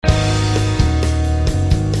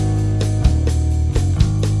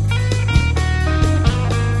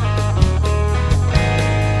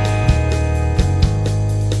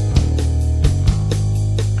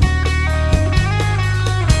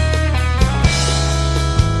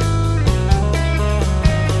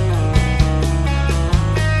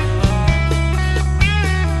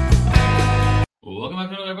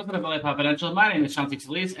Confidential. My name is Shanti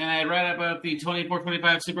Talese, and I write about the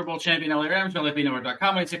 24-25 Super Bowl champion LA Rams for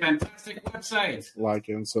LAPNetwork.com. It's a fantastic website. Like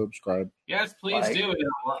and subscribe. Yes, please do.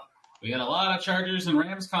 We got a lot of Chargers and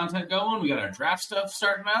Rams content going. We got our draft stuff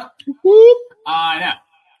starting up. I know.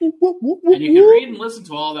 And you can read and listen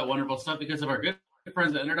to all that wonderful stuff because of our good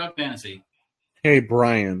friends at Underdog Fantasy. Hey,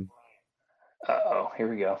 Brian. Uh-oh, here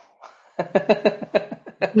we go.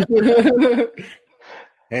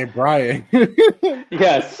 Hey, Brian.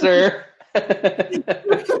 Yes, sir. They're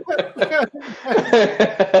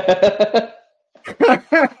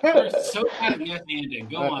so bad at yes ending.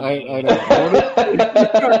 Go on. I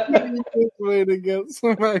know. Way to get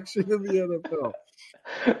some action in the NFL.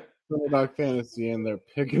 Underdog Fantasy and their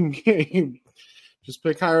pick 'em game. Just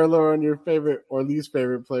pick higher or lower on your favorite or least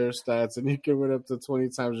favorite player stats, and you can win up to 20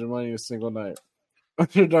 times your money in a single night.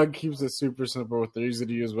 Underdog keeps it super simple with their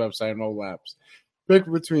easy-to-use website and mobile apps. Pick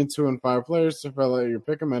between 2 and 5 players to fill out your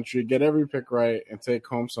pick-em entry, get every pick right, and take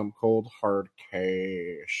home some cold, hard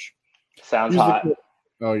cash. Sounds hot.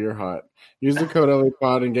 Oh, you're hot. Use the code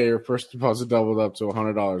LAPOD and get your first deposit doubled up to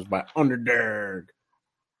 $100 by Underdog.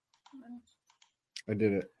 I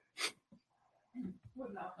did it.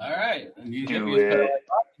 All right. And you Do it.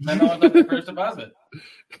 $10 the first deposit.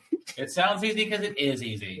 It sounds easy because it is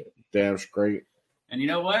easy. Damn straight. And you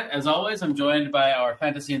know what? As always, I'm joined by our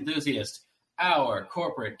fantasy enthusiast, our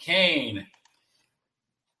corporate Kane.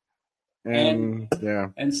 And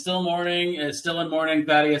still in mourning,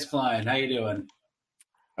 Thaddeus Klein. How you doing?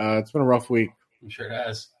 it's been a rough week. I'm sure it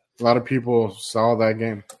has. A lot of people saw that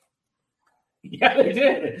game. Yeah, they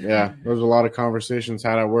did. Yeah, there was a lot of conversations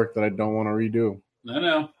had at work that I don't want to redo.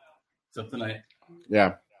 No. Except tonight.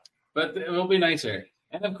 Yeah. But it will be nicer.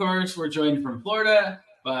 And, of course, we're joined from Florida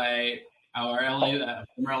by our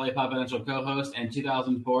former LA Confidential co-host and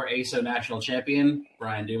 2004 ASO national champion,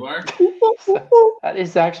 Brian Dubar. That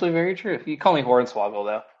is actually very true. You call me Hornswoggle,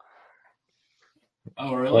 though.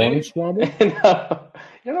 Oh, really? Hornswoggle? No.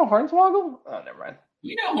 You know Hornswoggle? Oh, never mind.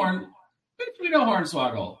 We know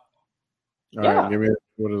Hornswoggle. All Yeah. right, give me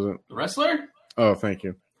what is it? The wrestler? Oh, thank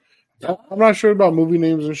you. I'm not sure about movie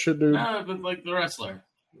names and shit, dude. No, but like the wrestler.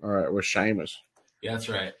 All right, with Sheamus. Yeah, that's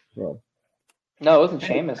right. Well, No, it wasn't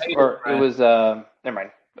Sheamus. Or it was, never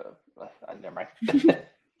mind. Never mind.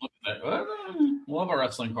 We'll have a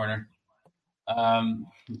wrestling corner. There's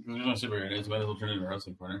no superhero news, but it'll turn into a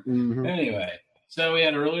wrestling corner. mhm. Anyway, so we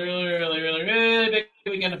had a really big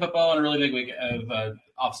weekend of football and a really big week of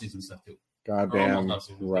off-season stuff, too. Goddamn Almost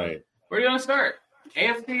off-season right. stuff. Where do you want to start?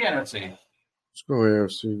 AFC, NFC? Let's go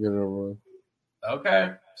AFC, get it over with.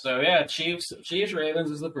 Okay. So, yeah,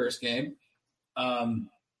 Chiefs-Ravens is the first game.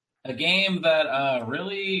 A game that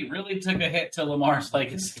really took a hit to Lamar's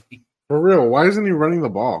legacy. For real, why isn't he running the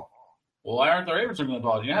ball? Well, why aren't the Ravens running the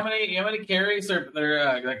ball? Do you know how many carries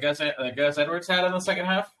that Gus Edwards had in the second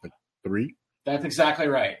half? 3? That's exactly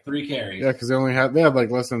right. 3 carries. Yeah, because they had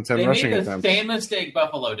like less than 10 rushing attempts. They made the same mistake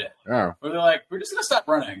Buffalo did. Oh, Where they're like, we're just going to stop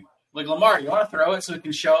running. Like, Lamar, you want to throw it so we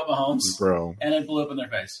can show up Mahomes? bro, And it blew up in their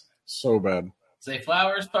face. so bad. Zay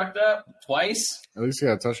Flowers fucked up twice. At least he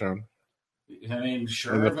got a touchdown I mean,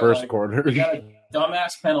 sure. in the but, first like, quarter. He got a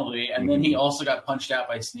dumbass penalty, and then he also got punched out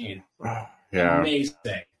by Snead. Yeah, Amazing.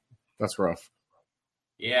 that's rough.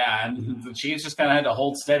 Yeah, and the Chiefs just kind of had to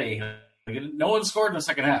hold steady. Like, no one scored in the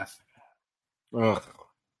second half. Ugh.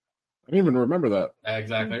 I didn't even remember that.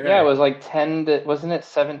 Exactly right. Yeah, it was like 10 to, wasn't it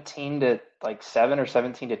 17 to like 7 or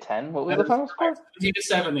 17 to 10? What was the final score?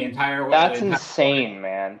 17-7 the entire way. That's insane,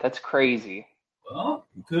 man. That's crazy. Well,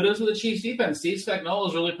 kudos to the Chiefs defense. Steve Spagnuolo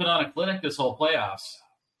has really put on a clinic this whole playoffs.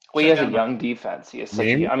 Well, he has a young defense. He has such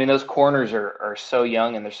Name? I mean, those corners are so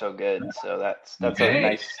young and they're so good. So that's Okay. a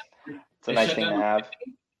nice thing to have.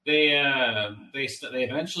 They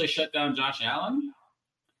eventually shut down Josh Allen,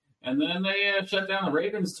 and then they shut down the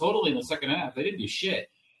Ravens totally in the second half. They didn't do shit.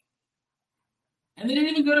 And they didn't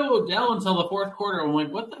even go to Odell until the fourth quarter. I'm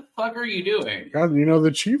like, what the fuck are you doing? God,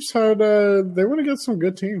 the Chiefs had they want to get some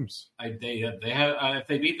good teams. They have if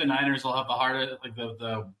they beat the Niners, they'll have the hardest, like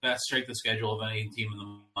the best strength of schedule of any team in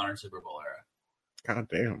the modern Super Bowl era. God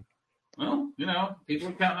damn. Well, people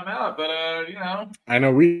are counting them out, but I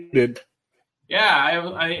know we did. yeah, I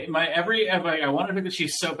wanted to pick the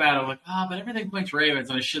Chiefs so bad. I'm like, but everything points Ravens,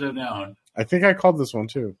 and I should have known. I think I called this one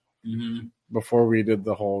too Mm-hmm. before we did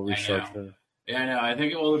the whole I know. restructure. Yeah, I know. I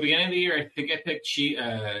think, at the beginning of the year, I think I picked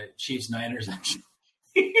Chiefs-Niners, actually.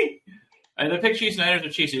 I picked Chiefs-Niners or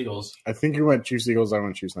Chiefs-Eagles. I think you went Chiefs Eagles. I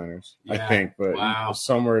went Chiefs Niners. I Yeah. think, but Wow.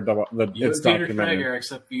 somewhere You it's and Peter documented. Schrager,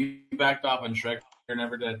 except you backed off and Schrager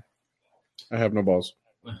never did. I have no balls.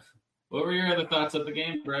 What were your other thoughts of the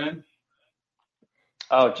game, Brian?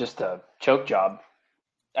 Oh, just a choke job.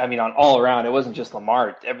 I mean, on all around, it wasn't just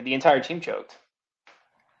Lamar. The entire team choked.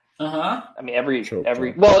 Uh-huh. I mean, every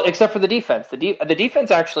well, except for the defense. The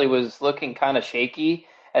defense actually was looking kind of shaky,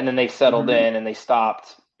 and then they settled in and they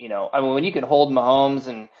stopped. You know, I mean, when you can hold Mahomes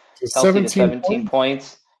and Kelsey to 17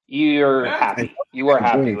 points, you're happy. You are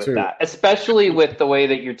happy with that, especially with the way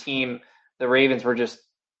that your team, the Ravens, were just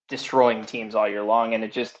destroying teams all year long, and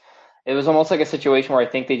it was almost like a situation where I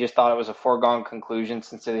think they just thought it was a foregone conclusion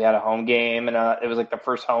since they had a home game, and it was like the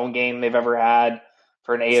first home game they've ever had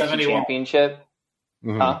for an AFC 71. Championship.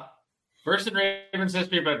 Huh? First in Ravens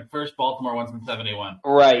history, but first Baltimore one since 71.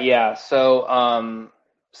 Right, yeah. So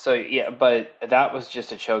yeah, but that was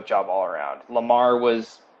just a choke job all around. Lamar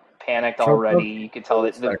was panicked already. You could tell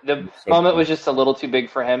that the moment was just a little too big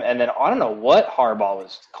for him. And then I don't know what Harbaugh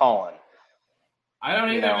was calling. I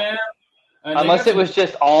don't either, man. Unless it was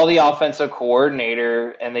just all the offensive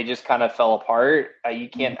coordinator and they just kind of fell apart. You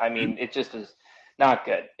can't. I mean, it just is not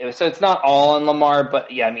good. So it's not all on Lamar,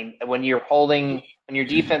 but yeah, I mean, when your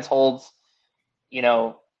defense holds, you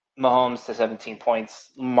know, Mahomes to 17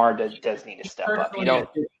 points, Lamar does need to step up. We're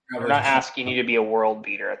not asking you to be a world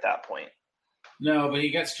beater at that point. No, but he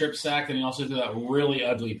got strip sacked, and he also did that really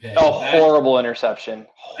ugly pick. Horrible interception.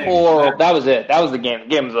 Horrible. That was it. That was the game. The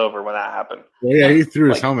game was over when that happened. Well, yeah, he threw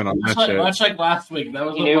his helmet on that shit. Much like last week. That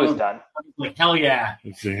was he knew it was done. Like, hell yeah.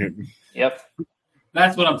 Yep.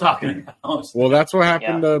 That's what I'm talking about. Well, that's what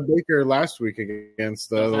happened to Baker last week against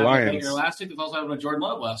the Lions. Baker last week. It also happened to Jordan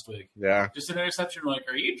Love last week. Yeah. Just an interception. Like,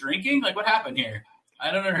 are you drinking? Like, what happened here? I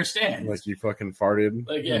don't understand. Like you fucking farted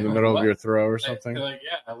in the middle of your throw or something.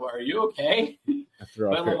 Well, are you okay?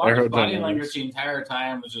 But Lamar's body language the entire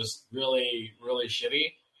time was just really, really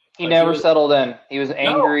shitty. He never settled in. He was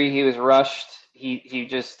angry. No. He was rushed. He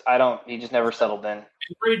just never settled in.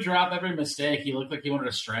 Every drop, every mistake, he looked like he wanted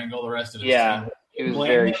to strangle the rest of his team. He was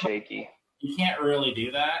very shaky. You can't really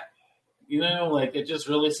do that. You know, like it just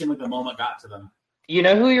really seemed like the moment got to them. You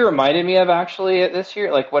know who you reminded me of actually this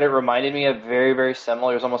year? Like what it reminded me of, very, very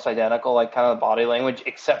similar. It was almost identical, like kind of the body language,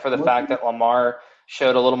 except for the fact that Lamar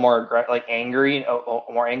showed a little more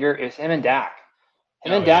more anger. It was him and Dak.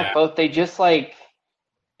 Both, they just like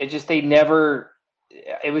it. Just they never.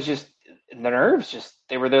 It was just the nerves. Just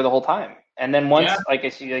they were there the whole time. And then once,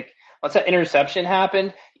 once that interception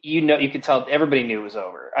happened, you could tell everybody knew it was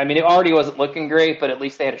over. I mean, it already wasn't looking great, but at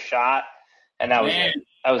least they had a shot, and that was it.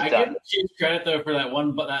 I give the Chiefs credit though for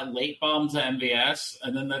that late bomb to MVS,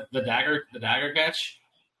 and then the dagger catch.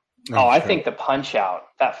 I think the punch out,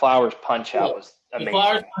 that Flowers punch out was amazing. The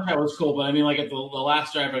Flowers punch out was cool, but I mean, like at the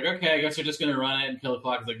last drive, like okay, I guess they're just going to run it and kill the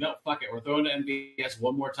clock. It's like no, fuck it, we're throwing to MVS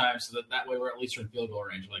one more time, so that way we're at least in field goal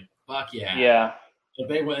range. Like fuck yeah, yeah. If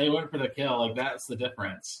they went for the kill, like that's the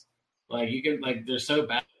difference. Like you can they're so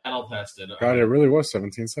battle tested. God, it really was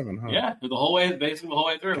 17-7, huh? Yeah, basically the whole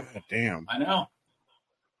way through. God damn. I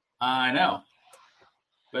know.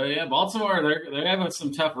 But yeah, Baltimore, they're having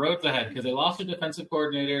some tough roads ahead because they lost their defensive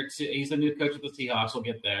coordinator. He's the new coach of the Seahawks. We'll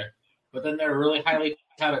get there. But then they're really highly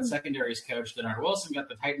touted secondaries coach. Denard Wilson got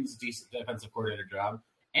the Titans' defensive coordinator job.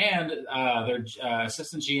 And their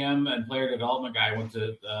assistant GM and player development guy went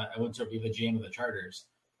to be the GM of the Chargers.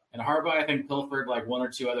 And Harbaugh, I think, pilfered like one or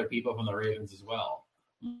two other people from the Ravens as well.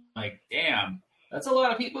 Like, damn, that's a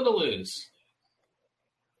lot of people to lose.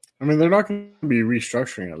 I mean, they're not going to be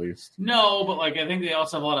restructuring at least. No, but like I think they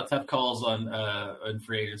also have a lot of tough calls on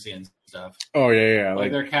free agency and stuff. Oh yeah.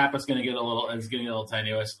 Like their cap is going to get a little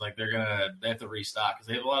tenuous. Like they have to restock because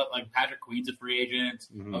they have a lot of like Patrick Queen's a free agent.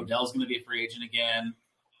 Mm-hmm. Odell's going to be a free agent again.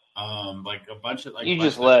 Like a bunch of like you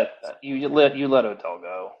let Odell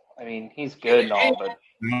go. I mean, he's good and all, but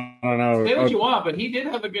I don't know. Say what you want, but he did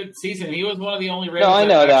have a good season. He was one of the only Ravens. No, I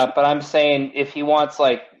know that, but I'm saying if he wants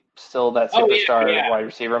like still that superstar wide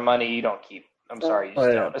receiver money, you don't keep. I'm sorry, you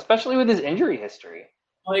just don't. Especially with his injury history.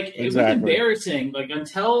 Like it was embarrassing. Like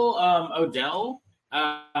until Odell,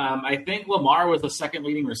 I think Lamar was the second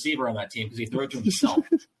leading receiver on that team because he threw it to himself.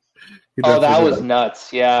 That was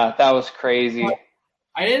nuts. Yeah, that was crazy.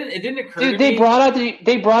 It didn't occur to me.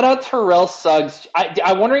 They brought out Terrell Suggs.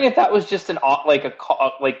 I'm wondering if that was just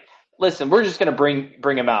listen, we're just gonna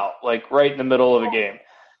bring him out like right in the middle of the game.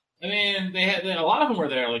 I mean, they had a lot of them were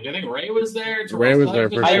there. Like I think Ray was there. Ray was there.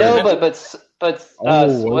 I know,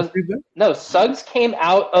 but Suggs came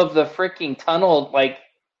out of the freaking tunnel like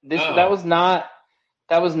this. Oh. That was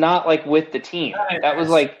not like with the team. That was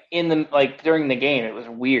like in the like during the game. It was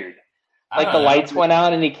weird. Like the lights went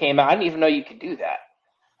out and he came out. I didn't even know you could do that.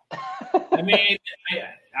 I mean,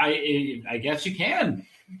 I guess you can.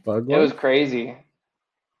 It was crazy.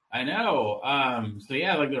 I know. So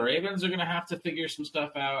yeah, like the Ravens are gonna have to figure some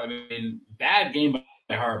stuff out. I mean, bad game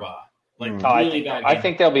by Harbaugh. Like I really think, bad. I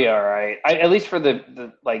think they'll be all right. At least for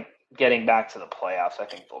the like getting back to the playoffs, I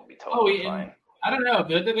think they'll be totally fine. I don't know.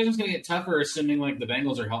 The division's going to get tougher, assuming like the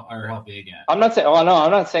Bengals are healthy again. I'm not saying. Oh no,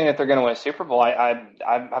 I'm not saying that they're going to win a Super Bowl. I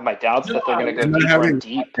have my doubts that they're going to go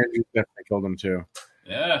deep. Definitely killed them too.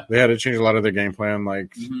 Yeah, they had to change a lot of their game plan,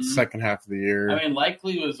 like second half of the year. I mean,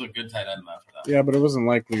 Likely was a good tight end after that. Yeah, but it wasn't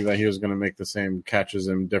likely that he was going to make the same catches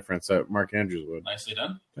and difference that Mark Andrews would. Nicely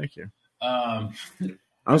done. Thank you.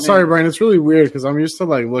 I'm sorry, Brian. It's really weird because I'm used to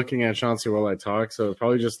like looking at Chauncey while I talk, so it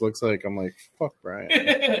probably just looks like I'm like, fuck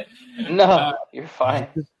Brian. No, you're fine.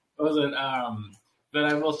 Was it? But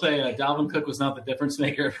I will say, Dalvin Cook was not the difference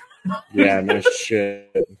maker. Yeah, no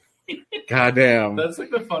shit. Goddamn. That's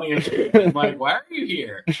like the funniest shit. I'm like, why are you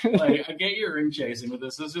here? Like, I get your ring chasing, but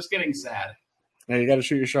this is just getting sad. Yeah, you got to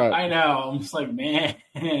shoot your shot. I know. I'm just like, man.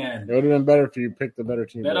 It would have been better if you picked the better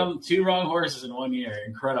team. Bet on 2 wrong horses in 1 year.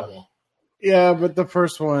 Incredible. Yeah, but the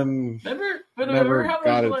first one never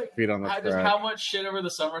got its feet on the track. Just how much shit over the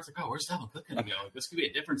summer. It's like, oh, where's Dalvin Cook going to go? Like, this could be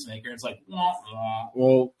a difference maker. It's like, nah.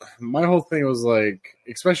 Well, my whole thing was like,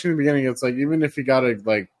 especially in the beginning, it's like even if he got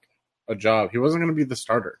a job, he wasn't going to be the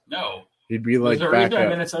starter. No, he'd be like back up.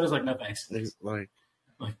 Minnesota's like, no thanks. Like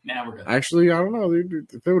now we're good. Actually, I don't know.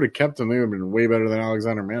 If they would have kept him, they would have been way better than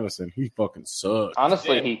Alexander Madison. He fucking sucked.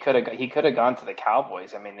 Honestly, he could have gone to the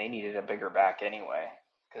Cowboys. I mean, they needed a bigger back anyway.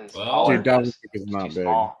 Because Dalvin is not big.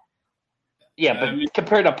 Small. Yeah, but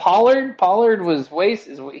compared to Pollard was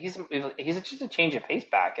he's just a change of pace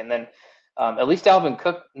back, and then at least Dalvin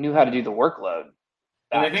Cook knew how to do the workworkload.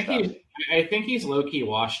 I think he's low key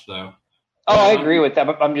washed though. Oh, I agree with that,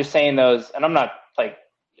 but I'm just saying those, and I'm not like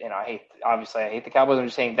I hate the Cowboys. I'm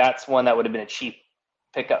just saying that's one that would have been a cheap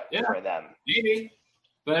pickup for them. Maybe.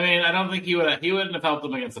 But I mean, I don't think he wouldn't have helped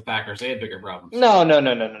them against the Packers. They had bigger problems. No.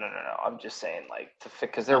 I'm just saying, like,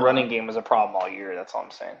 because their running game was a problem all year. That's all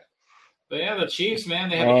I'm saying. But yeah, the Chiefs, man,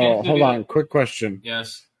 they have a chance. Hold on, quick question.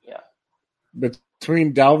 Yes. Yeah.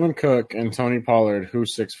 Between Dalvin Cook and Tony Pollard,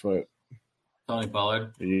 who's 6 foot? Tony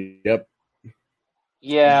Pollard. Yep.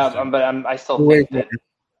 Yeah, but I still think that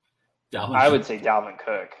I would say Dalvin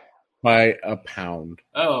Cook by a pound.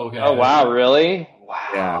 Oh, okay. Oh, wow, really?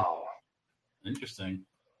 Wow. Yeah. Interesting.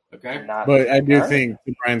 Okay. But I do think,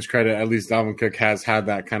 to Brian's credit, at least Dalvin Cook has had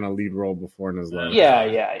that kind of lead role before in his life.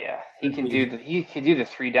 Yeah. He can do the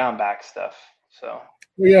 3 down back stuff. So.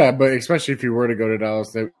 Well, yeah, but especially if you were to go to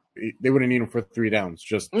Dallas, they wouldn't need him for 3 downs.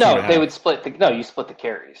 They would split you split the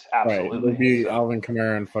carries. Absolutely. Right. It would be Alvin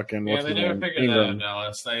Kamara and fucking. Yeah, they never figured that out in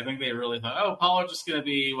Dallas. I think they really thought, oh, Pollard's just going to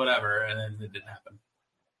be whatever, and then it didn't happen.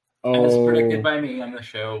 And it's predicted by me on the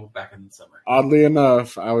show back in the summer. Oddly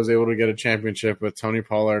enough, I was able to get a championship with Tony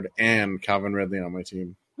Pollard and Calvin Ridley on my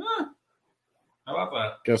team. Huh. How about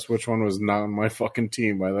that? Guess which one was not on my fucking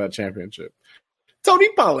team by that championship? Tony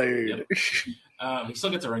Pollard. Yep. He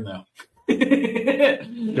still gets a ring, though. Shut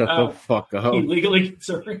the fuck up. He legally gets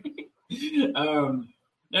a ring. No,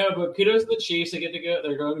 but kudos to the Chiefs. They get to go.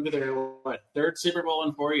 They're going to their, 3rd Super Bowl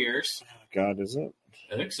in 4 years. God, is it?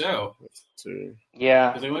 I think so. Let's see.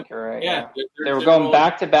 Yeah, they went, you're right. Yeah, they were going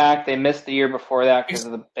back to back. They missed the year before that because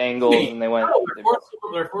of the Bengals, and they went.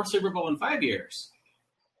 Their 4th Super Bowl in 5 years.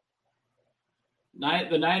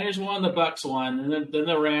 The Niners won, the Bucks won, and then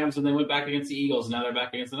the Rams, and they went back against the Eagles, and now they're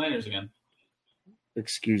back against the Niners again.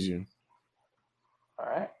 Excuse you. All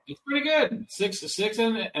right, it's pretty good. 6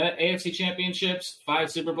 in AFC championships,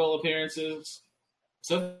 5 Super Bowl appearances.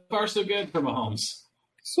 So far, so good for Mahomes.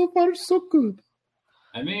 So far, so good.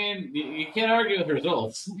 I mean, you can't argue with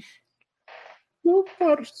results. So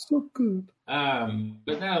far, so good.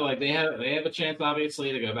 But no, like they have a chance,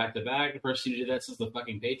 obviously, to go back to back. The first team to do that since the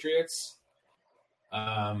fucking Patriots.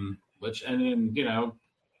 And then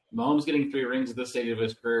Mahomes getting 3 rings at this stage of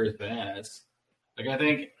his career is bananas. Like I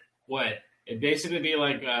think it'd basically be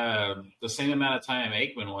like the same amount of time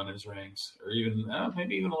Aikman won his rings, or even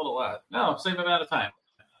maybe even a little less. No, same amount of time.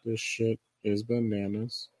 This shit is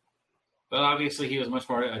bananas. But obviously, he was much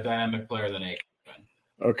more a dynamic player than Aikman.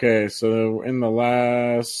 Okay, so in the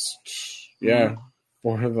last, 4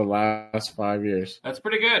 of the last 5 years. That's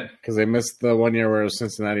pretty good. Because they missed the 1 year where it was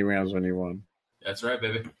Cincinnati Rams when he won. That's right,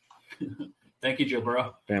 baby. Thank you, Joe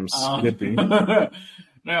Burrow. Damn Skippy. No,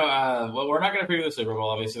 we're not going to preview the Super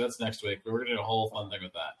Bowl. Obviously, that's next week. But we're going to do a whole fun thing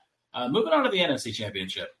with that. Moving on to the NFC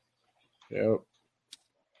Championship. Yep.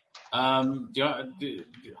 Hold on.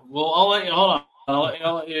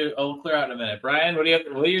 I'll clear out in a minute. Brian, what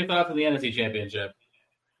are your thoughts on the NFC Championship?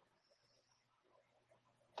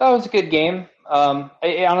 That was a good game. I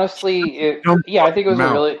think it was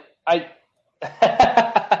a really.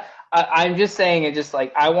 I'm just saying it. Just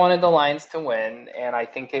like I wanted the Lions to win, and I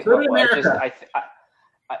think it.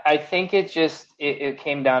 I think it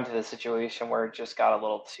came down to the situation where it just got a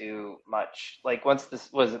little too much. Like once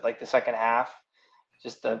this was it like the second half,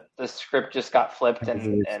 just the script just got flipped,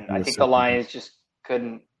 and I think the Lions just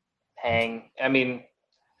couldn't hang. I mean,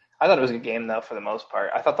 I thought it was a good game though for the most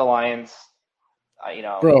part. I thought the Lions,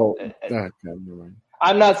 bro.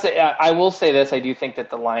 I'm not saying. I will say this: I do think that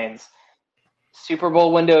the Lions Super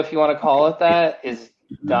Bowl window, if you want to call it that, is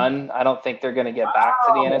done. I don't think they're going to get back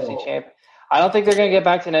to the NFC champ. I don't think they're going to get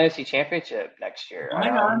back to an NFC championship next year.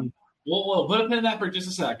 Hang on. We'll put a pin in that for just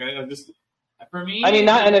a sec. For me, I mean,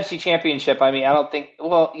 not NFC championship. I mean, I don't think.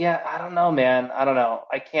 Well, yeah, I don't know, man. I don't know.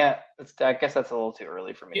 I can't. I guess that's a little too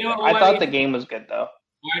early for me. I thought the game was good though.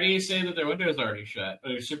 Why do you say that their window is already shut?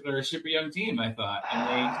 They're a super young team, I thought.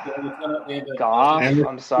 And Goff,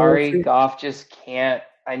 I'm sorry, Goff just can't.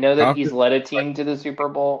 I know that he's led a team to the Super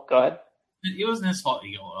Bowl. Go ahead. It wasn't his fault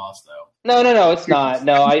he lost, though. No, it's not.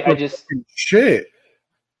 No, I just shit.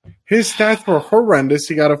 His stats were horrendous.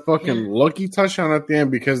 He got a fucking lucky touchdown at the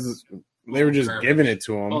end because they were just giving it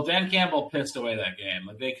to him. Well, Dan Campbell pissed away that game.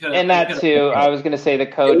 Like they could. And that too. I was going to say the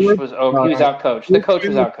coach was over. He was out coached. The coach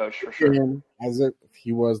was out coached for sure. As if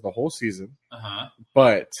he was the whole season. Uh-huh.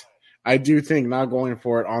 But I do think not going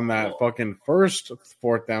for it on that fucking first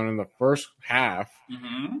fourth down in the first half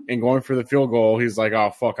and going for the field goal, he's like,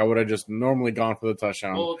 oh, fuck, I would have just normally gone for the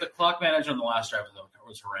touchdown. Well, the clock manager on the last drive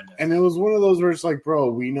was horrendous. And it was one of those where it's like, bro,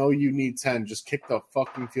 we know you need 10. Just kick the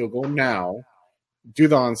fucking field goal now. Do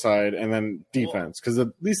the onside and then defense, because at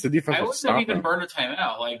least the defense. I wouldn't have even burned a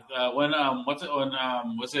timeout. Like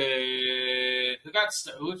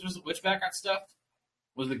which back got stuffed?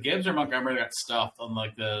 Was it Gibbs or Montgomery that got stuffed on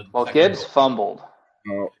like the? Well, Gibbs fumbled.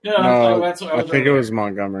 No, I think it was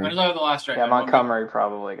Montgomery. I was over the last drive. Yeah, Montgomery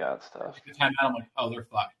probably got stuffed. The timeout, I'm like, oh, they're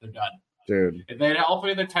fucked. They're done. Dude. If they had all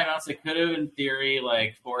three of their timeouts, they could have, in theory,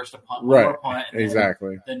 like forced a punt, right. One more punt, and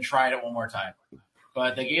exactly. Then tried it one more time.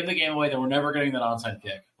 But they gave the game away. They were never getting that onside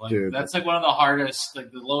kick. Like that's like one of the hardest, like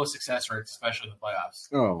the lowest success rates, especially in the playoffs.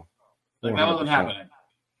 Oh, like that wasn't happening.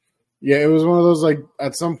 Yeah, it was one of those like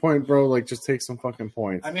at some point, bro. Like just take some fucking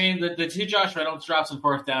points. I mean, the two Josh Reynolds drops on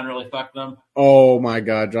fourth down really fucked them. Oh my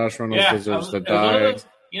god, Josh Reynolds deserves to die. It's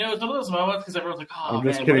one of those moments because everyone's like, "Oh, I'm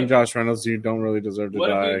just kidding, Josh Reynolds. You don't really deserve to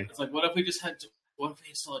die." It's like, what if we just had? What if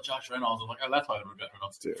he still had Josh Reynolds? I'm like, oh, that's why I don't Josh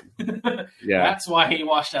Reynolds too. Yeah, that's why he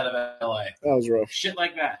washed out of LA. That was rough. Shit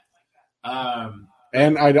like that.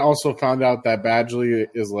 And I also found out that Badgley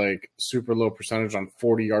is like super low percentage on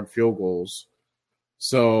 40-yard field goals.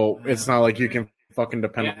 So it's not like you can fucking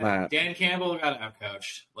depend on that. Dan Campbell got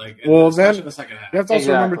outcoached. Like, then in the second half. You have to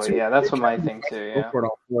also remember too. Yeah, that's what my thing too. Yeah.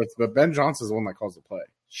 But Ben Johnson's the one that calls the play.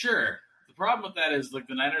 Sure. The problem with that is like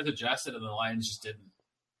the Niners adjusted and the Lions just didn't.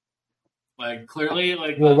 Like clearly,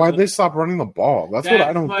 like why'd they stop running the ball? That's what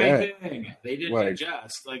I don't get. Thing. They didn't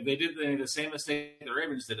adjust. Like they did the same mistake the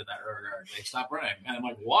Ravens did in that regard. They stopped running, and I'm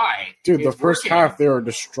like, why? Dude, the first half they were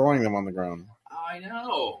destroying them on the ground. I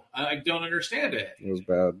know. I don't understand it. It was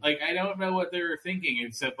bad. Like I don't know what they were thinking,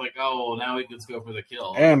 except like, oh, well, now we can go for the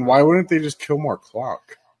kill. And why wouldn't they just kill more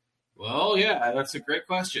clock? Well, yeah, that's a great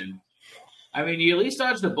question. I mean, you at least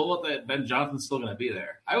dodged the bullet that Ben Johnson's still going to be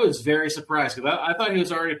there. I was very surprised because I thought he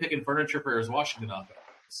was already picking furniture for his Washington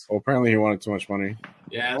offense. Well, apparently he wanted too much money.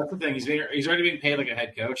 Yeah, that's the thing. He's already being paid like a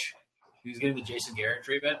head coach. He's getting the Jason Garrett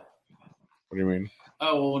treatment. What do you mean?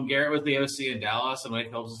 Oh, well, when Garrett was the OC in Dallas and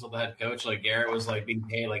Mike Phelps was the head coach, like Garrett was like being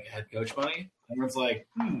paid like head coach money. Everyone's like,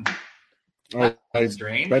 that's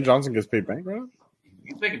strange. Ben Johnson gets paid bank, right?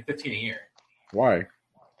 He's making $15 a year. Why?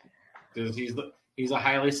 Because he's a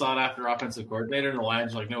highly sought after offensive coordinator, and the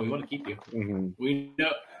Lions are like, no, we want to keep you. Mm-hmm. We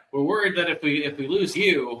know we're worried that if we lose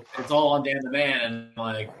you, it's all on Dan the Man, and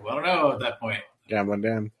like, well, I don't know at that point. Gambling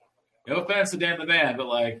Dan. No offense to Dan the Man, but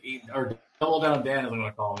like, or Double Down Dan, as I'm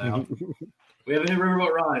going to call him now. We have a new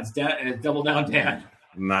Riverboat Ron. It's Double Down Dan.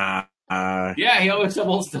 Nah. Yeah, he always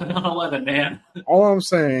doubles down on 11, man. All I'm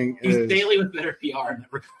saying he's is daily with better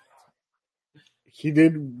PR. He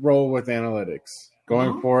did roll with analytics.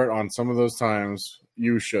 Going for it on some of those times,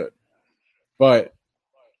 you should. But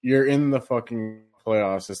you're in the fucking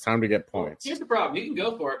playoffs. It's time to get points. Here's the problem. You can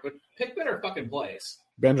go for it, but pick better fucking plays.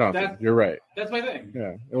 Ben Johnson, you're right. That's my thing.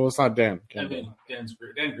 Yeah. Well, it's not Dan. I mean, Dan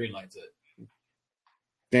greenlights it.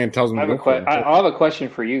 Dan tells me I have a question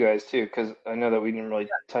for you guys, too, because I know that we didn't really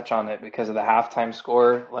touch on it because of the halftime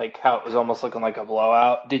score, like how it was almost looking like a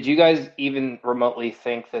blowout. Did you guys even remotely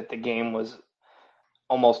think that the game was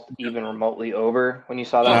almost even remotely over when you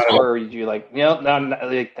saw that score, or did you like,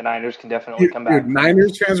 like the Niners can definitely come back? Dude,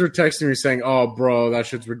 Niners fans were texting me saying, "Oh, bro, that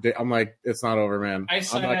shit's ridiculous." I'm like, "It's not over, man.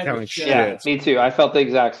 I'm not counting shit." Yeah, me too. I felt the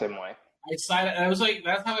exact same way. I was like,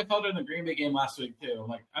 that's how I felt in the Green Bay game last week too. I'm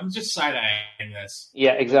like, I'm just side-eyeing this.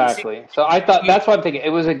 Yeah, exactly. So I thought that's what I'm thinking.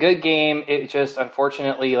 It was a good game. It just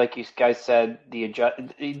unfortunately, like you guys said, the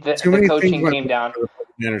coaching came down.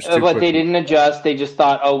 But they didn't adjust. They just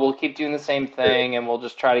thought, oh, we'll keep doing the same thing, and we'll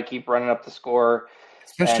just try to keep running up the score.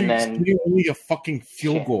 Especially only a fucking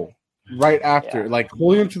field goal right after. Like,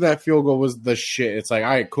 holding him to that field goal was the shit. It's like, all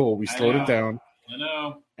right, cool. We slowed it down. I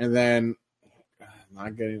know. And then,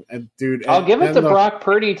 not getting – dude. I'll give it to Brock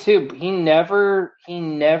Purdy, too. He never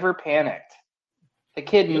panicked. The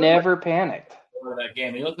kid never panicked. That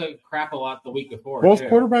game. He looked like crap a lot the week before. Both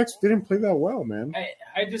quarterbacks didn't play that well, man.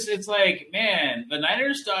 It's like, man, the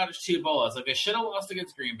Niners dodged 2 bullets. Like, they should have lost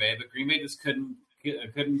against Green Bay, but Green Bay just couldn't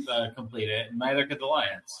complete it, and neither could the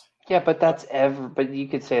Lions. Yeah, but but you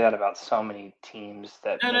could say that about so many teams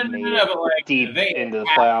that made it deep into the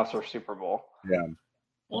playoffs or Super Bowl. Yeah.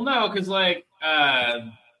 Well, no, because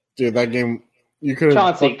dude, that game. You could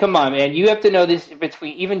Chauncey, come on, man. You have to know this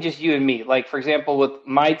between even just you and me. Like, for example, with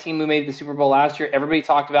my team who made the Super Bowl last year, everybody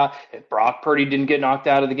talked about if Brock Purdy didn't get knocked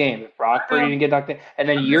out of the game, if Brock Purdy didn't get knocked out. And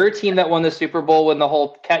then your team that won the Super Bowl when the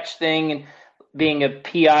whole catch thing and being a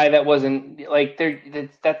PI that wasn't like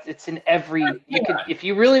it's in every you could if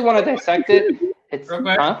you really want to dissect it, it's The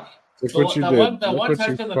one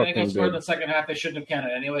touchdown the Bengals scored in the second half, they shouldn't have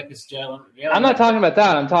counted anyway because Jalen. I'm not talking about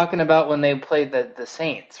that. I'm talking about when they played the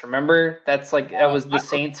Saints. Remember, that was the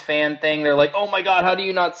Saints fan thing. They're like, "Oh my God, how do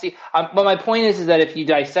you not see?" But my point is that if you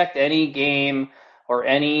dissect any game or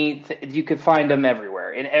you could find them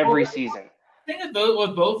everywhere in every season. The thing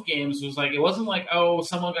with both games was like it wasn't like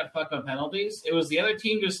someone got fucked on penalties. It was the other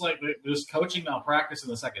team just coaching malpractice in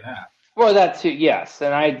the second half. Well, that too, yes,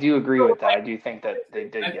 and I do agree with that. I do think that they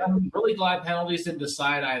did. I'm really glad penalties didn't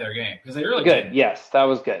decide either game because they really good. Didn't. Yes, that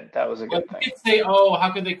was good. That was a good thing. You could say,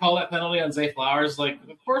 how could they call that penalty on Zay Flowers? Like,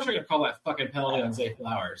 of course we're gonna call that fucking penalty on Zay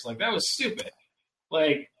Flowers. Like, that was stupid.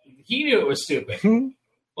 Like, he knew it was stupid.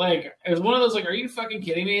 Like, it was one of those, like, are you fucking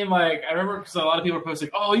kidding me? And, like, I remember because a lot of people were posting,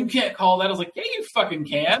 you can't call that. I was like, yeah, you fucking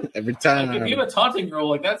can. Every time. Like, if you have a taunting rule,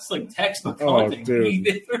 like, that's, like, textbook taunting.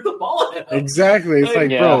 They threw the ball at him. Exactly. It's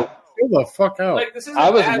bro, chill the fuck out. Like,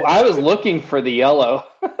 I was looking for the yellow.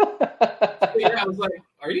 Yeah, I was like,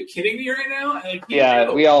 are you kidding me right now? Like,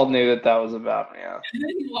 we all knew that was about, And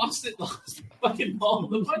then he lost the fucking ball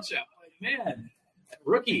in the punch-out. Like, man.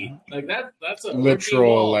 Rookie, like that's a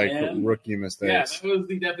literal rookie rookie mistake. Yeah, that was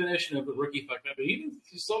the definition of a rookie fucked up. But he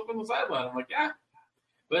still from the sideline. I'm like, yeah.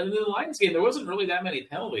 But in the Lions game, there wasn't really that many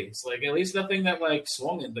penalties. Like at least nothing that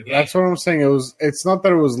swung in the game. That's what I'm saying. It's not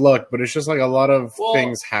that it was luck, but it's just like a lot of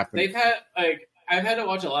things happen. They've had I've had to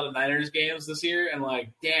watch a lot of Niners games this year, and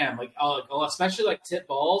damn, especially tip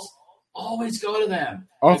balls. Always go to them.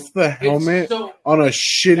 Off the helmet on a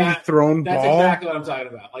shitty thrown ball. That's exactly what I'm talking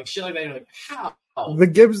about. Like shit like that. You're like, how? The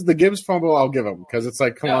Gibbs fumble, I'll give him because it's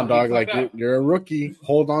like, come on, dog. Like you're a rookie,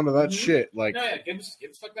 hold on to that shit. Like, Gibbs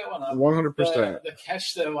fucked that one up. 100%. The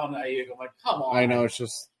catch though on Ayuk, I'm like, come on. I know it's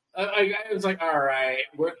just. I was like, all right,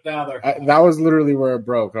 we're now there. That was literally where it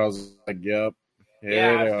broke. I was like, yep, I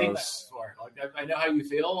think that's smart. Like, I know how you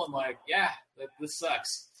feel. I'm like, this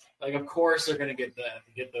sucks. Like, of course they're gonna get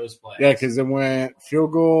those plays. Yeah, because it went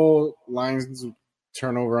field goal, Lions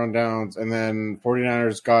turnover on downs, and then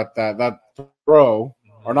 49ers got that throw,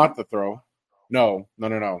 or not the throw. No.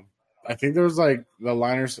 I think there was the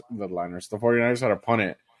 49ers had to punt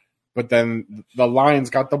it, but then the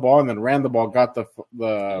Lions got the ball and then ran the ball, got the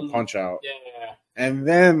punch out. Yeah. And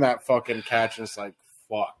then that fucking catch is like,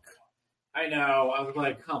 fuck. I know. I was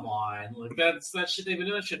like, come on. Like that's that shit. They've been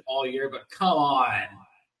doing that shit all year, but come on.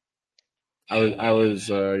 I was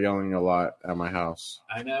yelling a lot at my house.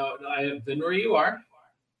 I know. I've been where you are.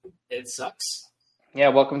 It sucks. Yeah,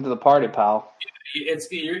 welcome to the party, pal.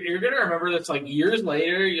 You're gonna remember this years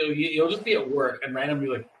later. You'll just be at work and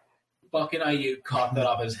randomly fucking Ayuk caught that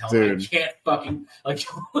off his helmet. Dude. I can't fucking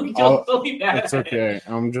don't be mad. It's okay.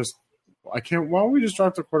 I can't. Why don't we just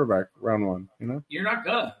drop the quarterback round one? You know. You're not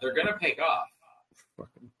gonna. They're gonna pick off.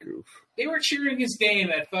 Fucking goof. They were cheering his name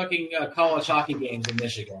at fucking college hockey games in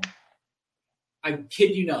Michigan. I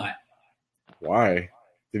kid you not. Why?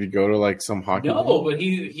 Did he go to some hockey? No, but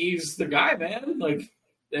he's the guy, man.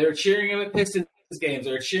 They were cheering him at Pistons games.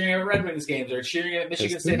 They were cheering him at Red Wings games. They were cheering him at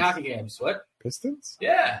Michigan State hockey games. What? Pistons?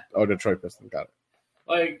 Yeah. Oh, Detroit Pistons. Got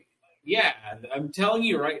it. Yeah. I'm telling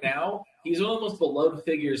you right now, he's one of the most beloved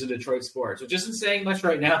figures in Detroit sports. Which isn't saying much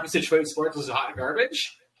right now because Detroit sports is hot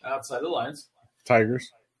garbage outside the lines. Tigers?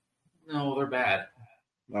 No, they're bad.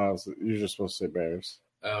 Oh, so you're just supposed to say Bears.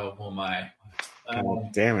 Oh, well, my.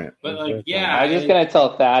 Damn it. But, I'm just going to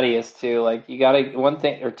tell Thaddeus, too, you got to, one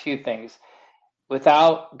thing or two things.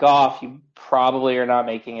 without Goff, you probably are not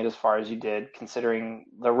making it as far as you did, considering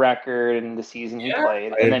the record and the season he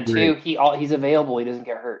played. And then two, he's available. He doesn't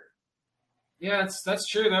get hurt. Yeah, that's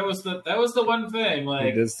true. That was the one thing. Like,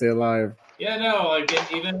 he did stay alive. Yeah, no, like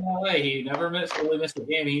even in LA, he never really missed a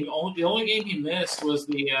game. The only game he missed was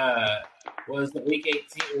the week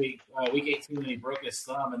 18 when he broke his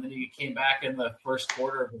thumb, and then he came back in the first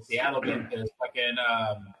quarter of the Seattle game because fucking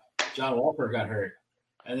John Walker got hurt,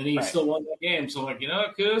 and then he still won that game. So I'm like,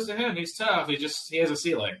 kudos to him. He's tough. He has a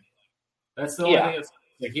ceiling. That's the only thing. That's,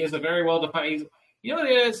 like, he has a very well defined. You know what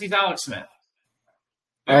he is? He's Alex Smith.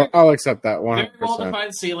 I'll accept that 100%. Very well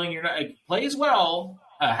defined ceiling. You're not plays well.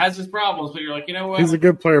 Has his problems, but you're like, you know what? He's a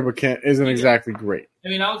good player, but isn't exactly great. I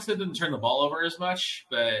mean, Alex Smith didn't turn the ball over as much,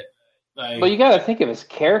 but like. But you got to think of his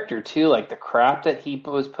character too, like the crap that he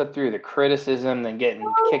was put through, the criticism, then getting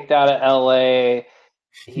kicked out of LA.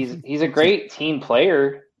 He's a great team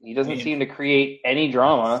player. He doesn't seem to create any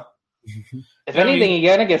drama. If anything, he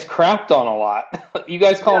kind of gets crapped on a lot. You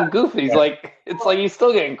guys call him goofy. He's like, it's like he's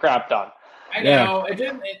still getting crapped on. I know.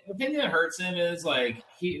 The thing that hurts him is like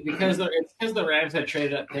because the Rams had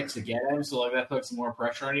traded up picks to get him, so like that puts more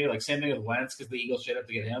pressure on you. Like same thing with Wentz because the Eagles traded up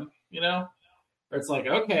to get him. Where it's like,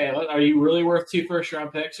 okay, are you really worth 2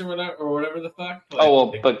 first-round picks or whatever the fuck?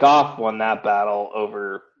 Like, but Goff won that battle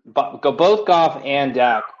over. Both Goff and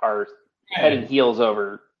Dak are head and heels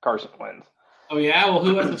over Carson Wentz. Oh yeah, well,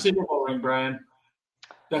 who has the Super Bowl ring, Brian?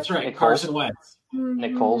 That's right, Carson Wentz.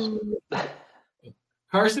 Nick Foles.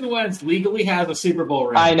 Carson Wentz legally has a Super Bowl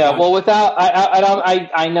ring. I know. Well, without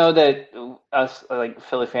I know that us like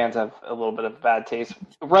Philly fans have a little bit of bad taste,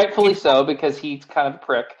 rightfully so, because he's kind of a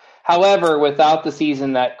prick. However, without the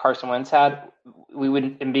season that Carson Wentz had, we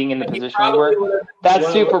wouldn't, and being in the position we were, that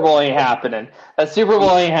Super Bowl ain't happening. That Super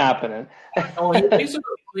Bowl ain't happening. Oh, he was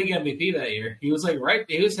league MVP that year. He was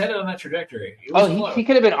he was headed on that trajectory. He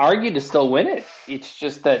could have been argued to still win it. It's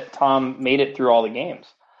just that Tom made it through all the games.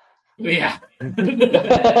 Yeah.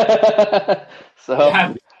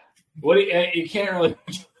 So what you can't really.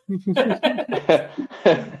 The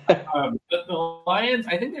Lions,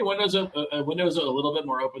 I think their window's a little bit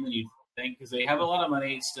more open than you think because they have a lot of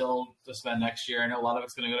money still to spend next year. I know a lot of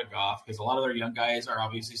it's going to go to Goff because a lot of their young guys are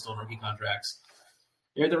obviously still rookie contracts.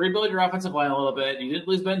 You had to rebuild your offensive line a little bit. You didn't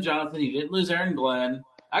lose Ben Johnson. You didn't lose Aaron Glenn.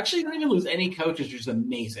 Actually, you didn't even lose any coaches, which is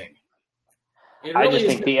amazing. I just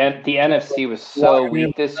think the NFC was so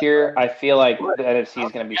weak this year. I feel like the NFC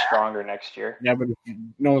is going to be stronger next year. Yeah, but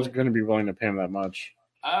no one's going to be willing to pay him that much.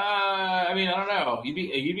 I mean, I don't know.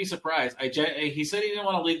 You'd be surprised. He said he didn't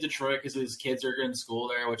want to leave Detroit because his kids are in school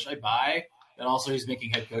there, which I buy. And also, he's making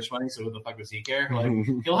head coach money, so what the fuck does he care? Like,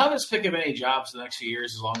 he'll have his pick of any jobs for the next few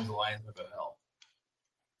years as long as the Lions are hell.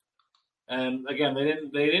 And again,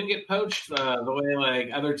 they didn't get poached the way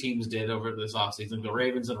like other teams did over this offseason. The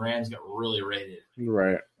Ravens and Rams got really raided.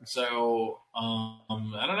 Right. So I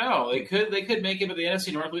don't know. They could make it, but the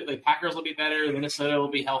NFC North, like Packers will be better. Minnesota will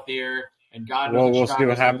be healthier. And God knows. Well, we'll see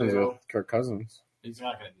what happens with Kirk Cousins. He's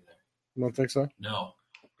not going to be there. You don't think so? No.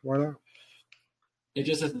 Why not? It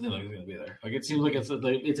just doesn't seem like he's going to be there. Like it seems like it's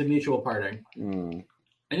a mutual parting. And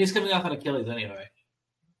he's coming off an Achilles anyway.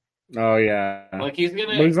 Oh yeah, like he's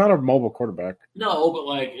gonna. But he's not a mobile quarterback. No, but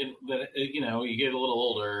like you get a little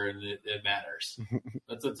older and it matters.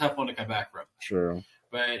 That's a tough one to come back from. True.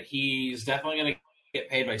 But he's definitely gonna get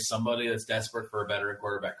paid by somebody that's desperate for a veteran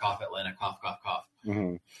quarterback. Cough Atlanta. Cough cough cough.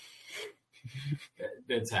 Mm-hmm.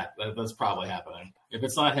 That's probably happening. If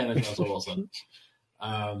it's not him, it's Russell Wilson.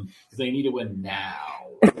 Because they need to win now.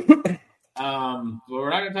 Well, we're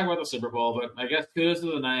not going to talk about the Super Bowl, but I guess kudos to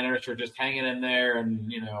the Niners for just hanging in there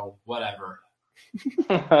and, whatever.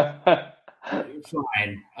 It's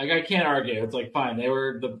fine. Like, I can't argue. It's like, fine. They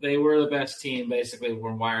were the best team, basically,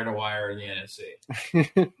 from wire to wire in the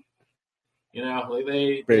NFC.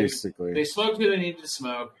 They smoked who they needed to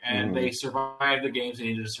smoke, and they survived the games they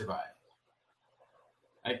needed to survive.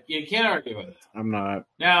 You can't argue with it. I'm not.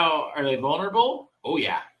 Now, are they vulnerable? Oh,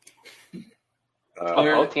 yeah.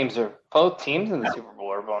 Both teams in the Super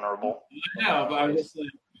Bowl are vulnerable. I know, but I'm just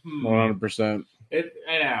like, 100%.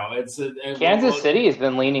 I know. Kansas City has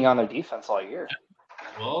been leaning on their defense all year.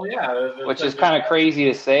 Well, yeah. Which is kind of crazy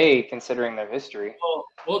to say considering their history. Well,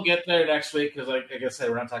 we'll get there next week because, like I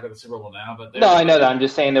said, we're not talking about the Super Bowl now. But no, I know that. I'm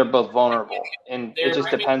just saying they're both vulnerable. And it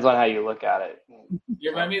just depends on how you look at it.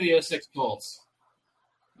 You remind me of the 06 Colts.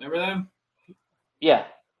 Remember them? Yeah.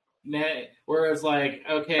 Whereas, like,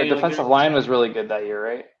 okay. The defensive line was really good that year,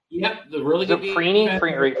 right? Yep. The really good.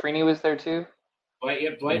 Freeney was there too?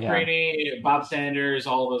 Dwight Freeney, Bob Sanders,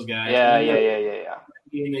 all those guys. Yeah.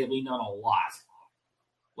 They leaned on a lot.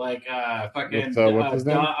 Like, fucking. What's his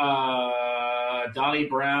name? Donnie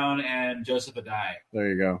Brown and Joseph Adai. There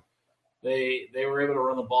you go. They were able to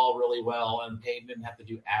run the ball really well, and Peyton didn't have to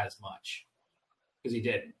do as much because he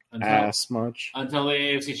didn't until the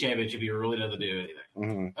AFC Championship. He really doesn't do anything.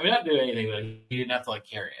 Mm-hmm. I mean, not do anything, but he didn't have to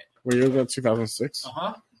carry it. What year was that? 2006.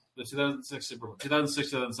 The 2006 Super Bowl,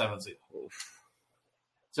 2006-2007 season.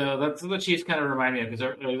 So that's what the Chiefs kind of remind me of because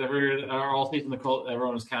all season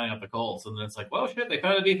everyone was counting out the Colts, and then it's like, well, shit, they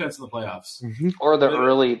found a defense in the playoffs. Mm-hmm. Or the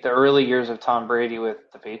early years of Tom Brady with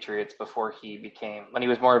the Patriots before when he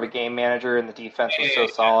was more of a game manager and the defense was so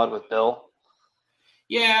solid with Bill.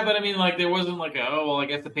 Yeah, but I mean, there wasn't I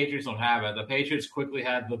guess the Patriots don't have it. The Patriots quickly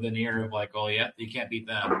had the veneer of you can't beat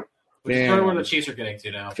them. Which is sort of where the Chiefs are getting to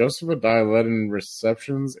now. Joseph Adai led in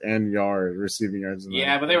receptions and receiving yards.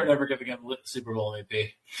 Yeah, but they were never giving him Super Bowl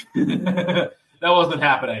MVP. That wasn't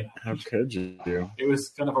happening. How could you? It was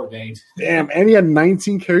kind of ordained. Damn, and he had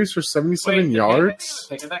 19 carries for 77 yards.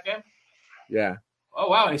 Taking that game? Yeah. Oh,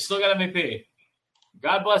 wow, and he still got MVP.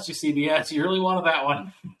 God bless you, CBS. You really wanted that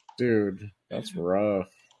one. Dude, that's rough.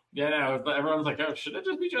 Yeah, no, everyone's like, oh, should it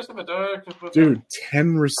just be Joseph Adai? Dude,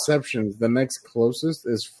 10 receptions. The next closest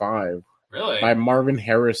is 5. Really? By Marvin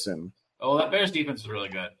Harrison. Oh, that Bears defense is really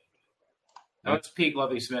good. That was peak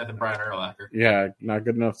Lovie Smith and Brian Urlacher. Yeah, not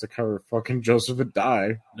good enough to cover fucking Joseph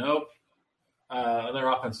Adai. Nope.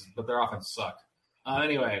 Their offense sucked.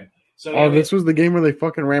 Anyway. So this was the game where they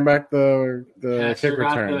fucking ran back the kick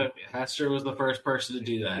return. Hester was the first person to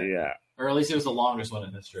do that. Yeah. Or at least it was the longest one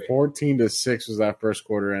in history. 14-6 was that first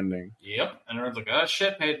quarter ending. Yep. And everyone's like, oh,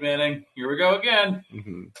 shit, Peyton Manning. Here we go again.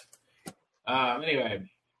 Mm-hmm. Anyway,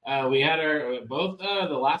 we had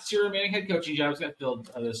the last 2 remaining head coaching jobs got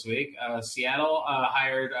filled this week. Seattle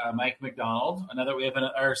hired Mike McDonald. Is it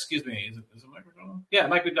Mike McDonald? Yeah,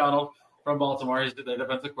 Mike McDonald from Baltimore. He's the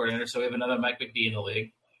defensive coordinator, so we have another Mike McD in the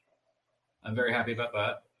league. I'm very happy about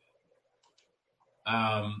that.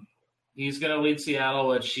 He's going to lead Seattle,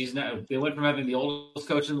 which they went from having the oldest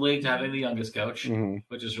coach in the league to having the youngest coach,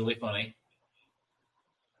 which is really funny.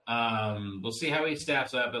 We'll see how he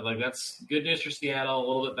staffs up, but that's good news for Seattle, a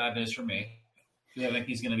little bit bad news for me. I think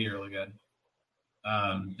he's going to be really good.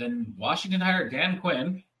 Then Washington hired Dan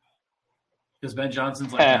Quinn because Ben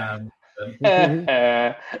Johnson's that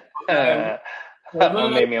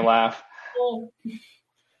made me laugh.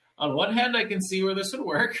 On one hand, I can see where this would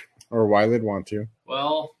work. Or why they'd want to.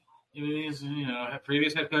 Well, he's have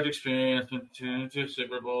previous head coach experience, went to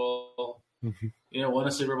Super Bowl. Won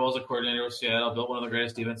a Super Bowl as a coordinator with Seattle, built one of the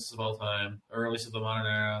greatest defenses of all time, or at least of the modern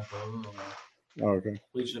era. Oh, okay.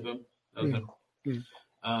 Legion of him. That was him.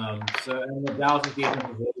 And the Dallas defense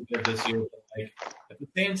was really good this year. But at the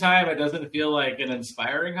same time, it doesn't feel like an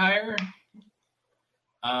inspiring hire.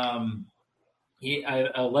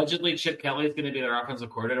 Allegedly, Chip Kelly is going to be their offensive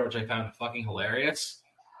coordinator, which I found fucking hilarious.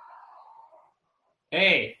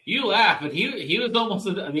 Hey, you laugh, but he was almost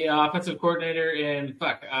the offensive coordinator in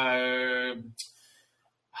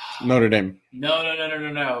Notre Dame. No.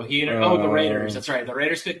 The Raiders. That's right. The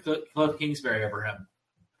Raiders picked Cliff Kingsbury over him,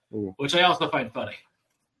 which I also find funny.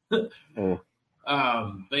 But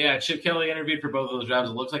yeah, Chip Kelly interviewed for both of those jobs.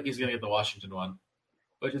 It looks like he's going to get the Washington one,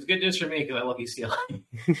 which is good news for me because I love UCLA.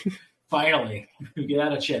 Finally, get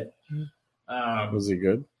out of Chip. Was he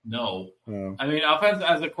good? No. I mean, offense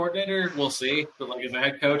as a coordinator, we'll see. But as a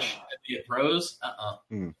head coach at the pros,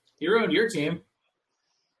 he ruined your team.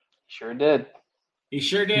 Sure did. He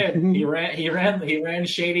sure did. He ran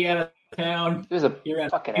Shady out of town. He was a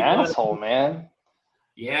fucking asshole, man.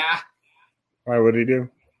 Yeah. Why would he do?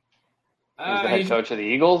 He's the head coach of the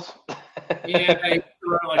Eagles. Yeah,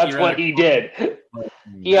 that's what he did.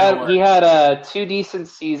 He had 2 decent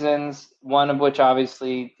seasons, one of which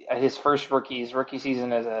obviously his rookie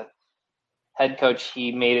season as a head coach,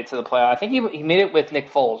 he made it to the playoff. I think he made it with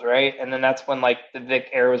Nick Foles, right? And then that's when the Vic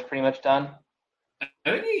era was pretty much done.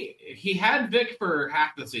 I think he had Vic for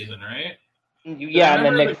half the season, right? Yeah, and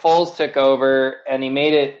then Nick Foles took over, and he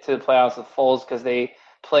made it to the playoffs with Foles because they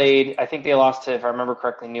played. I think they lost to, if I remember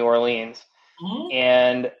correctly, New Orleans. Mm-hmm.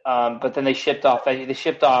 And but then they shipped off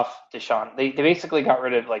Deshaun. They basically got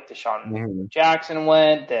rid of Deshaun Jackson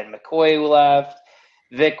went, then McCoy left,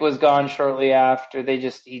 Vic was gone shortly after.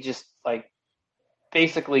 He just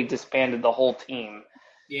basically disbanded the whole team.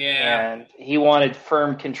 Yeah. And he wanted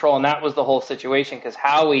firm control, and that was the whole situation because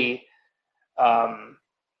Howie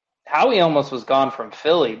almost was gone from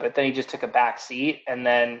Philly, but then he just took a back seat, and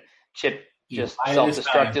then Chip just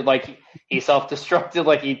self-destructed he self-destructed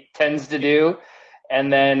like he tends to do,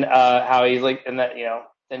 and then Howie's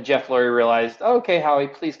then Jeff Lurie realized, oh, okay, Howie,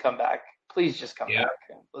 please come back, please just come back,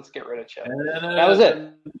 let's get rid of Chip. That was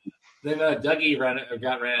it. Then Dougie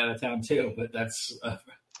got ran out of town too, but that's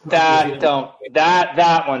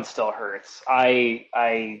That one still hurts. I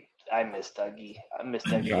miss Dougie. I miss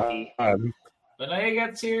Dougie. But now you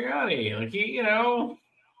got Sirianni. Like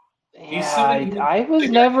I was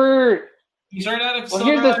never. He's right out of. Well,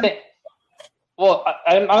 here's the thing. Well,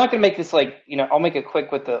 I'm not going to make this I'll make it quick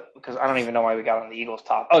because I don't even know why we got on the Eagles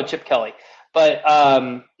top. Oh, Chip Kelly. But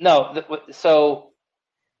no, so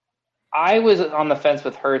I was on the fence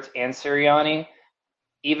with Hurts and Sirianni,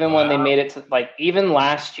 even when they made it to even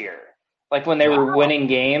last year, when they were winning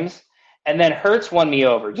games, and then Hurts won me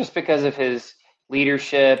over just because of his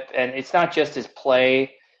leadership, and it's not just his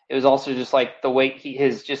play; it was also just the way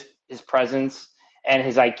his presence and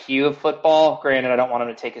his IQ of football. Granted, I don't want him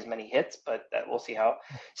to take as many hits, but we'll see how.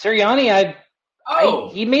 Sirianni,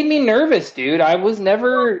 he made me nervous, dude. I was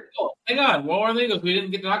never. Oh, hang on, one more thing. We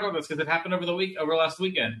didn't get to talk about this because it happened over last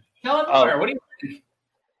weekend. Kellen Moore, what do you think?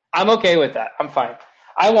 I'm okay with that. I'm fine.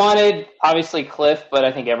 I wanted obviously Cliff, but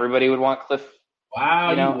I think everybody would want Cliff.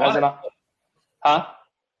 Wow,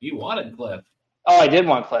 You wanted Cliff. Oh, I did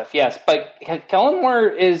want Cliff, yes, but Kellen Moore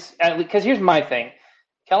is because here's my thing.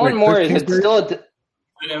 Kellen Moore is still a.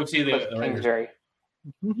 I don't see the Kingsbury.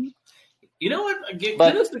 You know what?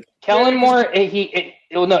 Kellen Moore,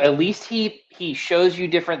 at least he shows you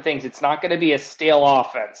different things. It's not going to be a stale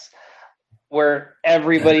offense where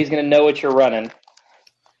everybody's going to know what you're running.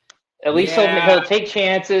 At least he'll take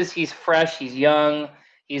chances. He's fresh. He's young.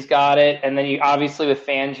 He's got it. And then obviously with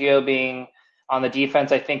Fangio being on the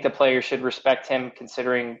defense, I think the players should respect him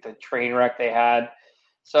considering the train wreck they had.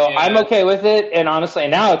 So I'm okay with it. And honestly,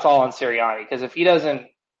 now it's all on Sirianni because if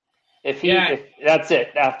that's it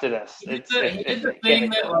after this. It's the thing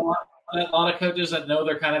that a lot of coaches that know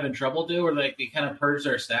they're kind of in trouble do, or they kind of purge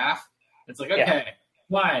their staff. It's okay,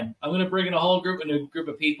 fine. I'm going to bring in a whole group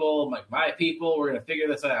of people, my people. We're going to figure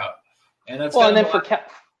this out. And that's and then for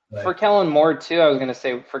Kellen Moore too. I was going to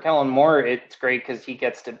say for Kellen Moore, it's great because he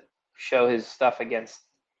gets to show his stuff against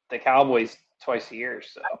the Cowboys twice a year.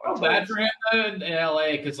 So I felt bad for him in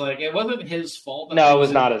LA because it wasn't his fault. No, it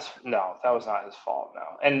was not his. No, that was not his fault. No,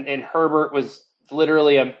 and Herbert was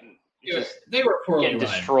literally they were poorly getting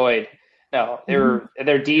destroyed. No, they were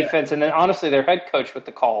their defense, and then honestly, their head coach with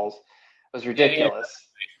the calls was ridiculous.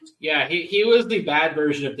 Yeah, he was the bad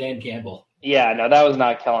version of Dan Campbell. Yeah, no, that was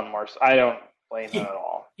not Kellen Moore. So I don't blame him at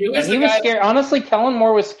all. He was scary. Honestly, Kellen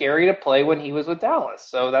Moore was scary to play when he was with Dallas.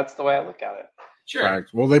 So that's the way I look at it. Sure. Facts.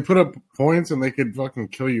 Well, they put up points and they could fucking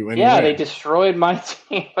kill you anyway. Yeah, they destroyed my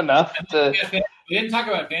team enough to. We didn't talk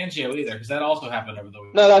about Fangio either because that also happened over the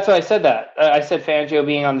weekend. No, that's why I said that. I said Fangio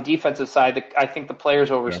being on the defensive side. I think the players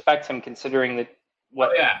will respect him considering the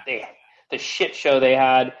shit show they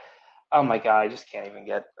had. Oh my god, I just can't even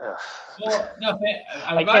get. Well, no,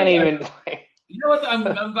 I can't even. You know what? I'm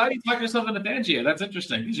glad you talked yourself into Fangio. That's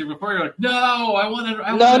interesting because before you're like, no, I wanted.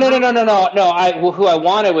 No. Who I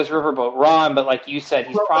wanted was Riverboat Ron, but like you said,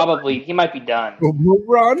 he might be done. Riverboat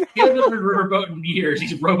Ron? He hasn't been Riverboat in years.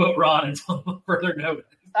 He's Rowboat Ron until further notice.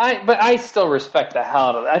 But I still respect the hell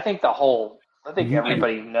out of it. I think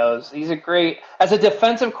everybody knows he's a great as a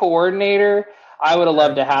defensive coordinator. I would have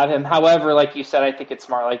loved to have him. However, like you said, I think it's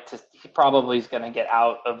smart. He probably is going to get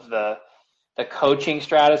out of the coaching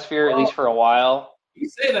stratosphere, at least for a while. You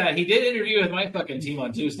say that. He did interview with my fucking team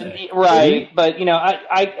on Tuesday. Right, but,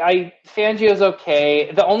 I Fangio's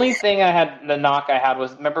okay. The only thing the knock I had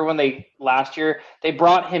was, remember when last year, they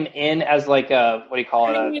brought him in as not a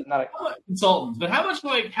consultant, but how much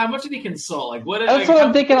did he consult? That's what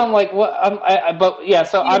I'm thinking. I'm like, what?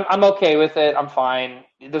 I'm okay with it. I'm fine.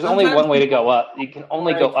 There's only one way to go up. You can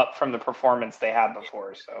only go up from the performance they had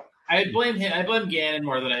before, so. I blame him. I blame Gannon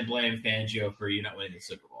more than I blame Fangio for not winning the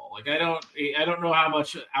Super Bowl. I don't know how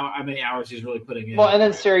many hours he's really putting in. Well, and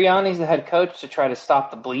then Sirianni's the head coach to try to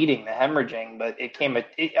stop the bleeding, the hemorrhaging, but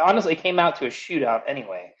it honestly came out to a shootout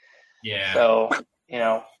anyway. Yeah. So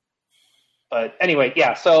but anyway,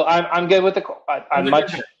 yeah. So I'm good with I'm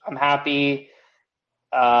happy,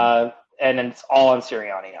 and it's all on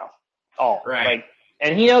Sirianni now. All right,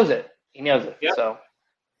 and he knows it. Yep. So.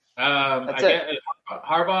 That's it.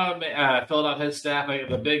 Harbaugh filled out his staff.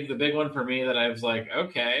 The big one for me that I was like,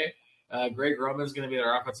 okay, Greg Roman's going to be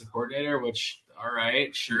their offensive coordinator. Which, all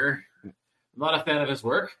right, sure. I'm not a fan of his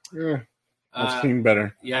work. Yeah, I've seen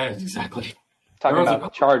better. Yeah, exactly. Talking about the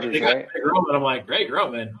Chargers, right? Greg Roman. I'm like, Greg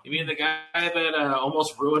Roman. You mean the guy that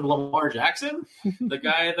almost ruined Lamar Jackson? The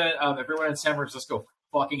guy that everyone in San Francisco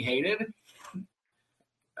fucking hated?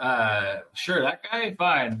 Sure, that guy.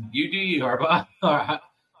 Fine, you do you, Harbaugh.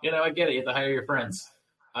 I get it. You have to hire your friends.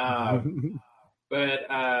 But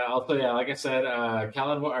also, like I said,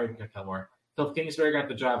 Kellen Moore. Cliff Kingsbury got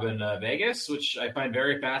the job in Vegas, which I find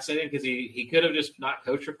very fascinating because he could have just not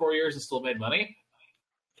coached for 4 years and still made money.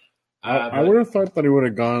 I would have thought that he would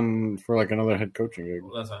have gone for like another head coaching gig.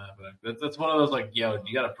 Well, that's not happening. That's one of those like, yo,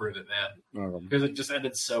 you got to prove it, man, because it just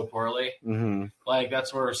ended so poorly. Mm-hmm. Like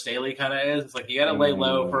that's where Staley kind of is. It's like you got to lay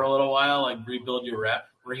low for a little while, like rebuild your rep.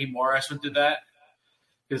 Raheem Morris did that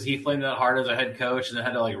because he flamed out hard as a head coach and then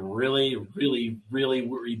had to like really, really, really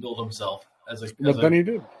rebuild himself then he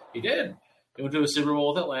did. He did. He went to a Super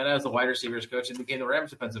Bowl with Atlanta as the wide receivers coach and became the Rams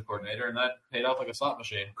defensive coordinator, and that paid off like a slot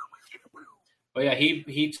machine. But yeah,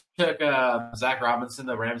 he took Zach Robinson,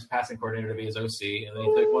 the Rams passing coordinator, to be his OC, and then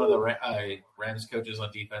he took one of the Rams coaches on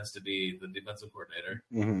defense to be the defensive coordinator.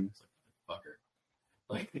 Mm-hmm. It's like, fucker.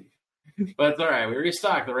 Like, but it's all right. We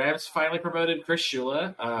restocked. The Rams finally promoted Chris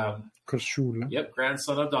Shula. Chris Shula. Yep,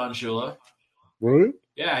 grandson of Don Shula. Really?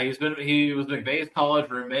 Yeah, he was McVay's college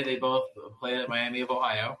roommate. They both played at Miami of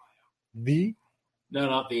Ohio. No,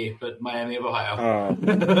 not but Miami of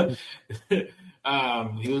Ohio.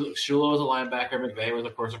 Shula was a linebacker. McVay was,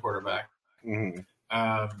 of course, a quarterback. Mm-hmm.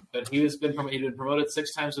 But he'd been promoted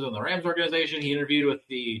 6 times within the Rams organization. He interviewed with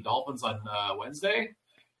the Dolphins on Wednesday,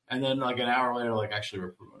 and then like an hour later, like, actually,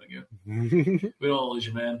 we're promoting you. We don't lose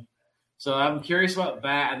you, man. So I'm curious about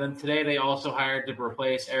that. And then today they also hired to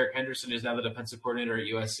replace Eric Henderson, who's now the defensive coordinator at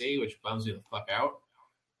USC, which bums me the fuck out.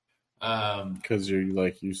 Because you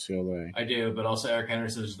like UCLA. I do, but also Eric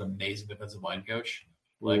Henderson is an amazing defensive line coach.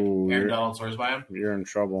 Like Ooh, Aaron Donald swears by him. You're in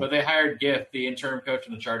trouble. But they hired Gift, the interim coach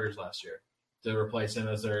in the Chargers last year, to replace him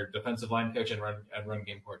as their defensive line coach and run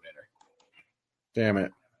game coordinator. Damn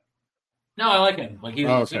it. No, I like him. Like he's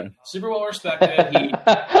okay. super well respected.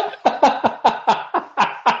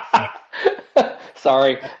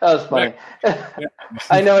 Sorry, that was funny.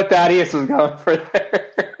 I know what Thaddeus was going for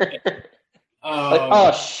there.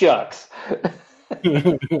 Oh, shucks.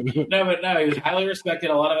 No, he was highly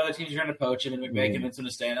respected. A lot of other teams are going to poach him, and McVay convinced him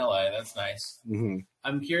to stay in LA. That's nice. Mm-hmm.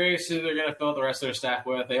 I'm curious who they're going to fill out the rest of their staff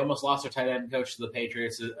with. They almost lost their tight end coach to the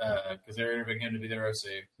Patriots because they're interviewing him to be their OC.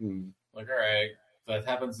 Mm-hmm. Like, all right, that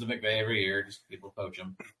happens to McVay every year. Just people poach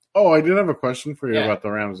him. Oh, I did have a question for you about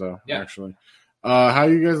the Rams, though. Yeah. Actually, how are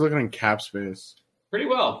you guys looking in cap space? Pretty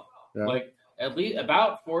well. Yeah. Like at least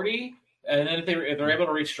about 40. And then if they're able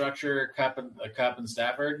to restructure Cup and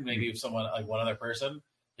Stafford, maybe if someone like one other person,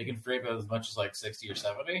 they can free up as much as like 60 or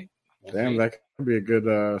 70. Damn, that could be a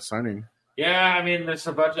good signing. Yeah, I mean, there's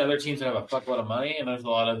a bunch of other teams that have a fuckload of money, and there's a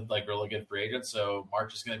lot of like really good free agents. So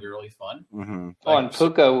March is going to be really fun. Mm-hmm. And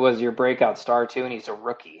Puka was your breakout star too, and he's a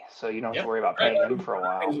rookie, so you don't have to worry about paying him for a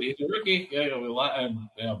while. He's a rookie. Yeah,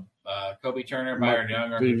 Kobe Turner, Byron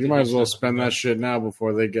Young. Dude, you might as well spend that shit now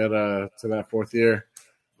before they get to that 4th year.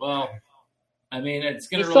 Well, I mean, it's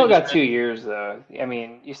going to. You still got 2 years, though. I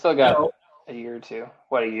mean, you still got a year or two.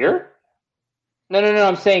 What, a year? No.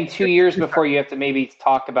 I'm saying 2 years before you have to maybe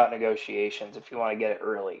talk about negotiations if you want to get it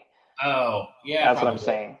early. Oh, yeah. That's what I'm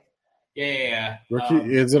saying. Yeah. Rookie,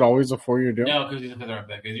 is it always a 4-year deal? No, because he's a 5th-round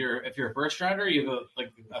pick. If you're a first rounder, you have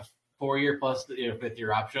a 4-year plus your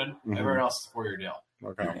 5th-year option. Mm-hmm. Everyone else is a 4-year deal.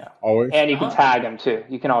 Okay. Yeah. Always. And you can tag him too.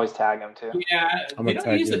 You can always tag him too. Yeah. They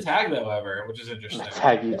don't use the tag though, ever, which is interesting.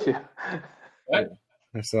 Tag you too. What?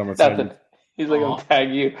 I said I'm gonna tag you. He's like, I'm tag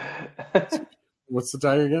you. What's the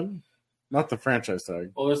tag again? Not the franchise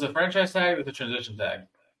tag. Well, there's a franchise tag. There's a transition tag.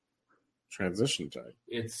 Transition tag.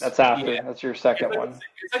 That's after. Yeah. That's your second one.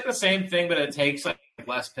 It's like the same thing, but it takes like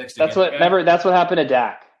less picks. That's what happened to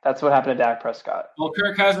Dak. That's what happened to Dak Prescott. Well,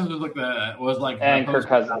 Kirk Cousins and Kirk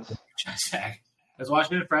Cousins. Tag. I was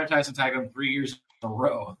watching the franchise and tag him 3 years in a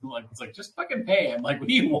row. It's like just fucking pay him. Like, what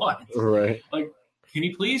do you want? Right. Like, can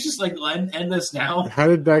you please just like end this now? How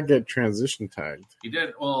did that get transition tagged? He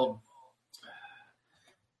did well.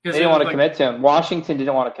 They didn't want to commit to him. Washington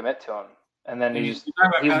didn't want to commit to him, and then he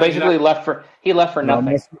basically left for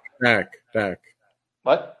nothing. Dak.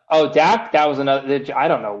 What? Oh, Dak. That was another. I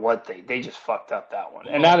don't know what they just fucked up that one,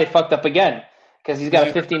 and now they fucked up again because he's got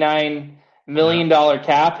a $59 million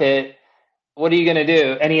cap hit. What are you going to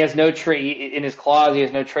do? And he has no trade in his clause. He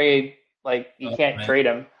has no trade. Like, you can't trade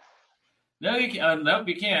him. No, you can't. Nope,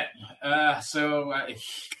 you can't. I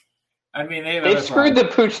mean, they've screwed the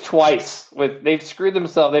pooch twice. They've screwed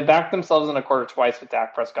themselves. They backed themselves in a quarter twice with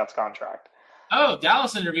Dak Prescott's contract. Oh,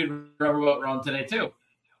 Dallas interviewed Robo Ron today too.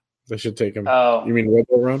 They should take him. Oh, you mean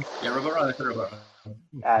Robo Ron? Yeah, Robo Ron.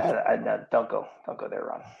 No, don't go there,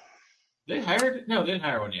 Ron. They hired? No, they didn't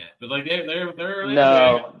hire one yet. But like they're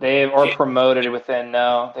promoted within.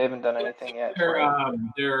 No, they haven't done anything yet.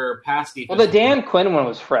 Their past defense. Well, the Dan Quinn one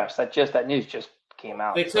was fresh. That news just came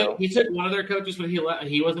out. He took one of their coaches, but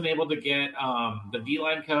he wasn't able to get the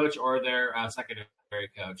D-line coach or their secondary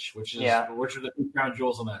coach, which are the two crown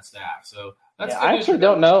jewels on that staff. So that's I actually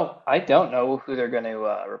don't know. I don't know who they're going to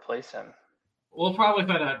replace him. We'll probably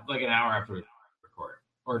find out like an hour after we record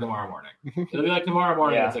or tomorrow morning. It'll be like tomorrow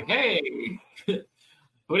morning. Yeah. It's like, hey,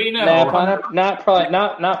 what do you know? Probably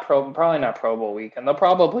not Pro Bowl week, and they'll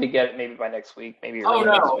probably get it maybe by next week, maybe.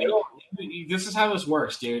 Next week. This is how this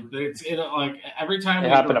works, dude. It'll like every time it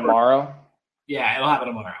happen tomorrow. Yeah, it'll happen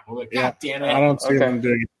tomorrow. We're like, God damn it! I don't see them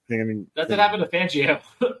doing anything. That did happen to Fangio.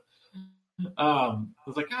 I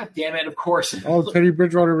was like, God damn it! Of course. Oh, Teddy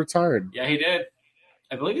Bridgewater retired. Yeah, he did.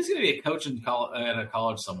 I believe he's going to be a coach at a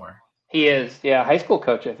college somewhere. He is, yeah, high school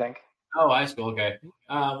coach, I think. Oh, high school, okay.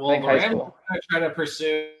 Well, the Rams are try to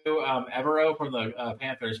pursue Evero from the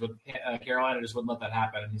Panthers, but Carolina just wouldn't let that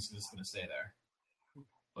happen, and he's just going to stay there,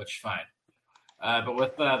 which fine. But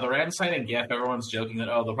with the Rams signing Giff, everyone's joking that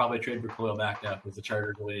they'll probably trade for Khalil Mack now because the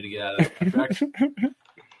Chargers will need to get out of the contract.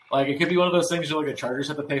 Like it could be one of those things where like the Chargers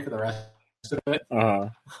have to pay for the rest of it,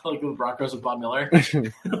 like the Broncos with Von Miller.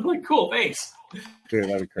 Like, cool, thanks. Dude,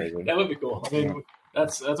 that'd be crazy. That would be cool. I mean,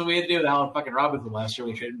 that's what we had to do with Allen fucking Robinson last year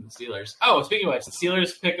when we traded him to the Steelers. Oh, speaking of which, the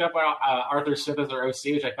Steelers picked up Arthur Smith as their OC,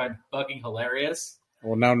 which I find fucking hilarious.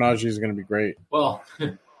 Well, now Najee's going to be great. Well,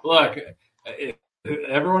 look,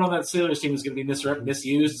 everyone on that Steelers team is going to be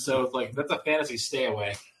misused, so it's like that's a fantasy stay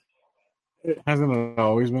away. It hasn't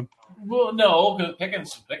always been. Well, no, because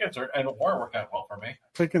Pickens and Warren worked out well for me.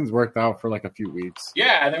 Pickens worked out for like a few weeks.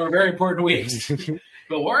 Yeah, and they were very important weeks.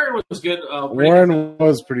 But Warren was good. Warren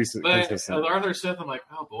was pretty consistent. With Arthur Smith, I'm like,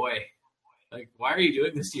 oh boy, like why are you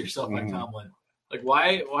doing this to yourself, like Tomlin? Like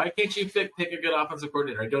why can't you pick a good offensive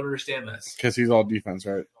coordinator? I don't understand this. Because he's all defense,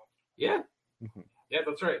 right? Yeah, yeah,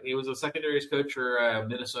 that's right. He was a secondaries coach for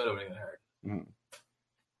Minnesota when he got hurt.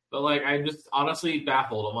 But, like, I'm just honestly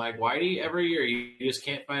baffled. I'm like, why do you every year you just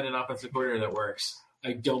can't find an offensive coordinator that works?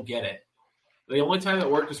 I don't get it. The only time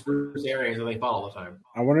that worked is Bruce Arians, and they fall all the time.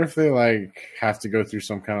 I wonder if they, like, have to go through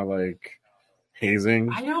some kind of, like, hazing.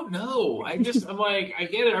 I don't know. I'm like, I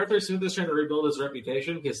get it. Arthur Smith is trying to rebuild his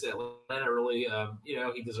reputation because Atlanta really,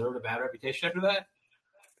 he deserved a bad reputation after that.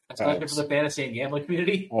 Especially for the fantasy and gambling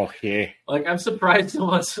community. Oh, yeah. Like, I'm surprised the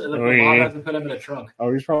law hasn't put him in a trunk.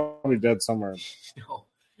 Oh, he's probably dead somewhere. No.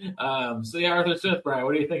 So yeah, Arthur Smith, Brian,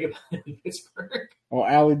 what do you think about Pittsburgh? Oh,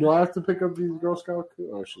 Allie, do I have to pick up these Girl Scout?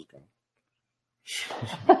 Oh, she's gone.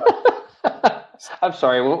 I'm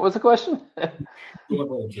sorry, what was the question? Okay,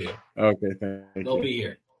 thank you. They'll be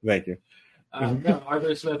here. Thank you. No,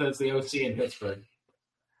 Arthur Smith is the OC in Pittsburgh.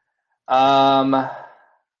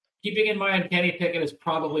 Keeping in mind Kenny Pickett is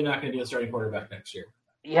probably not going to be the starting quarterback next year.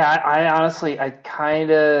 Yeah, I honestly, I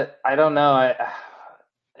don't know.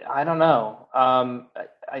 I don't know.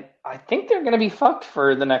 I think they're going to be fucked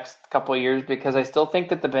for the next couple of years because I still think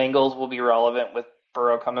that the Bengals will be relevant with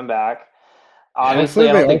Burrow coming back. Obviously,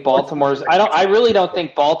 I don't think Baltimore's. I really don't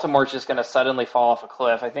think Baltimore's just going to suddenly fall off a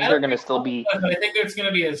cliff. I think they're going to still be. I think there's going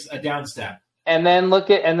to be a down step. And then look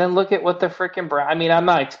at what the freaking Browns. I mean, I'm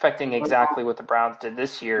not expecting exactly what the Browns did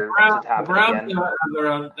this year. The Browns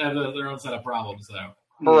have their own set of problems, though.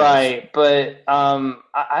 Right, but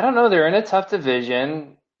I don't know. They're in a tough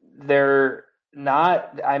division. They're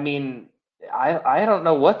not. I mean, I don't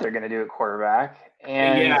know what they're going to do at quarterback.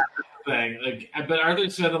 And yeah, that's the thing. Like, but Arthur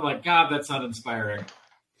Smith, I'm like, God, that's not inspiring.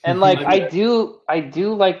 And like, I do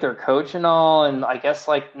like their coach and all, and I guess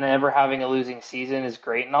like never having a losing season is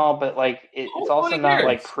great and all, but like it's also not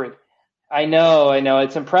like pretty. I know,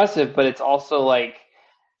 it's impressive, but it's also like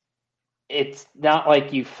it's not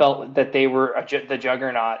like you felt that they were the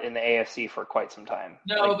juggernaut in the AFC for quite some time.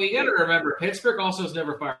 No, but you got to remember, Pittsburgh also has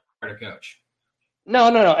never fired a coach. No,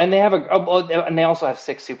 and they have and they also have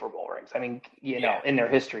 6 Super Bowl rings. I mean, in their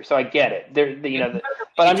history. So I get it.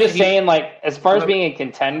 But I'm just saying, like, as far as being a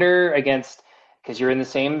contender against, because you're in the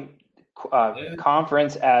same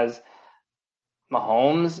conference as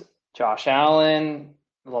Mahomes, Josh Allen,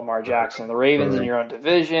 Lamar Jackson, the Ravens in your own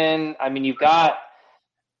division. I mean, you've got,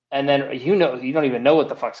 and then you don't even know what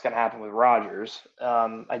the fuck's going to happen with Rodgers.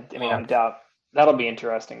 I doubt that'll be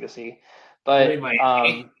interesting to see. But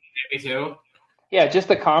me too. Yeah, just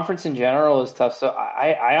the conference in general is tough. So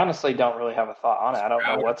I honestly don't really have a thought on it. I don't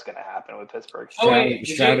know what's going to happen with Pittsburgh. Oh, wait. Did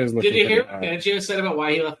you hear what Fangio said about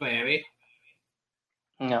why he left Miami?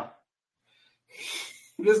 No.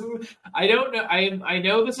 I don't know. I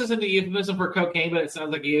know this isn't a euphemism for cocaine, but it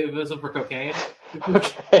sounds like a euphemism for cocaine.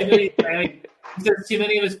 Okay. He said too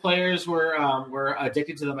many of his players were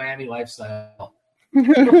addicted to the Miami lifestyle.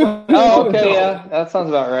 Oh, okay, yeah, that sounds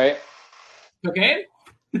about right. Cocaine?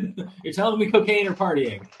 You're telling me cocaine or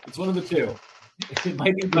partying? It's one of the two. It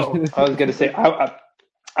might be both. I was going to say,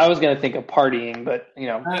 I was going to think of partying, but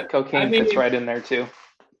cocaine fits right in there too.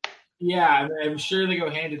 Yeah, I'm sure they go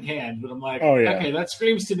hand in hand, but I'm like, okay, that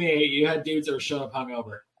screams to me you had dudes that were showing up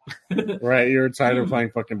hungover. Right, you were tired of playing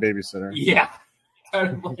fucking babysitter. Yeah.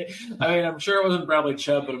 I mean, I'm sure it wasn't Bradley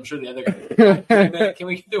Chubb, but I'm sure the other guy. Can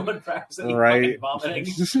we get to one practice and fucking vomiting?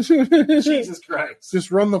 Jesus Christ. Just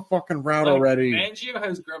run the fucking route already. Fangio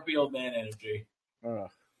has grumpy old man energy.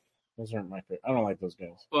 Those aren't my favorite. I don't like those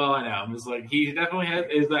guys. Well, I know. I'm just like, he definitely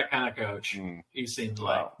is that kind of coach. He seems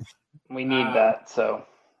like. We need that, so.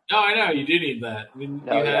 No, I know. You do need that. I mean,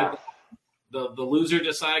 you had the loser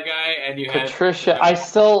Desai guy, and you had Patricia. I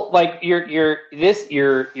still like your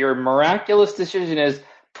miraculous decision is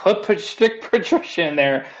stick Patricia in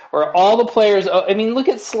there, where all the players. I mean, look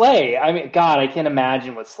at Slay. I mean, God, I can't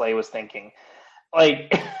imagine what Slay was thinking.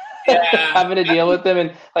 Like having to deal with them,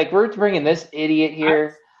 and like we're bringing this idiot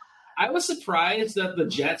here. I was surprised that the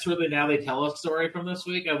Jets were the Now They Tell Us story from this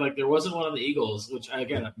week. I was like, there wasn't one on the Eagles, which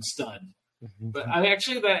again I'm stunned. But I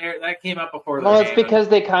actually that came out before. Well, it's because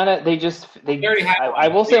they already had. I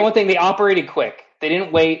will say one thing: they operated quick. They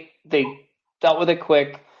didn't wait. They dealt with it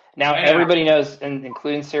quick. Now everybody knows,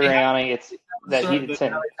 including Sirianni, it's that he's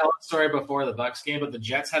in. I tell a story before the Bucs game, but the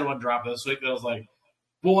Jets had one drop this week that was like,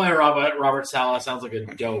 boy, Robert Saleh sounds like a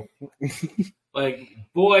dope. Like,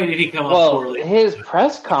 boy, did he come up poorly. His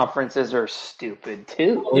press conferences are stupid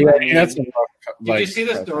too. Did you see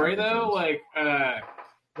the story though? Like,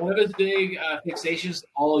 one of his big fixations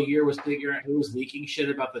all year was figuring out who was leaking shit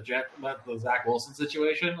about the Zach Wilson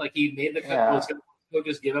situation. Like, he made the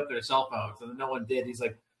coaches give up their cell phones, and then no one did. He's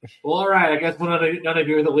like, well, all right, I guess none of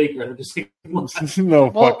you are the leaker. They're just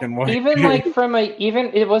fucking way. Even like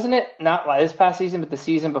it wasn't it not this past season, but the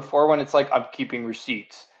season before when it's like I'm keeping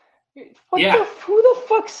receipts. Who the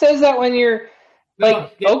fuck says that when you're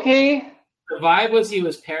okay? The vibe was he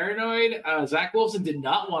was paranoid. Zach Wilson did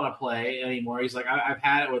not want to play anymore. He's like, I've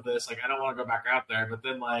had it with this. Like, I don't want to go back out there. But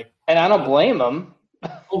then, like, and I don't blame him.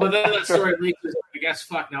 Well, but then that story leaked. I guess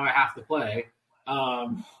fuck. Now I have to play.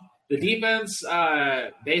 The defense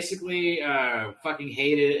basically fucking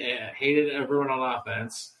hated everyone on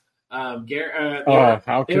offense. How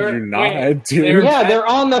could you not? They're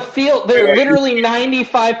on the field. They're literally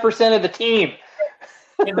 95% of the team.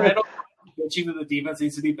 And Randall, even the defense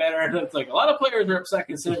needs to be better. And it's like a lot of players are upset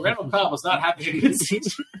considering Randall Cobb was not having a good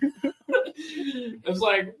season. It was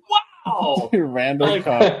like, wow, Randall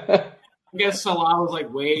Cobb. I guess Salah was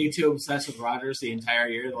like way too obsessed with Rodgers the entire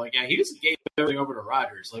year. They're like, yeah, he just gave everything over to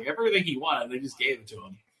Rodgers. Like everything he wanted, they just gave it to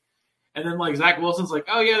him. And then like Zach Wilson's like,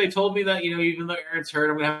 oh yeah, they told me that even though Aaron's hurt,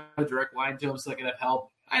 I'm gonna have a direct line to him so I can have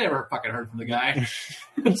help. I never fucking heard from the guy.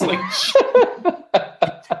 It's like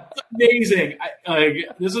it's amazing.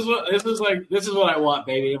 This is what I want,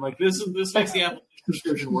 baby. I'm like, this makes the Apple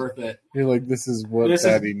subscription worth it. You're like, this is what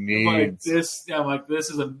Daddy needs. I'm like, this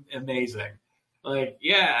is amazing. Like,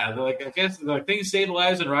 yeah, like I guess like things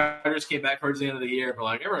stabilized and Rodgers came back towards the end of the year, but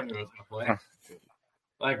like everyone knew he was gonna play.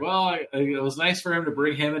 Like, well, it was nice for him to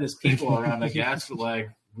bring him and his people around, I guess, but like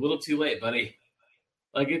a little too late, buddy.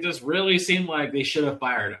 Like it just really seemed like they should have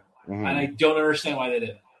fired him, and I don't understand why they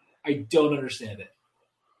didn't. I don't understand it.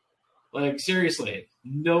 Like seriously,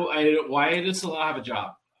 no, why does Salah have a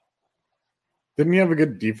job? Didn't he have a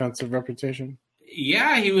good defensive reputation?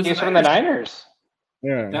 Yeah, he was from the Niners.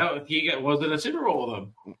 Yeah, he was in a Super Bowl with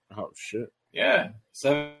them. Oh shit! Yeah,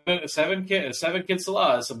 seven kid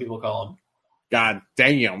Salah, as some people call him. God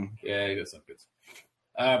damn! Yeah, he does some kids.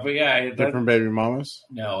 But yeah, different baby mamas.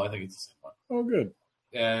 No, I think it's the same one. Oh, good.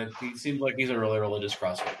 Yeah, he seems like he's a really religious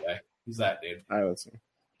CrossFit guy. He's that dude. All right, let's see.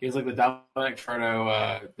 He's like the Dominic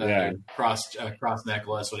Toretto cross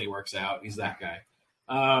necklace when he works out. He's that guy.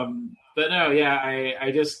 But no, yeah,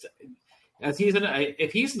 I just. If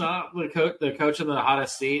he's not the coach in the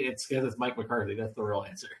hottest seat, it's because it's Mike McCarthy. That's the real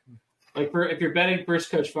answer. Like if you're betting first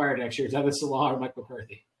coach fired next year, it's either Salah or Mike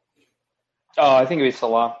McCarthy. Oh, I think it'd be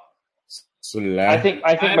Salah. I think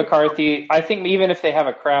McCarthy. I think even if they have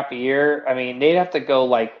a crappy year, I mean they'd have to go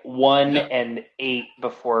like 1-8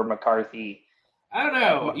 before McCarthy. I don't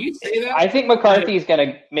know. You say that. I think McCarthy's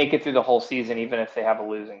going to make it through the whole season, even if they have a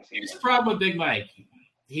losing season. Here's the problem with Big Mike.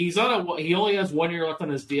 He only has 1 year left on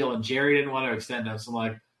his deal, and Jerry didn't want to extend him. So I'm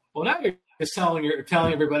like, well, now you're just telling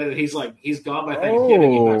everybody that he's gone by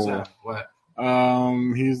Thanksgiving. He knocks out. What?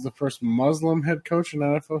 He's the first Muslim head coach in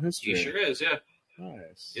NFL history. He sure is. Yeah.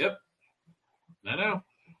 Nice. Yep. I know.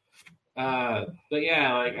 But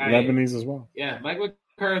yeah, like Lebanese as well. Yeah, Mike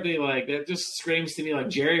McCarthy, like that just screams to me like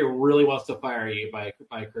Jerry really wants to fire you by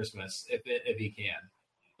Christmas if he can.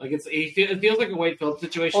 Like it feels like a Wade Phillips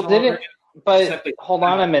situation. Well, hold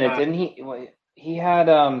on a minute. Didn't he? He had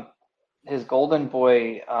golden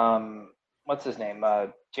boy, what's his name?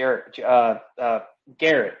 Garrett.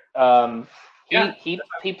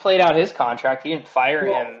 He played out his contract. He didn't fire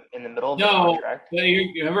him in the middle of the contract. No,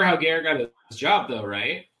 you remember how Garrett got his job though,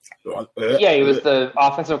 right? Yeah, he was the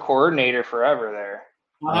offensive coordinator forever there.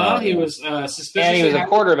 He was suspicious, and he was a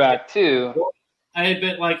quarterback too. I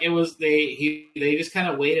admit, like it was they just kind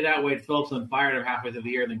of waited out Wade Phillips and fired him halfway through the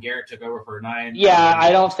year, and then Garrett took over for 9. Yeah,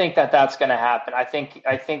 I don't think that's going to happen. I think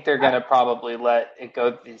they're going to probably let it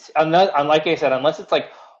go. Like I said, unless it's like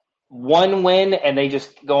one win and they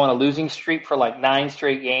just go on a losing streak for like 9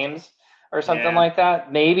 straight games or something like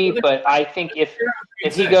that, maybe. But I think if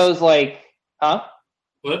he goes like, What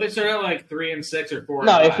if they start out like 3-6 or 4?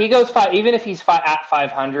 No, if he goes 5, even if he's at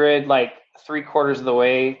 500, like 3/4 of the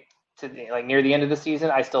way to like near the end of the season,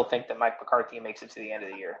 I still think that Mike McCarthy makes it to the end of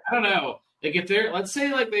the year. I don't know. Like if they're, let's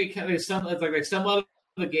say, like they stumble out of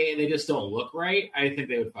the game, they just don't look right. I think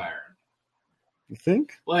they would fire him. You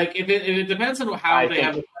think? Like if it depends on how they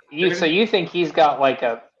have. So you think he's got like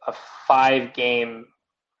a 5-game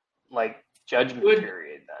like judgment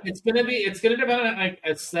period? Then It's gonna depend on like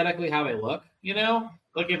aesthetically how they look. You know.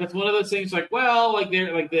 Like if it's one of those things, like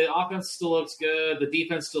they're like the offense still looks good, the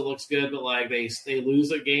defense still looks good, but like they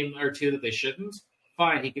lose a game or two that they shouldn't,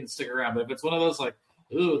 fine, he can stick around. But if it's one of those like,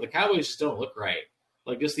 ooh, the Cowboys just don't look right,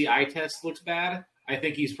 like just the eye test looks bad, I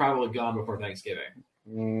think he's probably gone before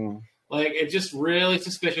Thanksgiving. Like it's just really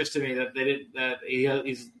suspicious to me that they didn't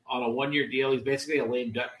he's on a 1-year deal. He's basically a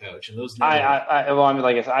lame duck coach, and those. I'm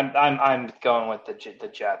going with the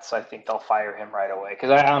Jets. I think they'll fire him right away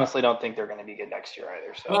because I honestly don't think they're going to be good next year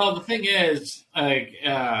either. So. Well, the thing is, like,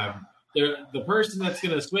 the person that's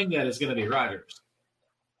going to swing that is going to be Rodgers.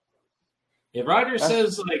 If Rodgers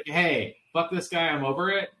says like, "Hey, fuck this guy, I'm over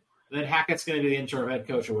it," then Hackett's going to be the interim head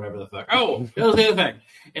coach or whatever the fuck. Oh, that was the other thing.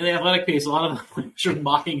 In the athletic piece, a lot of them are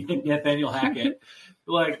mocking Nathaniel Hackett.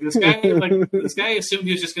 Like this guy assumed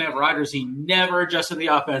he was just going to have Rodgers. He never adjusted the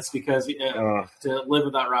offense because to live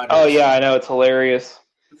without Rodgers. Oh yeah, I know, it's hilarious.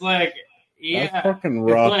 It's like, yeah, that's fucking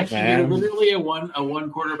rough, it's like man. You're literally a one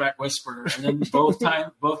quarterback whisperer, and then both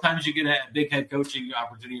times you get a big head coaching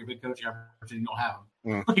opportunity or big coaching opportunity, you don't have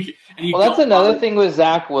them. Well, that's another thing with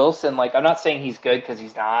Zach Wilson. Like, I'm not saying he's good because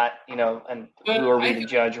he's not, you know. And who are we to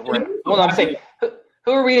judge? I'm saying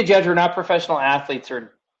who are we to judge? We're not professional athletes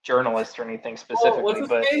or journalists or anything specifically. What's his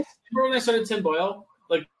but case? Remember when they started Tim Boyle,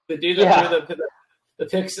 like the dude that threw the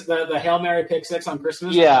picks, the Hail Mary pick six on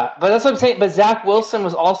Christmas? Yeah, but that's what I'm saying. But Zach Wilson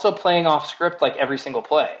was also playing off script like every single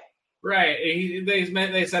play. Right.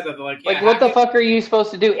 They said that like what the fuck are you supposed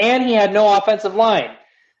to do? And he had no offensive line.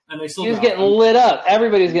 And they still he was getting lit up.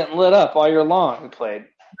 Everybody's getting lit up all year long. Who played?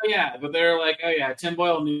 Yeah, but they're like, oh yeah, Tim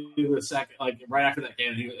Boyle knew the second, like right after that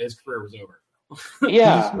game, his career was over.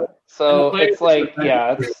 Yeah, so it's like,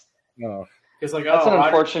 yeah, it's like that's an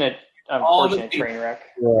unfortunate train wreck.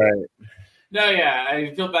 Right. No, yeah,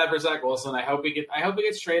 I feel bad for Zach Wilson. I hope he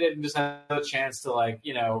gets traded and just has a chance to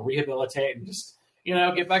rehabilitate and just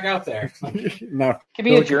get back out there. No, could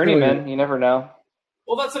be a journeyman. You never know.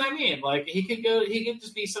 Well, that's what I mean. Like he could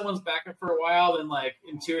just be someone's backup for a while. Then like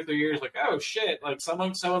in 2 or 3 years, like oh shit, like so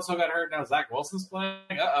and so got hurt. Now Zach Wilson's playing.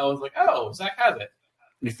 It's like oh Zach has it.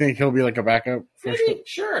 You think he'll be like a backup?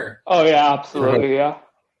 Sure. Oh yeah, absolutely. Yeah.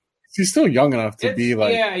 He's still young enough to be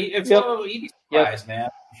like. Yeah, you'd be surprised, man.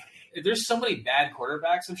 There's so many bad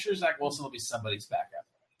quarterbacks. I'm sure Zach Wilson will be somebody's backup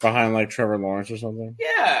Behind like Trevor Lawrence or something.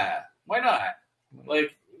 Yeah, why not?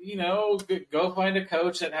 Like go find a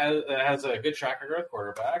coach that has a good track record with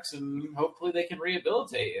quarterbacks, and hopefully they can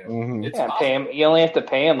rehabilitate you. Mm-hmm. Pay him. You only have to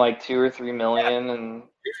pay him like $2 or $3 million, and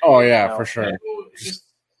for sure. Just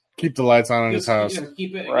keep the lights on in his house.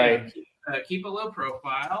 Keep it right. Keep a low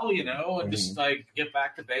profile, and just like get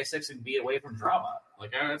back to basics and be away from drama.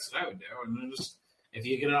 Like that's what I would do, and then just if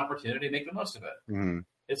you get an opportunity, make the most of it. Mm-hmm.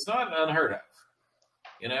 It's not unheard of.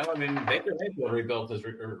 I mean, Baker Mayfield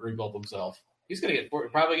rebuilt himself. He's going to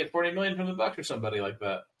probably get $40 million from the Bucs or somebody like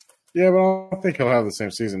that. Yeah, but I don't think he'll have the same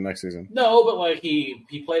season next season. No, but like he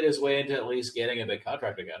played his way into at least getting a big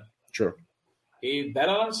contract again. True. He bet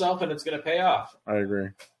on himself, and it's going to pay off. I agree.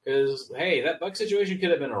 Because hey, that Bucs situation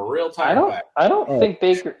could have been a real time. I don't think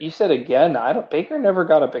Baker. You said again. Baker never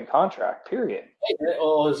got a big contract. Period.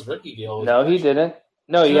 Well, his rookie deal. No, he didn't.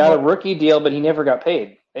 No, he had a rookie deal, but he never got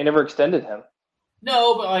paid. They never extended him.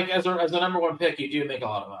 No, but like as a number one pick, you do make a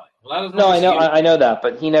lot of money. I know that,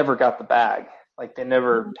 but he never got the bag. Like they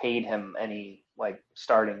never paid him any like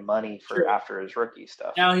starting money for after his rookie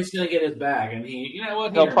stuff. Now he's gonna get his bag, and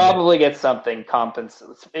he'll probably get something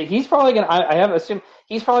compensated. He's probably gonna. I have assumed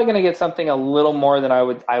he's probably gonna get something a little more than I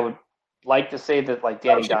would like to say that like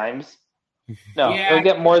Danny Dimes. No, Yeah. he'll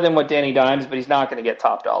get more than what Danny Dimes, but he's not going to get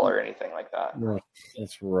top dollar or anything like that. No,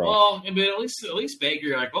 that's rough. Well, but at least Baker,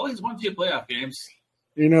 you're like, well, he's won 2 playoff games.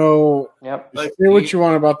 You know, Yep. say what you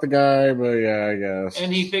want about the guy, but yeah, I guess.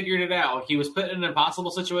 And he figured it out. Like, he was put in an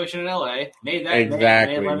impossible situation in LA, made that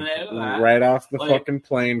exactly made lemonade of that. Right off the fucking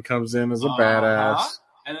plane, comes in as a badass.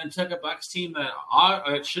 And then took a Bucks team that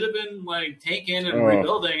it should have been like taken and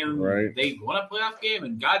rebuilding, and they won a playoff game,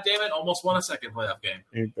 and goddamn it, almost won a second playoff game.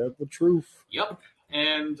 Ain't that the truth? Yep.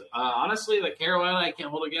 And honestly, the Carolina, I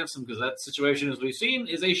can't hold against them because that situation, as we've seen,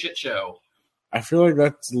 is a shit show. I feel like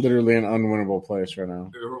that's literally an unwinnable place right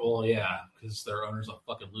now. Well, yeah, because their owner's a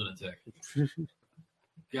fucking lunatic.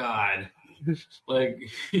 God, like,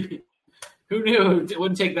 who knew it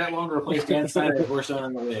wouldn't take that long to replace Dan Snyder as worst owner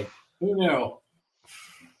in the league? Who knew?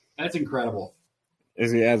 That's incredible.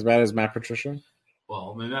 Is he as bad as Matt Patricia?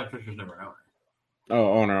 Well, I mean, Matt Patricia's never an owner.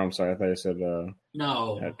 Oh, owner. I'm sorry. I thought you said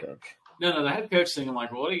no head coach. No, the head coach thing. I'm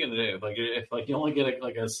like, well, what are you going to do? Like, if you only get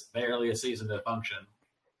barely a season to function,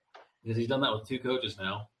 because he's done that with 2 coaches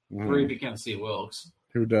now. 3 if you can't see Wilkes.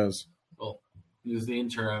 Who does? Well, he was the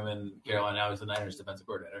interim in Carolina. Now he's the Niners defensive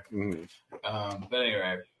coordinator. But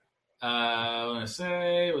anyway. I want to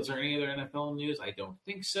say, was there any other NFL news? I don't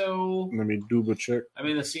think so. Let me double check. I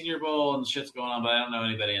mean, the Senior Bowl and shit's going on, but I don't know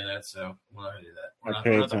anybody in that, so we're not going to do that. We're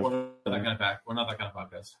not that kind of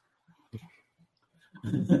podcast.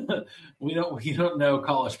 we don't know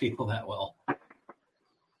college people that well.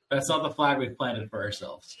 That's not the flag we've planted for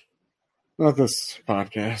ourselves. Not this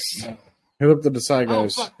podcast. Hit up the Desai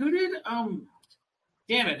guys. Oh fuck! Who did?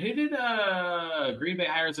 Damn it! Who did? Green Bay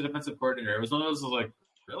hire as a defensive coordinator. It was one of those like.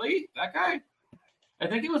 Really? That guy? I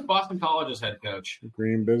think it was Boston College's head coach.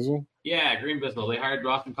 Green Bizzle? Yeah, Green Bizzle. They hired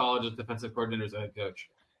Boston College's defensive coordinator as head coach.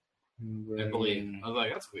 I believe. I was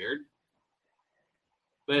like, that's weird.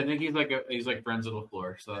 But I think he's like friends with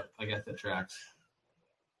LaFleur, so I guess that tracks.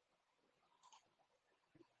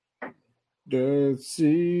 Let's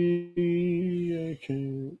see. I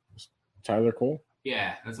can't. Tyler Cole?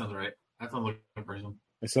 Yeah, that sounds right. That sounds like a person.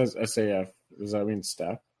 It says SAF. Does that mean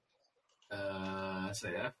staff?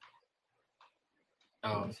 SAF.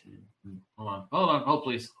 Oh, hold on. Hold,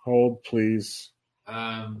 please. Hold, please.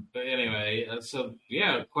 But anyway, so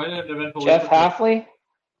yeah, quite an eventful. Jeff Hafley.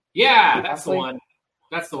 Yeah, that's the one.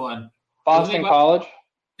 That's the one. Boston College.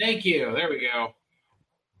 Thank you. There we go.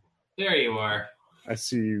 There you are. I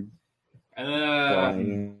see you. And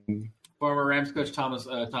then former Rams coach Thomas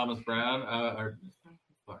Brown,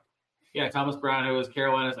 Thomas Brown, who was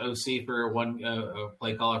Carolina's OC for one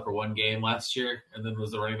play caller for one game last year, and then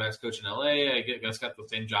was the running backs coach in LA. I guess got the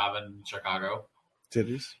same job in Chicago.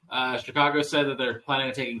 Titties. Chicago said that they're planning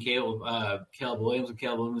on taking Caleb Williams, and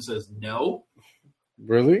Caleb Williams says no.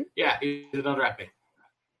 Really? Yeah, he's an undrafted pick.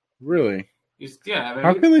 Really?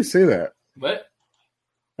 How can they say that? What?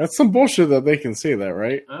 That's some bullshit that they can say that,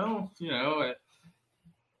 right? Oh,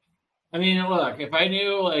 I mean, look, if I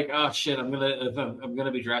knew, like, oh shit, I'm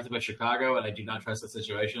gonna be drafted by Chicago, and I do not trust that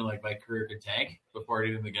situation, like my career could tank before it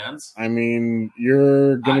even begins. I mean,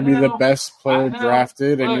 you're gonna be the best player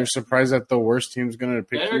drafted, and you're surprised that the worst team's gonna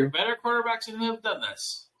pick you. Better quarterbacks have done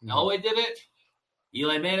this. Elway did it.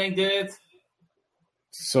 Eli Manning did it.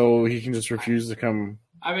 So he can just refuse to come.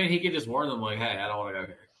 I mean, he could just warn them, like, hey, I don't want to go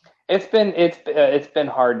here. It's been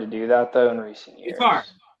hard to do that though in recent years. It's hard.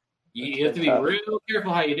 You have to be real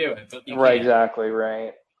careful how you do it. But right, exactly,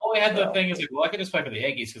 right. All we had the thing is like, well, I could just play for the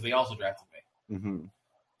Yankees because they also drafted me.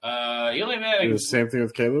 Mm-hmm. Eli Manning. The same thing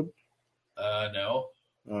with Caleb? No.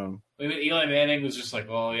 Oh. I mean, Eli Manning was just like,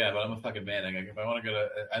 well, yeah, but I'm a fucking Manning. Like, if I want to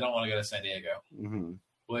I don't want to go to San Diego. Mm-hmm.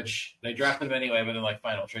 Which they drafted him anyway, but then like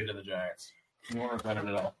final trade to the Giants. We weren't regretting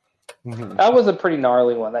it at all. Mm-hmm. That was a pretty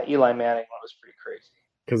gnarly one. That Eli Manning one was pretty crazy.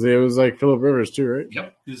 Because it was like Phillip Rivers too, right?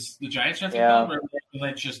 Yep. Because the Giants drafted him,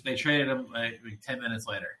 and they traded him like 10 minutes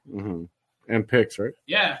later. Mm-hmm. And picks, right?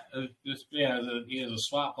 Yeah. It was a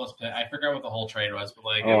swap plus pick. I forgot what the whole trade was, but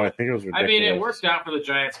like, I think it was ridiculous. I mean, it worked out for the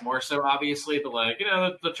Giants more so, obviously, but like,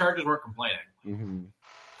 the Chargers weren't complaining. Mm-hmm.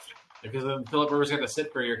 Because then Phillip Rivers had to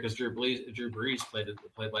sit for a year because Drew Brees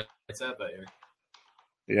played like it's out that year.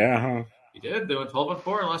 Yeah, huh? He did. They went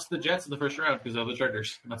 12-4 and lost to the Jets in the first round because of the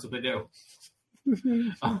Chargers. And that's what they do.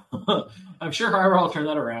 I'm sure Harbaugh will turn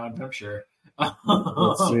that around. I'm sure.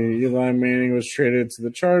 Let's see. Eli Manning was traded to the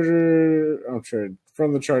Chargers. I'm traded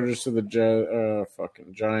from the Chargers to the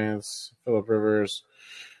fucking Giants. Phillip Rivers.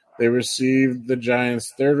 They received the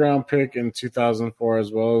Giants' third-round pick in 2004,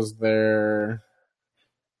 as well as their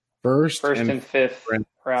first and fifth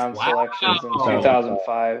round selections in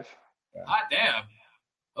 2005. God damn.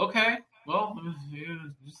 Okay. Well,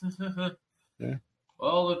 yeah.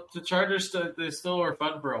 Well, the Chargers they still were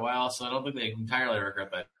fun for a while, so I don't think they entirely regret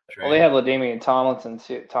that trade. Well, they had LaDainian Tomlinson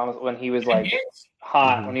too. When he was like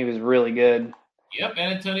hot, when he was really good. Yep,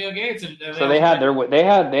 and Antonio Gates. And so they had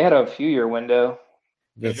a few year window.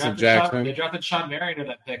 Vincent Jackson. They drafted Sean Marion to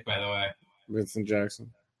that pick, by the way. Vincent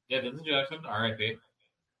Jackson. Yeah, Vincent Jackson. R.I.P.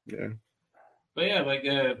 Yeah. But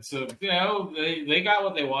yeah, so they got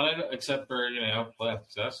what they wanted, except for playoff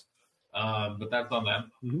success. But that's on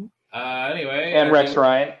them. Mm-hmm. Anyway, and Rex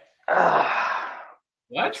Ryan.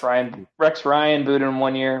 What? Rex Ryan booted him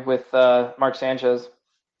 1 year with Mark Sanchez.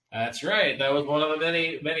 That's right. That was one of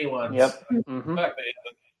the many ones. Yep. Mm-hmm.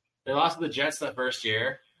 They lost to the Jets that first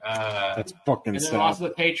year. That's fucking sad. And then lost to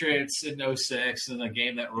the Patriots in 2006 in a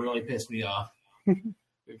game that really pissed me off.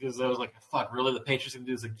 Because I was like, fuck, really? The Patriots can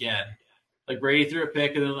do this again? Like, Brady threw a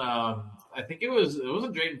pick, and then I think it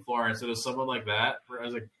wasn't Drayton Florence. It was someone like that. Where I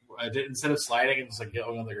was like, instead of sliding and just like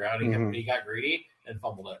going on the ground, he got greedy and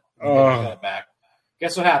fumbled it. He got it back.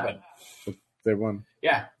 Guess what happened? They won.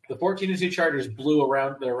 Yeah, the 14-2 Chargers blew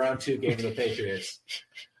their round 2 game to the Patriots.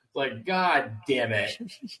 Like, God damn it!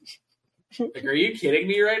 Like, are you kidding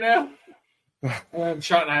me right now? And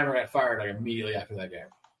Schottenheimer got fired like immediately after that game.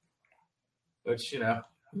 Which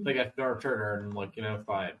they got Norv Turner and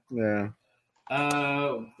fine. Yeah.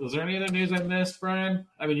 Was there any other news I missed, Brian?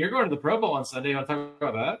 I mean, you're going to the Pro Bowl on Sunday. You want to talk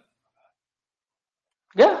about that?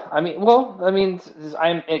 Yeah, I'm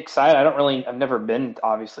excited. I've never been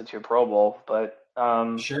obviously to a Pro Bowl, but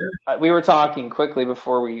sure. We were talking quickly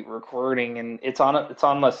before we were recording, and it's on a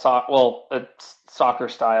soccer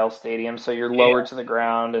style stadium, so you're lower to the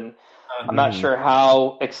ground, and I'm not sure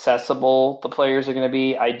how accessible the players are going to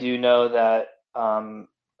be. I do know that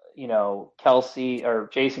Kelsey or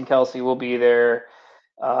Jason Kelsey will be there.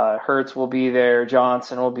 Hurts will be there.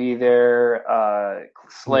 Johnson will be there.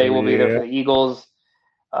 Slay will be there for the Eagles.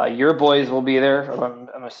 Your boys will be there.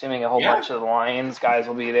 I'm assuming a whole bunch of the Lions guys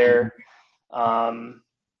will be there. So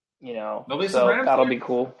that'll be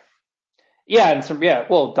cool. Yeah, and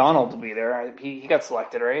well, Donald will be there. He got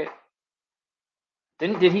selected, right?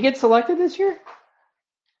 Did he get selected this year?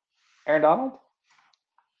 Aaron Donald?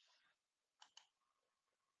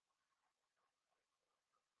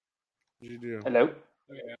 You do. Hello? Okay,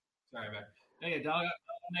 sorry, man. Hey, Donald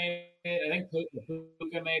made it. I think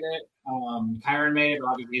Puka made it. Kyron made it, but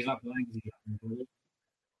obviously he's not playing.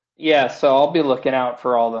 Yeah, so I'll be looking out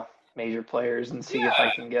for all the major players and see if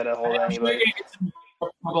I can get a hold of anybody. A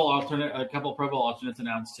couple Pro Bowl alternates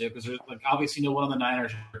announced too, because there's obviously no one of the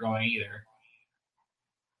Niners are going either.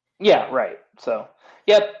 Yeah, right. So,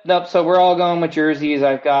 nope. So we're all going with jerseys.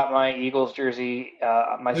 I've got my Eagles jersey.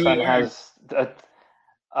 My son has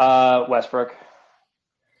Westbrook.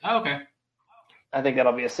 Oh, okay. I think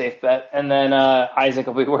that'll be a safe bet. And then Isaac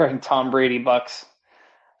will be wearing Tom Brady Bucks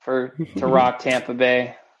to rock Tampa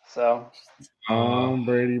Bay. So Tom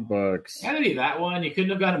Brady Bucks. Had to be that one. You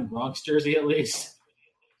couldn't have gotten Bronx jersey at least.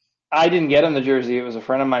 I didn't get him the jersey. It was a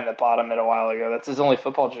friend of mine that bought him it a while ago. That's his only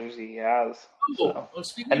football jersey he has. So.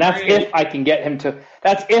 And that's if I can get him to.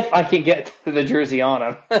 That's if I can get the jersey on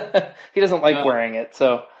him. He doesn't like wearing it,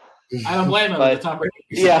 so I don't blame him. But, Tom Brady.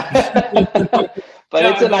 Yeah, but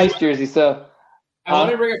it's a nice jersey. So I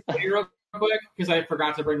want to bring up real quick because I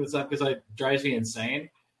forgot to bring this up because it drives me insane.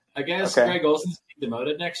 I guess Greg Olson's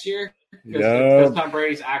demoted next year because Tom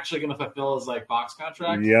Brady's actually going to fulfill his Fox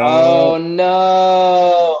contract. Yep. Oh no!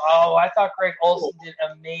 Oh, I thought Greg Olson did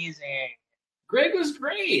amazing. Greg was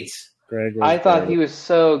great. I thought he was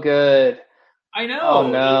so good. I know.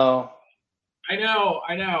 Oh no! I know.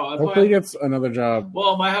 Hopefully, he gets another job.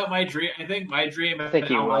 Well, my dream. I think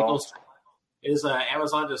he will. Is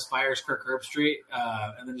Amazon just fires Kirk Herbstreit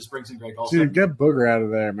and then just brings in Greg Olson. Dude, get Booger out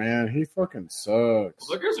of there, man. He fucking sucks.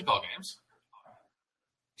 Well, Booger doesn't call games.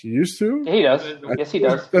 He used to? Yeah, he does. Yes, he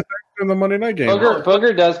does. In the Monday night game.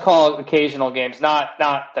 Booger does call occasional games, not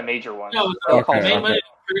the major ones. No, the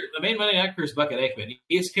main Monday night crew is Bucket Aikman.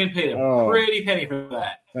 He's getting paid a pretty penny for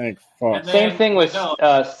that. Thank fuck. Same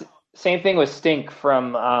thing with Stink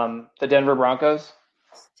from the Denver Broncos.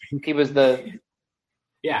 He was the.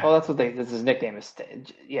 Yeah. Well, that's his nickname is.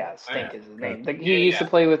 Stink is his name. He used to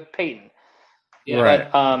play with Peyton. Yeah.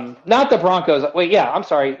 Right. But not the Broncos. Wait, yeah, I'm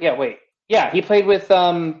sorry. Yeah, wait. Yeah, he played with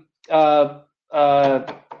oh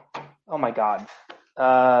my God.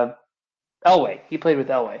 Elway. He played with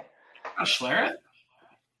Elway. Oh, Schlereth?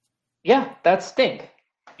 Yeah, that's Stink.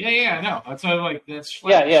 Yeah, I know. That's what I'm like. That's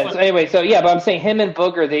Schlereth. Yeah. So anyway, but I'm saying him and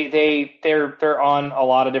Booger, they're on a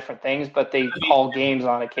lot of different things, but they call games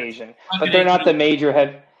on occasion. But they're not the major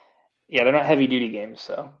they're not heavy duty games.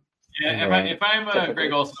 So Yeah, if I'm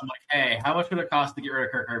Greg Olson, I'm like, hey, how much would it cost to get rid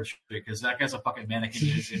of Kirk Herbstreit? Because that guy's a fucking mannequin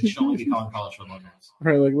and should only be calling college football games.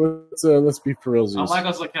 Right, like let's be for real.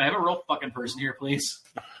 Michael's like, can I have a real fucking person here, please?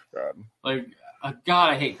 God. Like, God,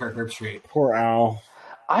 I hate Kirk Herbstreit. Poor Al.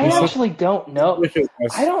 I actually don't know.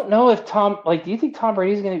 I don't know if Tom. Like, do you think Tom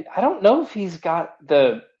Brady's gonna? I don't know if he's got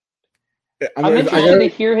the. I'm interested to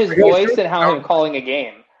hear his voice and how him calling a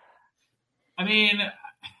game. I mean,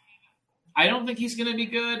 I don't think he's going to be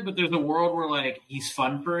good, but there's a world where, like, he's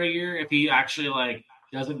fun for a year if he actually, like,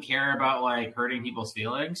 doesn't care about, like, hurting people's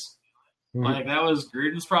feelings. Mm-hmm. Like, that was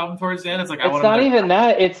Gruden's problem towards the end. It's like, it's not even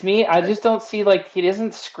that. It's me. I just don't see, like, he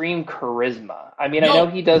doesn't scream charisma. I mean, I know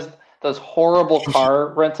he does those horrible car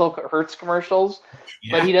rental Hertz commercials,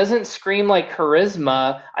 but he doesn't scream like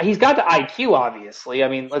charisma. He's got the IQ, obviously. I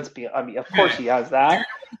mean, of course he has that.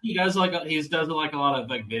 He does like a lot of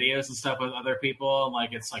like videos and stuff with other people, and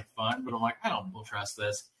like it's like fun. But I'm like, I don't trust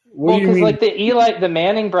this. Well, because like the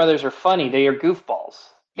Manning brothers are funny. They are goofballs.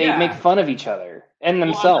 They make fun of each other and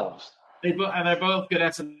themselves. They're both good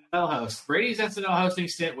SNL hosts. Brady's SNL hosting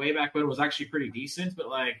stint way back when was actually pretty decent, but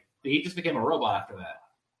like he just became a robot after that.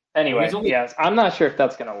 Anyway, yes, I'm not sure if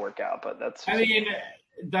that's going to work out, but that's. I mean,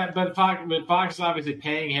 but Fox is obviously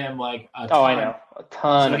paying him like a ton. Oh, I know, a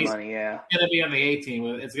ton of money. Yeah, going to be on the A team.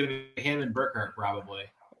 It's going to be him and Burkhardt probably.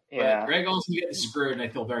 Yeah, but Greg Olson getting screwed, and I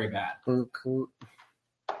feel very bad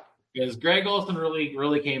because Greg Olson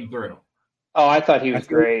really came through. Oh, I thought he was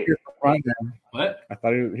great. What? I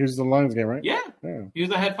thought he was the Lions game, right? Yeah, he was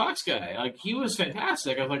the head Fox guy. Like he was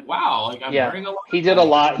fantastic. I was like, wow. Like I'm learning a lot. He did a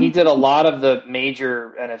lot. He did a lot of the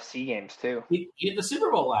major NFC games too. He had the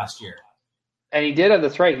Super Bowl last year. And he did have.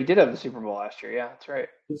 That's right. He did have the Super Bowl last year. Yeah, that's right.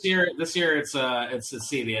 This year it's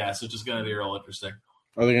CBS, which is going to be real interesting.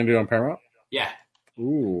 Are they going to do it on Paramount? Yeah.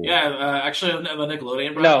 Ooh. Yeah. Actually, on the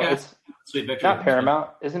Nickelodeon broadcast. No, it's Sweet Victory. Not Paramount.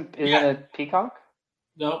 Isn't it Peacock?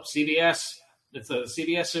 Nope. CBS. It's a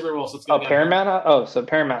CBS Super Bowl. So it's Paramount. So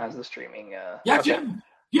Paramount has the streaming. Yeah, Jim.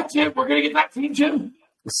 Yeah, Jim. We're going to get that team, Jim.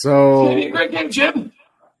 So. It's going to be a great game, Jim.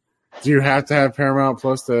 Do you have to have Paramount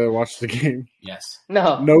Plus to watch the game? Yes.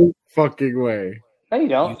 No fucking way. No, you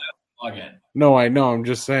don't. Log in. No, I know. I'm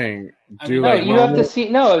just saying. You have to see.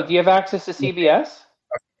 No, do you have access to CBS?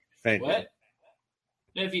 Thank you.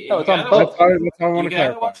 It's on both. That's how I want to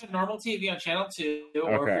clarify. Watch a normal TV on Channel 2,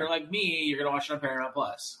 or if you're like me, you're going to watch it on Paramount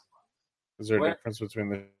Plus. Is there a difference between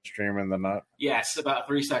the stream and the not? Yes, about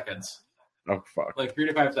 3 seconds. Oh, fuck. Like 3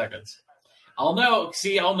 to 5 seconds. I'll know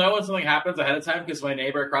when something happens ahead of time because my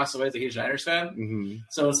neighbor across the way is a huge Niners fan. Mm-hmm.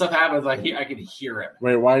 So when stuff happens, I can hear him.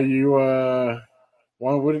 Wait, why you?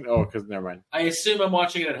 Why wouldn't? Oh, because never mind. I assume I'm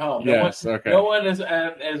watching it at home. No one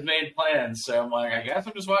has made plans, so I'm like, I guess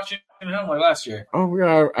I'm just watching it at home like last year. Oh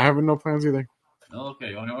yeah, I have no plans either. Okay,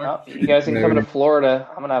 you want to know where? You guys can come to Florida.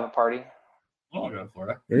 I'm gonna have a party. I want to go to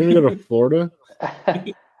Florida. You're gonna go to Florida?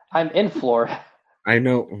 I'm in Florida. I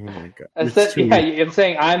know. Oh my god. I'm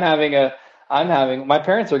saying I'm having. My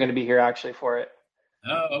parents are going to be here actually for it.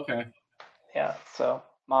 Oh, okay. Yeah. So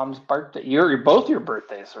mom's birthday. Both your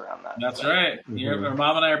birthdays around that. That's right. Mm-hmm. Our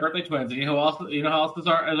mom and I are birthday twins. And you know who else is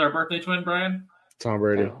our birthday twin, Brian? Tom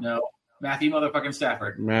Brady. No. Matthew motherfucking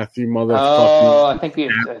Stafford. Matthew motherfucking. Oh, I think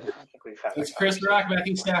we've had it's Chris Rock,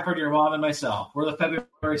 Matthew Stafford, your mom, and myself. We're the February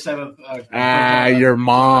 7th. Your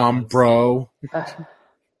mom, bro.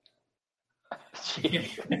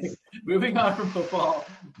 Moving on from football,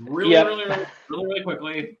 really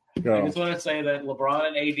quickly. Go. I just want to say that LeBron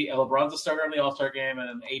and AD. LeBron's a starter on the All-Star game,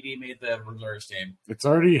 and AD made the reserves team. It's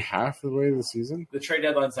already half the way of the season. The trade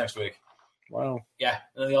deadline's next week. Wow. Yeah,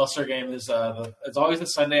 and the All-Star game is it's always the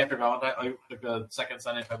Sunday after Valentine, like the second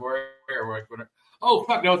Sunday in February, or whatever. Oh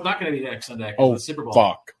fuck! No, it's not going to be next Sunday. Oh, the Super Bowl.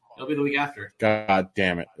 Fuck! It'll be the week after. God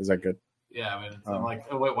damn it! Is that good? Yeah, I mean, I'm like,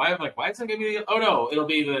 oh wait, why? I'm like, why is it going to be? Oh no, it'll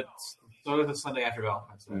be the. So it's the Sunday after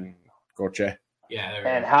Valentine's Day. Gotcha. Yeah.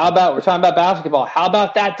 And how about we're talking about basketball? How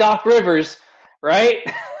about that Doc Rivers, right?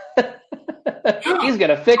 He's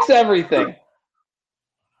gonna fix everything.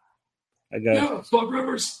 I guess. Doc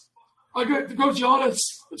Rivers. I got to Coach Giannis.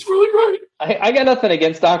 It's really great. I got nothing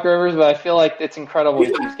against Doc Rivers, but I feel like it's incredible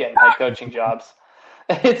he keeps getting head coaching jobs.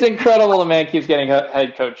 It's incredible the man keeps getting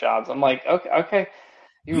head coach jobs. I'm like, okay.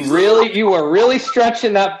 You were really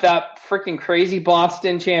stretching that freaking crazy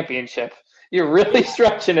Boston championship. You're really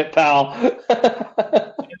stretching it, pal.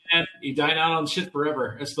 And you dine out on shit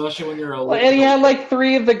forever, especially when you're a. And he had like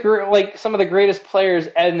some of the greatest players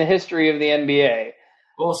in the history of the NBA.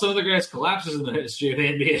 Well, some of the greatest collapses in the history of the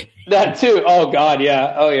NBA. That too. Oh God,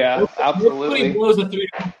 yeah. Oh yeah, absolutely. Nobody blows a 3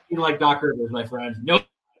 like Doc Rivers, my friend. No.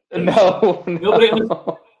 Nobody.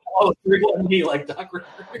 Oh, 3-1 like Doc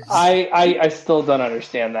Rivers. I still don't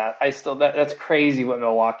understand that. That's crazy what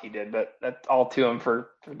Milwaukee did, but that's all to him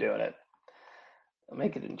for doing it. It'll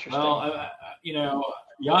make it interesting. Well,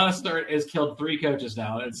 Giannis has killed 3 coaches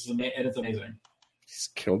now, and it's amazing. He's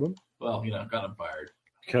killed them? Well, got him fired.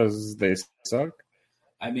 Because they suck?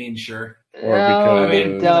 I mean, sure. Or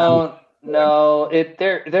because... don't. No,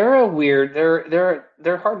 they're a weird.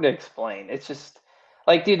 They're hard to explain. It's just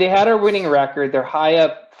like, dude, they had a winning record. They're high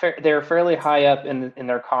up. They're fairly high up in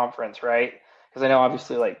their conference, right? Because I know,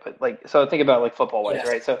 obviously, so think about like football wise,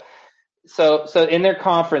 right? So in their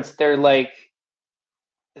conference, they're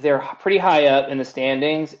pretty high up in the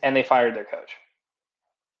standings, and they fired their coach.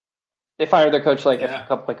 They fired their coach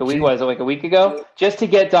a week ago, just to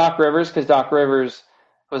get Doc Rivers, because Doc Rivers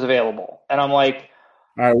was available, and I'm like.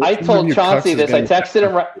 Right, I told Chauncey this. I texted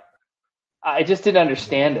him. I just didn't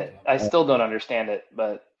understand it. I still don't understand it.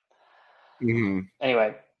 But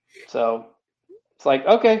anyway, so it's like,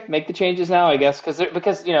 okay, make the changes now, I guess, because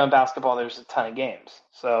in basketball there's a ton of games,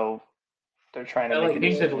 so they're trying to make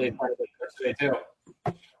it. Today too.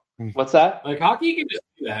 What's that? Like hockey, you can just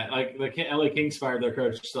do that. Like the LA Kings fired their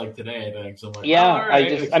coach today, I think. So I'm like, yeah,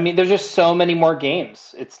 right. I mean, there's just so many more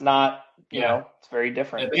games. It's not, it's very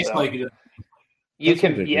different. You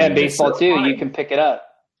can, baseball too. You can pick it up.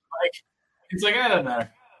 It's like, I don't know.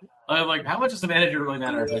 I'm like, how much does the manager really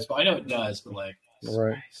matter in baseball? I know it does, but like,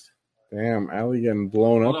 right. Damn, Allie getting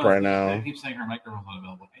blown up right now. I keep saying her microphone's not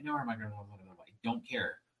available. I know her microphone's not available. I don't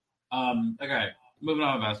care. Okay, moving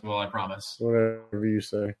on with basketball. I promise. Whatever you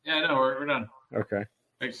say. Yeah, no, we're done. Okay.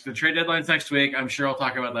 The trade deadline's next week. I'm sure I'll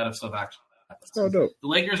talk about that if stuff actually happens. Oh, dope. The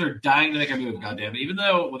Lakers are dying to make a move. Goddamn it! Even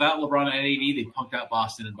though without LeBron and AD, they punked out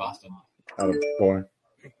Boston and Boston. Oh boy.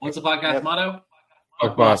 What's the podcast motto?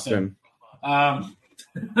 Fuck Boston.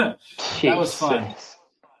 That was fun.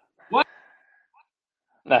 What?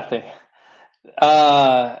 Nothing.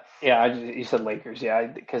 You said Lakers. Yeah,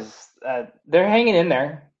 because they're hanging in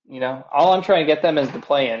there. All I'm trying to get them is to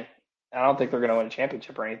play in. I don't think they're going to win a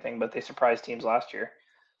championship or anything, but they surprised teams last year.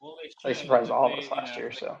 Well, they surprised all of us last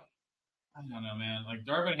year. So I don't know, man. Like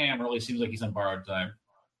Darvin Ham really seems like he's on borrowed time.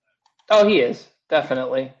 Oh, he is.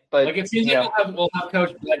 Definitely, but like it seems like we'll have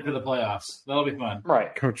Coach Bud for the playoffs. That'll be fun,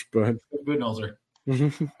 right? Coach Bud, Budenholzer,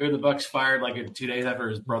 who the Bucks fired 2 days after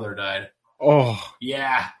his brother died. Oh,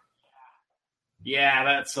 yeah,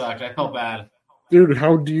 that sucked. I felt bad, dude.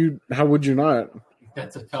 How would you not?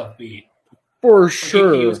 That's a tough beat for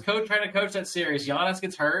sure. He was trying to coach that series. Giannis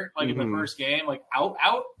gets hurt in the first game,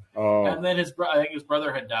 out. Oh. And then I think his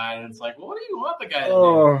brother had died, and it's like, well, what do you want the guy to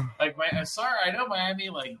do? I'm sorry, I know Miami,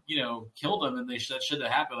 killed him, and that shouldn't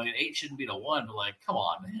have happened. 8 shouldn't be to 1, but come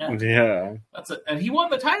on, man. Yeah. And he won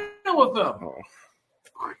the title with them. Oh.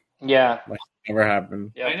 Yeah. Never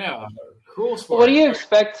happened. Yep. I know. Cool sport. Well, what do you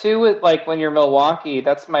expect too with when you're Milwaukee?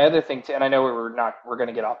 That's my other thing too. And I know we're going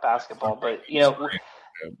to get off basketball, but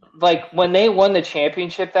when they won the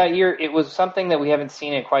championship that year, it was something that we haven't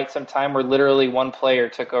seen in quite some time, where literally one player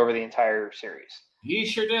took over the entire series. He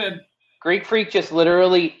sure did. Greek Freak just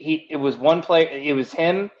literally it was one player. It was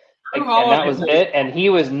him, and that was it. And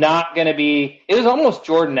he was not going to be. It was almost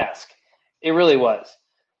Jordan-esque. It really was.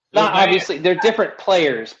 Not obviously, they're different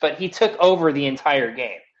players, but he took over the entire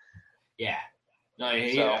game. Yeah. No,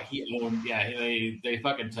 they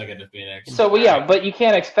fucking took it to Phoenix. So but you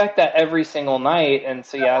can't expect that every single night, and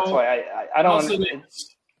so that's why I don't. Also,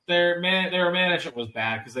 their management was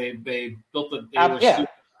bad because they built the.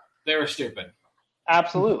 They were stupid.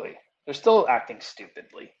 Absolutely, they're still acting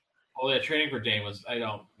stupidly. Well, trading for Dame I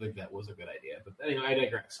don't think that was a good idea. But anyway, I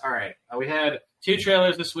digress. All right, we had 2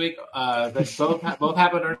 trailers this week that both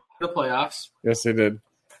happened during the playoffs. Yes, they did.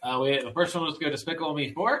 The first one was go Despicable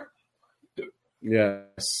Me 4.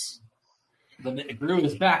 Yes. The Gru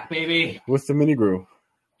is back, baby. With the mini Gru.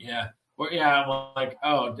 Yeah. I'm like,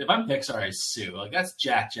 if I'm Pixar, I sue. That's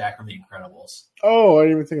Jack from The Incredibles. Oh, I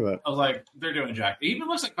didn't even think of that. I was like, they're doing Jack. He even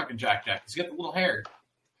looks like fucking Jack. He's got the little hair.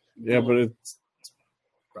 Yeah, but it's...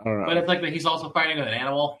 I don't know. But it's like that he's also fighting with an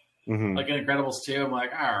animal. Mm-hmm. Like in Incredibles 2. I'm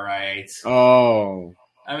like, all right. Oh.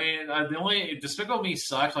 I mean, the only Despicable Me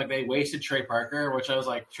sucked. They wasted Trey Parker, which I was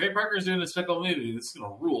like, Trey Parker's doing the Despicable movie. This is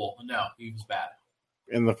gonna rule. No, he was bad.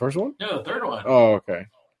 In the first one? No, the third one. Oh, okay.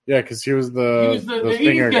 Yeah, because he was the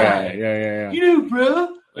stinger guy. Yeah. You know,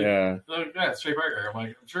 bro. Yeah. It's Trey Parker. I'm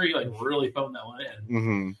like, I'm sure he really phoned that one in.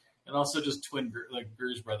 Mm-hmm. And also, just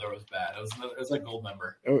Gru's brother was bad. It was like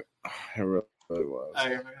Goldmember. It really was.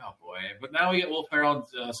 I'm like, oh boy! But now we get Will Ferrell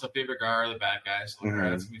and Sofia Vergara, the bad guys. So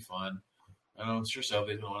that's gonna be fun. I'm sure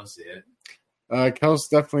Sophie's gonna want to see it. Kels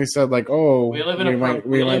definitely said we might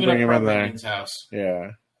bring him in there. House.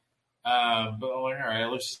 Yeah. But I'm like, all right,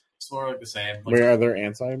 let's It's more like the same. Like, Where are there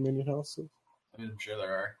anti-mini houses? I mean, I'm sure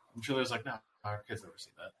there are. I'm sure there's like no, our kids never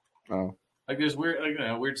seen that. Oh, Like there's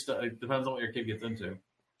weird stuff. It depends on what your kid gets into.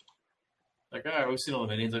 Like, all right, we've seen all the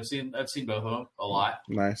Minions. I've seen both of them a lot.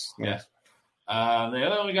 nice. Yeah. The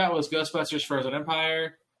other one we got was Ghostbusters: Frozen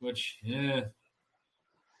Empire, which I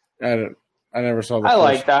never saw the I first.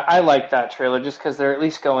 like that. I like that trailer just because they're at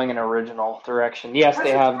least going in an original direction. Yes,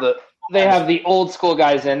 they have the old school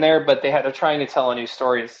guys in there, but they're trying to tell a new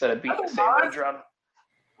story instead of beating the same drum.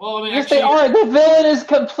 Well, I mean, Yes, actually, they are. The villain is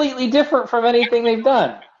completely different from anything they've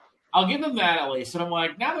done. I'll give them that at least. And I'm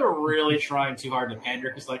like, now they're really trying too hard to pander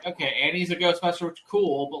because, like, okay, Annie's a Ghostbuster, which is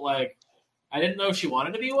cool, but like, I didn't know she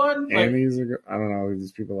wanted to be one. Like, Annie's I don't know who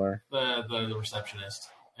these people are. the receptionist.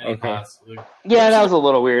 Okay. Yeah, that was a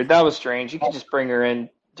little weird. That was strange. You could just bring her in,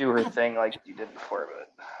 do her thing like you did before,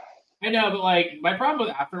 but I know, but like my problem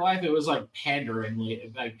with Afterlife, it was like pandering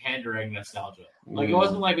nostalgia. Like it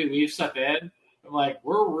wasn't like we weave stuff in. But, like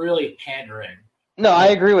we're really pandering. no, I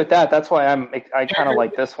agree with that. That's why I kind of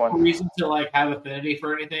like this No one. reason to like have affinity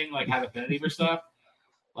for anything, like have affinity for stuff,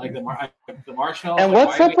 like the marshmallow. And like,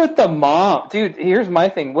 what's up with the mom, dude? Here's my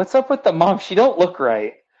thing. What's up with the mom? She don't look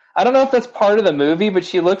right. I don't know if that's part of the movie, but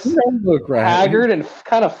she looks Look right. haggard and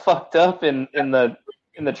kind of fucked up in the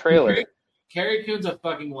trailer. Carrie Coon's a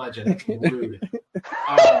fucking legend. It's rude.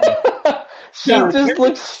 She just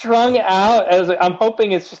looks strung out. I'm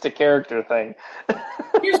hoping it's just a character thing.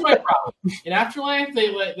 Here's my problem. In Afterlife,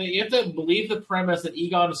 you have to believe the premise that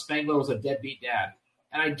Egon Spengler was a deadbeat dad,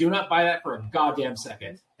 and I do not buy that for a goddamn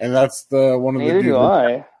second. And that's the one of the. Neither do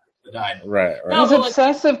I. That died. Right. No, He's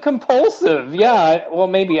obsessive compulsive. Yeah. Well,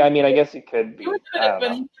 maybe. I mean, I guess it could be.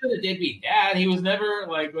 But he was a deadbeat dad. He was never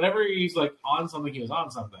like whenever he's like on something, he was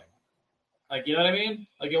on something. Like you know what I mean?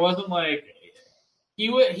 Like it wasn't like he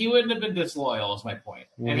wouldn't have been disloyal. Is my point.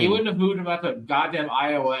 And he wouldn't have moved him out to goddamn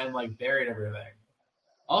Iowa and like buried everything.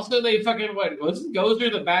 Also, they fucking wasn't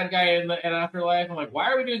Gozer the bad guy in Afterlife? I'm like,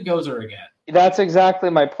 why are we doing Gozer again? That's exactly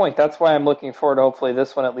my point. That's why I'm looking forward to hopefully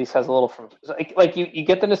this one at least has a little from like you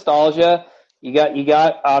get the nostalgia. You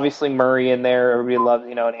got obviously Murray in there. Everybody loves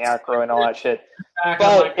and Aykroyd and all that shit.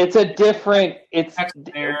 But it's a different it's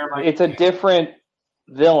a different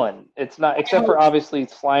villain. It's not except for obviously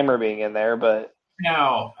Slimer being in there, but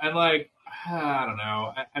no, and like I don't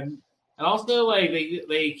know, and also like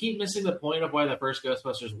they keep missing the point of why the first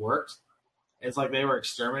Ghostbusters worked. It's like they were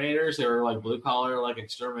exterminators. They were like blue collar, like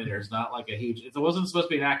exterminators, not like a huge. It wasn't supposed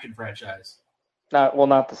to be an action franchise. Not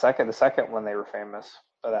the second. The second one they were famous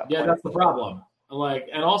by that point. Yeah, that's the problem. Like,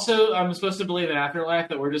 and also I'm supposed to believe in Afterlife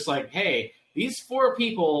that we're just like, hey, these four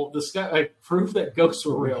people prove that ghosts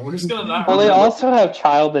were real. We're just gonna not. Well, they also have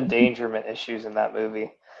child endangerment issues in that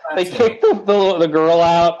movie. They kick the girl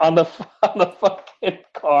out on the fucking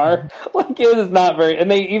car. Like it is not very.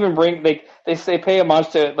 And they even they say pay homage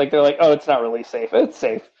to it. Like they're like, oh, it's not really safe. It's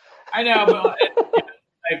safe. I know, but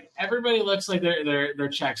like everybody looks like they're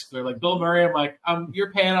checks. They're like Bill Murray. I'm like,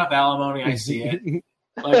 you're paying off alimony. I see it.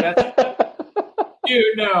 Like that's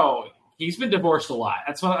dude. No, he's been divorced a lot.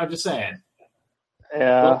 That's what I'm just saying.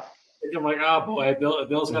 Yeah. I'm like, oh boy,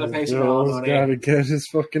 Bill's got to pay some Bill's alimony. Got to get his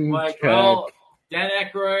fucking. I'm like, check. well. Dan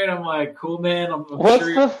Aykroyd, I'm like, cool, man. What's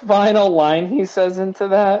the final line he says into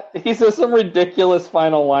that? He says some ridiculous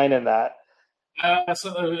final line in that.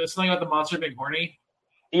 Something about the monster being horny.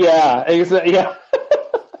 Yeah, exactly. Yeah.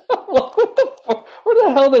 Where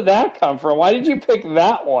the hell did that come from? Why did you pick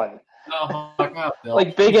that one? Oh my god, Bill.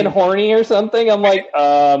 Like big and horny or something? I'm like,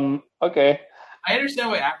 okay. I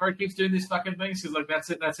understand why Aykroyd keeps doing these fucking things because like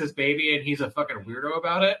that's his baby and he's a fucking weirdo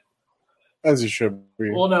about it. As he should be.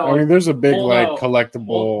 Well, no. I mean, there's a big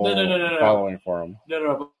collectible no. following for him.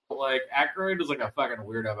 No, but like Aykroyd was like a fucking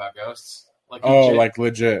weirdo about ghosts. Like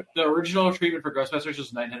legit. The original treatment for Ghostbusters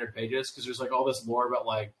was 900 pages because there's like all this lore about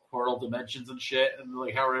like portal dimensions and shit, and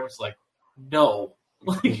like Howard Ramit's like, no,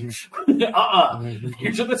 like, here's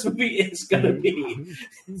what this movie is gonna be.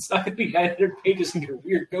 It's not gonna be 900 pages of your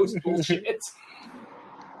weird ghost bullshit.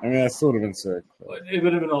 I mean, that still would have been sick. It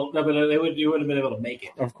would have been. You would have been able to make it.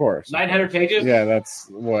 Of course. 900 pages. Yeah, that's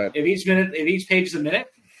what. If each page is a minute.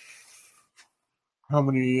 How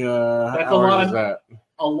many that's hours is that?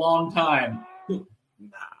 A long time.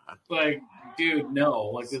 Like, dude, no.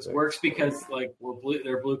 Like this works because like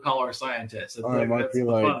they're blue collar scientists. It's it might be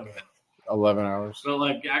like 11 hours. But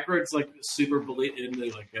like Aykroyd's like super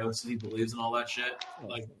into like ghosts and he believes in all that shit.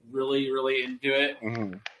 Like really, really into it.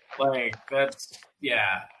 Mm-hmm. Like that's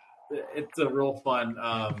it's a real fun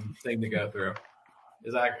thing to go through.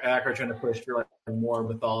 Is Aykroyd trying to push through like more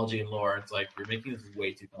mythology and lore? It's like you're making this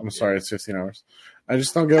way too complicated. I'm sorry, it's 15 hours. I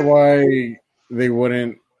just don't get why they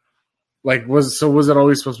wouldn't Like, was it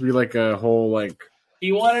always supposed to be like a whole like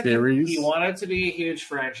he wanted series? He wanted to be a huge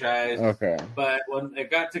franchise. Okay. But when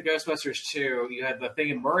it got to Ghostbusters 2, you had the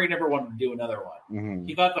thing, and Murray never wanted to do another one. Mm-hmm.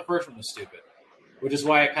 He thought the first one was stupid, which is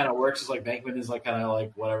why it kind of works. Is like Bankman is like kind of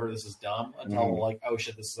like whatever, this is dumb until like, oh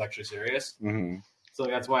shit, this is actually serious. Mm-hmm. So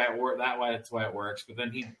that's why it worked. That's why it works. But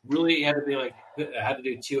then he really had to be like had to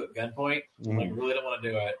do 2 at gunpoint. Mm-hmm. Like really didn't want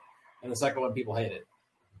to do it. And the second one people hated.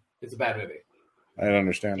 It's a bad movie. I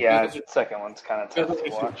understand. Yeah, the second one's kind of tough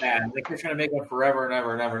to watch. Bad. Like they're trying to make one forever and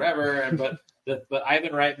ever and ever and ever. And but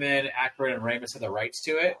Ivan Reitman, Aykroyd, and Ramis had the rights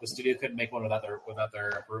to it. The studio couldn't make one without their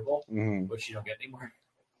approval, which you don't get anymore.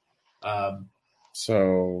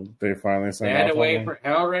 So they finally they had to wait for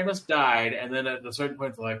Harold Ramis died, and then at a certain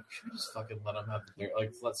point, they're like, should we just fucking let him have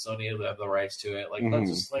let Sony have the rights to it? Like, let's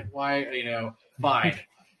just why fine.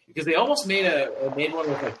 Because they almost made one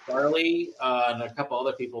with like Farley and a couple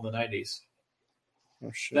other people in the 90s. Oh,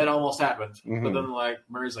 shit. That almost happened, but then like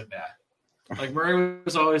Murray's like, nah. Like Murray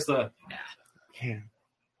was always the nah. Yeah.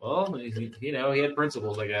 Well, he had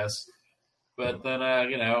principles, I guess. But then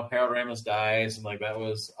Harold Ramis dies, and like that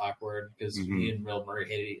was awkward because he and Bill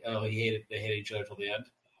Murray they hated each other till the end.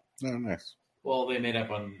 Oh, nice. Well, they made up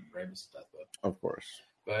on Ramis' death, of course.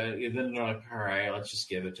 But then they're like, all right, let's just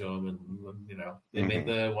give it to him, and they made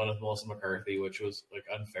the one with Melissa McCarthy, which was like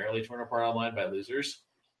unfairly torn apart online by losers.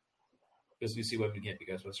 Because we see women can't be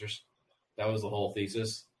Ghostbusters. That was the whole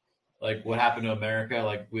thesis. Like, what happened to America?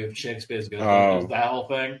 Like, we have chicks be as Ghostbusters. That whole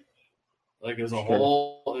thing. Like, it was a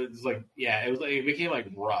whole. It was like, yeah, it became like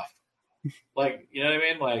rough. Like, you know what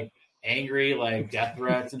I mean? Like, angry, like death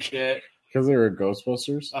threats and shit. Because they were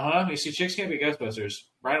Ghostbusters? You see, chicks can't be Ghostbusters.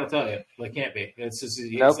 Brian will tell you. They can't be. It's just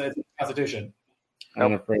it's the Constitution.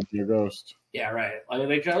 I'm afraid you're a ghost. Yeah, right. Like,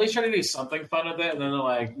 they at least try to do something fun with it, and then they're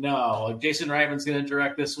like, no, like Jason Reitman's going to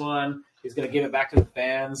direct this one. He's going to give it back to the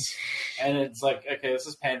fans. And it's like, okay, this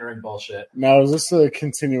is pandering bullshit. Now, is this a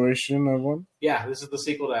continuation of one? Yeah, this is the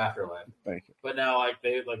sequel to Afterlife. Thank you. But now,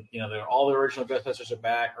 they're all the original Ghostbusters are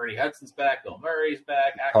back. Ernie Hudson's back. Bill Murray's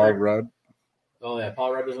back. Paul Rudd. Oh, yeah.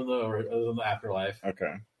 Paul Rudd was in the Afterlife.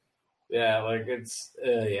 Okay. Yeah, like, it's, I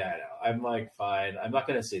know. I'm like, fine. I'm not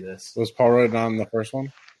going to see this. Was Paul Rudd on the first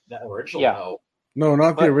one? The original? Yeah. No,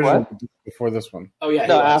 not the original. What? Before this one. Oh yeah,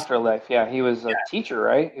 no, Afterlife. Yeah, he was a teacher,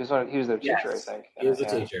 right? He was their teacher, I think. He was a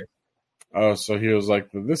teacher. Oh, so he was like,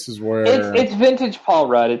 this is where it's vintage Paul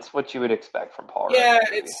Rudd. It's what you would expect from Paul Rudd. Yeah,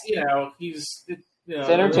 it's it's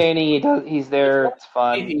entertaining. He's there. It's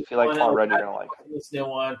fun. If you like Paul Rudd, you're gonna like it. This new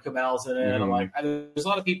one, Kamel's in it. I'm like, there's a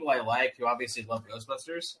lot of people I like who obviously love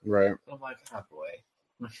Ghostbusters. Right. I'm like, oh boy,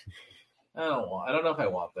 I don't know if I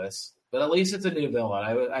want this. But at least it's a new villain.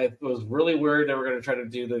 I was really worried they were going to try to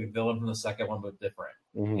do the villain from the second one, but different.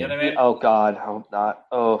 You know what I mean? Oh, God. I hope not.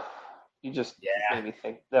 Oh, you just made me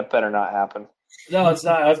think. That better not happen. No, it's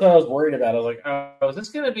not. That's what I was worried about. I was like, oh, is this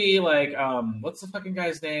going to be like, what's the fucking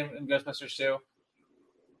guy's name in Ghostbusters 2?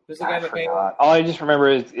 Who's the guy that came? All I just remember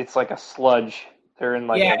is it's like a sludge. They're in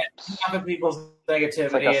like off of people's negativity.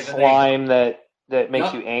 It's like a slime that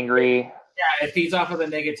makes you angry. Yeah, it feeds off of the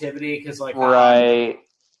negativity because like right.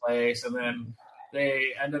 Place, and then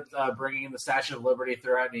they end up bringing in the Statue of Liberty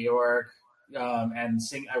throughout New York and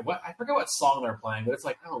sing. I forget what song they're playing, but it's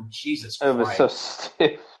like, oh Jesus Christ! It was so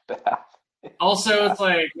stiff. Also, it's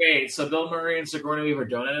like, wait, so Bill Murray and Sigourney Weaver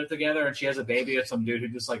don't end up together, and she has a baby with some dude who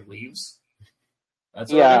just like leaves.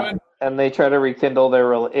 That's what they're doing? And they try to rekindle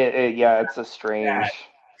their. It's a strange.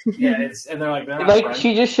 Yeah, and they're like friends.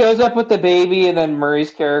 She just shows up with the baby, and then Murray's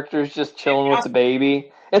character is just chilling with the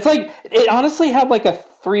baby. It's like it honestly had like a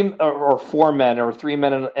 3 or 4 men or 3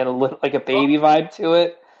 men and like a baby vibe to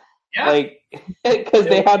it. Yeah. Like because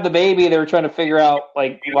they had the baby, they were trying to figure out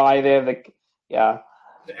like why they have the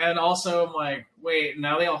And also, I'm like, wait,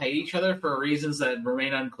 now they all hate each other for reasons that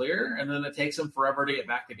remain unclear, and then it takes them forever to get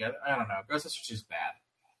back together. I don't know. Ghostbusters 2 is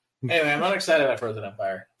bad. Anyway, I'm not excited about Frozen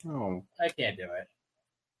Empire. Oh, I can't do it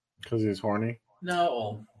because he's horny.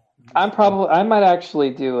 No, I might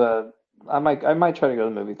actually do I might try to go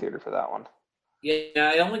to the movie theater for that one.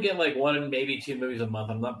 Yeah, I only get like 1 maybe 2 movies a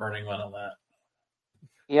month. I'm not burning one on that.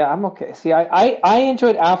 Yeah, I'm okay. See, I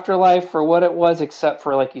enjoyed Afterlife for what it was, except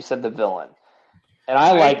for like you said, the villain. And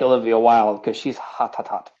I like Olivia Wilde because she's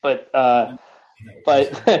hot. But Gozer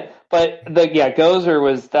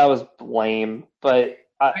was lame. But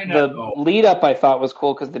the lead up I thought was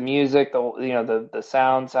cool because the music, the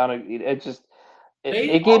sound sounded.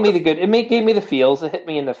 It gave me gave me the feels. It hit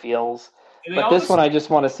me in the feels. But this one, I just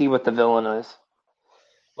want to see what the villain is.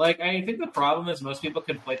 Like, I think the problem is most people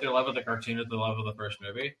conflate their love of the cartoon with the love of the first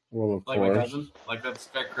movie. Well, of course. My cousin. Like, that's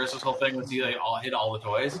Chris's whole thing was he hid all the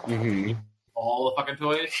toys. Mm-hmm. all the fucking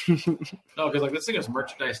toys. No, because like this thing is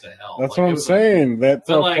merchandise to hell. That's like, what I'm saying. That's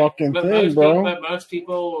a fucking thing, bro. But most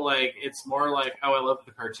people like it's more like how I love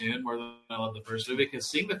the cartoon more than I love the first movie. Because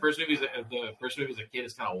seeing the first movie as a kid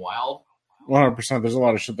is kind of wild. 100%. There's a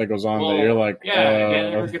lot of shit that goes on that you're like,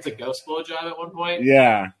 Dan gets a ghost blowjob at one point.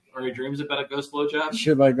 Yeah. Or he dreams about a ghost blowjob.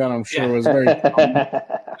 Shit like that, I'm sure was very. Like,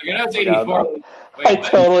 you know, it's 84. I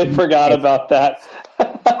totally forgot about that.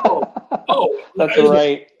 That's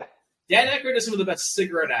right. Dan Aykroyd does some of the best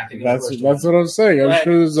cigarette acting. That's what I'm saying. I'm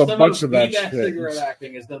sure there's a bunch of that shit. Cigarette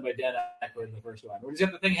acting is done by Dan Aykroyd in the first one. Where he's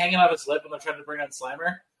got the thing hanging off his lip when they're trying to bring on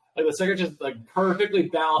Slimer. Like the cigarette just like perfectly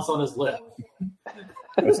balanced on his lip.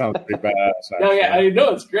 That sounds pretty badass. No, yeah, I know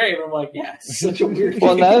it's great. I'm like, yeah, it's such a weird.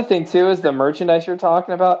 Well, another thing too is the merchandise you're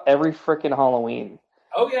talking about. Every freaking Halloween.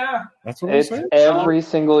 Oh yeah, that's what I'm saying. Every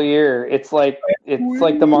single year. It's like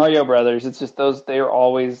the Mario Brothers. It's just those. They are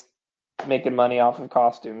always making money off of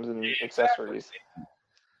costumes and accessories.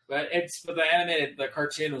 But the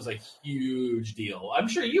cartoon was a huge deal. I'm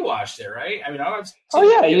sure you watched it, right? I mean,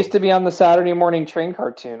 it used to be on the Saturday morning train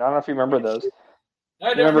cartoon. I don't know if you remember those. No,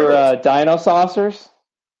 I remember Dino Saucers?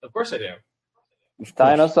 Of course I do.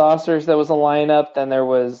 Dino Saucers, that was a lineup. Then there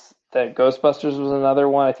was that Ghostbusters was another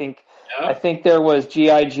one. I think there was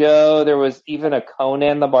G.I. Joe. There was even a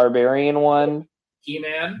Conan the Barbarian one.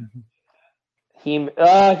 He-Man.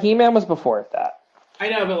 He-Man was before that. I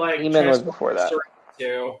know, but like He-Man was before that.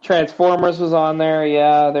 Too. Transformers was on there.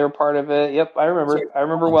 Yeah, they were part of it. Yep, I remember. I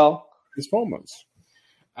remember well. Transformers.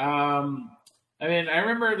 I mean, I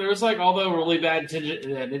remember there was like all the really bad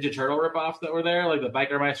Ninja Turtle ripoffs that were there, like the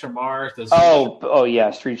Biker Mice from Mars. Oh yeah,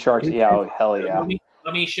 Street Sharks. Yeah, oh hell yeah.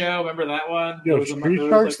 Mummy Show, remember that one? Yo, Street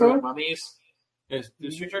Sharks though. Mummies. Is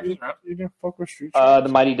Street Sharks around? You didn't fuck with Street Sharks.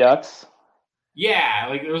 The Mighty Ducks. Yeah,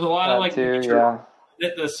 like there was a lot of like too,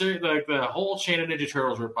 the whole chain of Ninja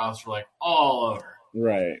Turtles ripoffs were like all over.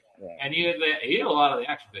 Right. And you had a lot of the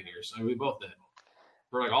action figures. I mean, we both did.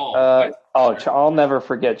 We're like all. I'll never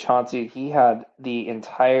forget Chauncey. He had the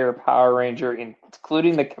entire Power Ranger,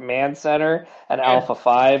 including the Command Center and Alpha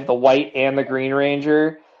 5, the White and the Green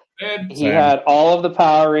Ranger. He had all of the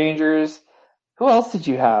Power Rangers. Who else did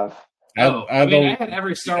you have? I had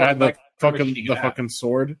every Star Wars. I had the fucking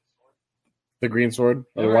sword, the green sword,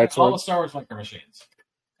 or the white sword. All the Star Wars micro machines.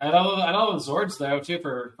 I had all the Zords though too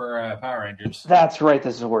for Power Rangers. That's right, the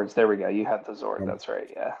Zords. There we go. You had the Zord. That's right.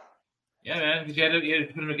 Yeah. Yeah, man. Because you had to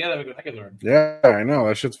put them together to make a Megazord. Yeah, I know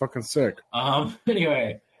that shit's fucking sick.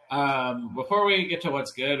 Anyway, before we get to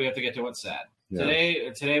what's good, we have to get to what's sad. Yeah.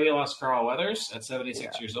 Today we lost Carl Weathers at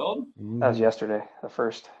 76 years old. That was yesterday, the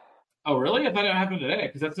first. Oh, really? I thought it happened today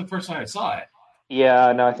because that's the first time I saw it.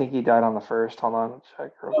 Yeah, no, I think he died on the first. Hold on,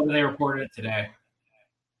 check. They reported it today.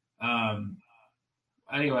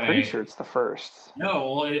 Anyway, pretty sure it's the first.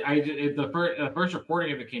 No, well, the first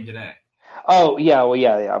reporting of it came today. Oh yeah, well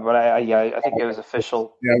yeah, but I think it was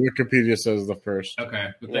official. Yeah, Wikipedia says the first. Okay,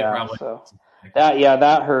 but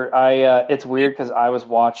that hurt. It's weird because I was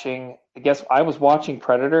watching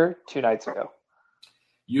Predator 2 nights ago.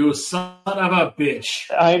 You son of a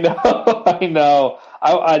bitch! I know.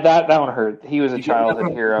 That one hurt. He was a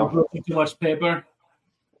childhood hero. Too much paper.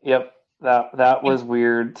 Yep, that was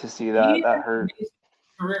weird to see that. That hurt.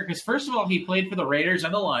 Because first of all, he played for the Raiders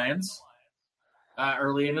and the Lions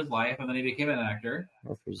early in his life, and then he became an actor.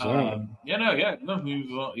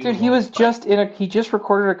 He just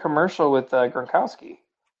recorded a commercial with Gronkowski.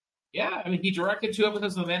 Yeah, I mean, he directed 2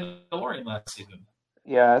 episodes of The Mandalorian last season.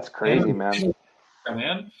 Yeah, it's crazy, man.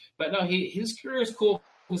 But no, his career is cool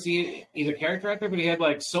because he's a character actor, but he had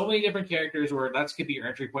like so many different characters where that could be your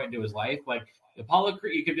entry point into his life. Like Apollo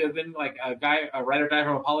Creed, you could have been like a writer guy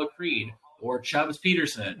from Apollo Creed. Or Chubbs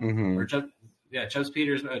Peterson, or Chubbs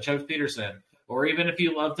Peterson, or even if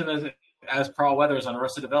you loved him as Carl Weathers on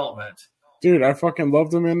Arrested Development. Dude, I fucking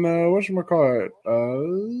loved him in whatchamacallit?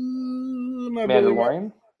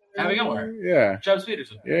 Mandalorian. Having Gilmore. Yeah. Chubbs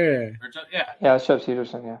Peterson. Yeah. Yeah, it's Chubbs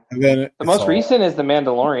Peterson. Yeah. And then the most recent is the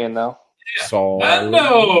Mandalorian, though. Yeah.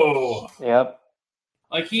 No. Yep.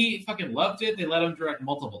 Like he fucking loved it. They let him direct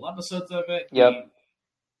multiple episodes of it. Yep.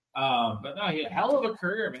 But no, he had a hell of a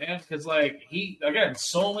career, man. Because like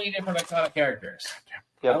so many different iconic characters.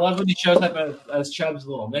 Yep. I love when he shows up as Chubbs'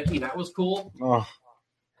 little Mickey. That was cool. Oh.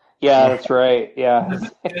 Yeah, that's right. Yeah.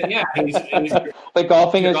 Yeah. He's the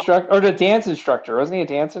golfing instructor or the dance instructor. Wasn't he a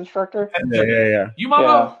dance instructor? Yeah. You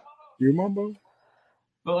Mambo. You Mambo.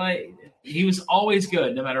 But like, he was always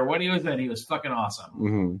good. No matter what he was in, he was fucking awesome.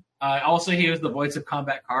 Mm-hmm. Also, he was the voice of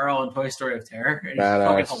Combat Carl in Toy Story of Terror. He's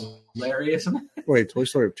fucking hilarious. Wait, Toy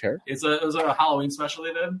Story of Terror? It was a Halloween special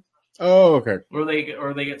they did. Oh, okay. Or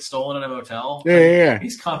they get stolen in a motel. Yeah.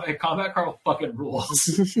 He's Combat Carl fucking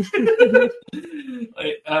rules.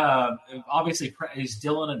 Obviously, he's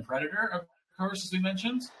Dylan in Predator, of course, as we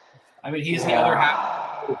mentioned. I mean, he's the other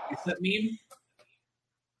half of that meme.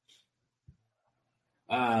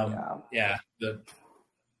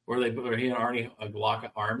 Where he and Arnie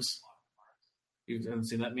lock arms. You haven't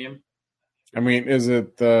seen that meme? I mean, is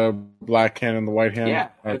it the black hand and the white hand? Yeah,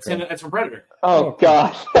 okay. it's from Predator. Oh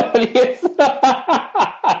gosh.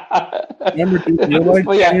 Remember,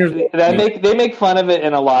 they make fun of it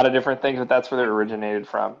in a lot of different things, but that's where it originated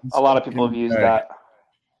from. A lot of people have used that.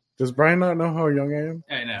 Does Brian not know how young I am?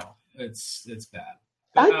 I know it's bad.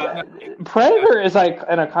 Predator is like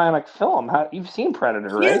an iconic film. You've seen Predator,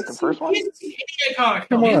 right? The first one. It's iconic.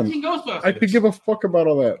 Come on. Ghostbusters. I could give a fuck about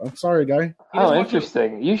all that. I'm sorry, guy. Oh,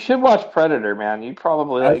 interesting. You should watch Predator, man. You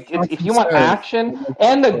probably if you want action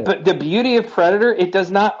and the beauty of Predator, it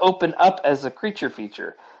does not open up as a creature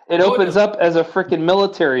feature. It opens up as a freaking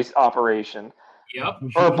military operation. Yep.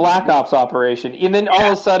 Or a Black Ops operation, and then all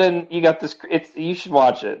of a sudden you got this. You should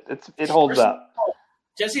watch it. It holds up.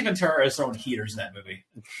 Jesse Ventura is throwing heaters in that movie.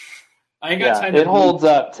 It holds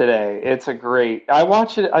up today. It's a great. I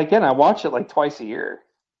watch it again. I watch it like twice a year.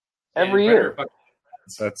 Every year.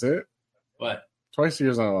 That's it. What? Twice a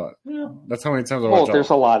year is not a lot. Yeah. That's how many times I watch. Well, there's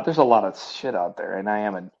a lot of shit out there, and I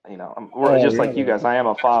am like you guys. I am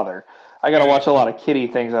a father. I got to watch a lot of kiddie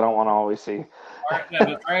things I don't want to always see.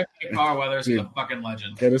 Carl Weathers is a fucking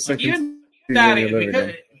legend. Get a second.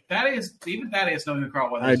 Even Thaddeus knowing who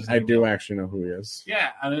Carl Weathers is. I do actually know who he is. Yeah,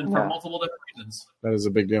 I mean, for multiple different reasons. That is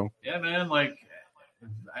a big deal. Yeah, man. Like,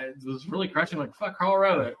 I was really crushing. Like, fuck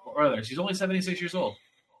Carl Weathers. She's only 76 years old.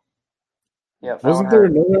 Yeah. Wasn't there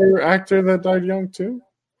another actor that died young too?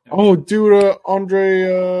 Yeah. Oh, dude,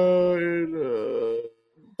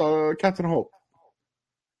 Captain Holt.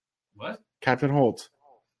 What? Captain Holt.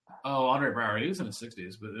 Oh, Andre Braugher. He was in his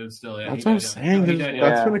 60s, but it's still. Yeah, that's what I'm saying.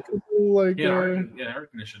 That's been a couple like.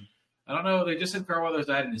 Heart condition. I don't know. They just said Carl Weathers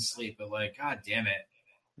died in his sleep, but like, god damn it.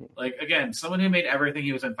 Like, again, someone who made everything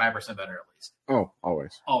he was in 5% better at least. Oh,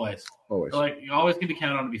 always. Like, you always can be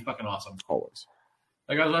counted on to be fucking awesome. Always.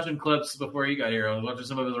 Like, I was watching clips before you got here. I was watching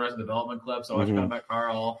some of his Arrested Development clips. I watched Combat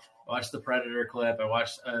Carl. I watched the Predator clip. I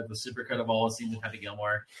watched the supercut of all the scenes with Happy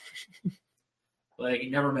Gilmore. Like, he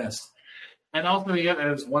never missed. And also, he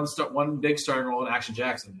has one big starring role in Action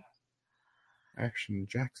Jackson. Action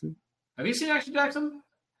Jackson? Have you seen Action Jackson?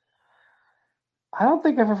 I don't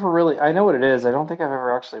think I've ever really. I know what it is. I don't think I've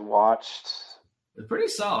ever actually watched. It's pretty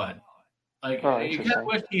solid. Like, you can't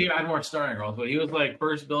wish he had more starring roles, but he was like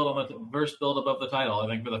first billed above the title. I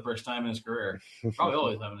think for the first time in his career, probably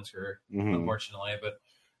always time in his career, unfortunately. But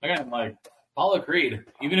again, like Apollo Creed,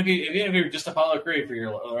 even if you're just Apollo Creed for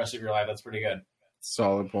the rest of your life, that's pretty good.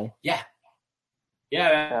 Solid pull. Yeah,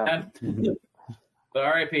 man. But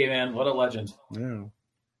R.I.P. man, what a legend. Yeah.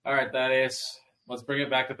 All right, Thaddeus. Let's bring it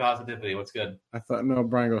back to positivity. What's good? I thought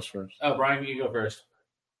Brian goes first. Oh, Brian, you go first.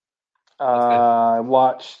 I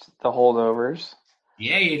watched The Holdovers.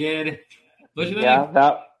 Yeah, you did. What did you think?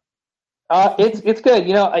 Yeah, it's good.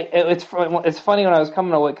 You know, it's funny when I was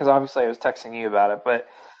coming away because obviously I was texting you about it, but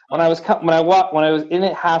when I was in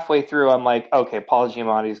it halfway through, I'm like, okay, Paul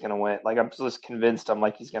Giamatti's going to win. Like, I'm just convinced. I'm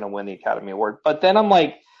like, he's going to win the Academy Award. But then I'm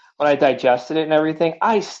like, when I digested it and everything,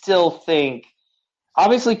 I still think,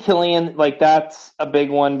 obviously, Cillian, like, that's a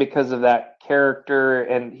big one because of that character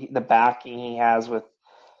and the backing he has with,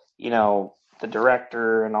 you know, the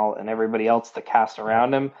director and everybody else, the cast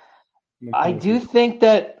around him. I do think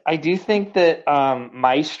that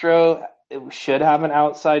Maestro should have an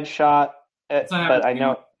outside shot, but I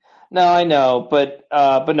know. No, I know, but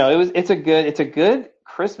no, it's a good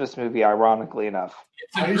Christmas movie. Ironically enough,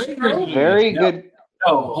 it's a very good.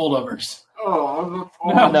 No, Holdovers. No,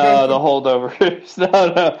 the Holdovers. No,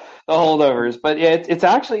 the Holdovers. But yeah, it's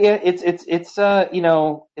actually it's a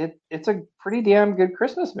pretty damn good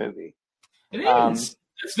Christmas movie. It is.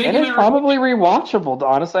 It's probably rewatchable.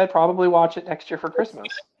 Honestly, I'd probably watch it next year for Christmas.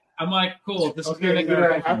 I'm like, cool. This is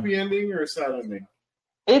a happy ending or a sad ending?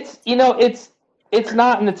 It's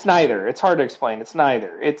not and it's neither. It's hard to explain. It's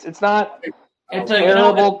neither. It's not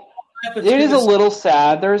terrible. It is a little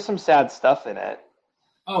sad. There's some sad stuff in it.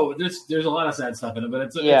 Oh, there's a lot of sad stuff in it, but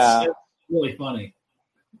it's really funny.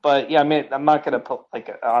 But yeah, I mean, I'm not gonna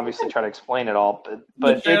obviously try to explain it all,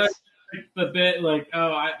 but it's the bit like,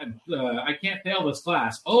 oh, I can't fail this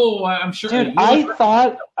class. Oh, I'm sure. Dude, I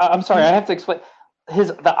thought. I'm sorry, I have to explain.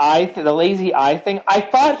 The lazy eye thing. I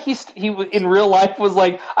thought he in real life was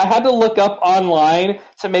like. I had to look up online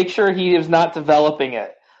to make sure he was not developing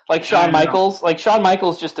it. Like Shawn Michaels. Like Shawn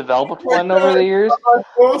Michaels just developed one over the years.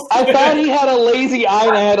 I thought he had a lazy eye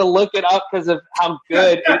and I had to look it up because of how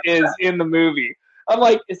good it is in the movie. I'm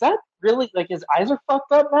like, is that really, like, his eyes are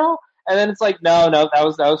fucked up now? And then it's like, no, that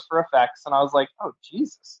was for effects. And I was like, oh,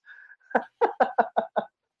 Jesus.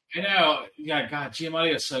 I know. Yeah, God,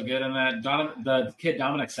 Giamatti is so good in that. The kid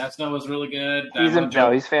Dominic Cessna was really good.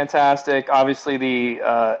 He's fantastic. Obviously, the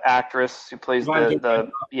actress who plays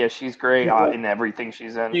she's great in everything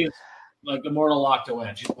she's in. She's like Immortal Locked to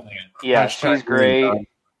Win. She's playing it. Yeah, she's great.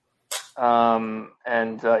 But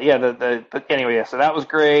anyway, yeah. So that was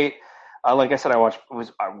great. Like I said, it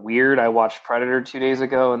was weird. I watched Predator 2 days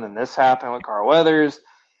ago, and then this happened with Carl Weathers.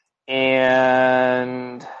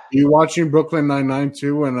 And you watching Brooklyn Nine-Nine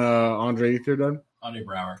too when Andre Ether done? Andre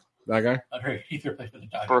Brower. That guy? Andre Ether played for the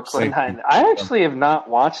Dodgers. Brooklyn Nine. I actually have not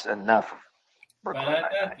watched enough.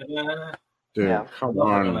 Dude, yeah. Come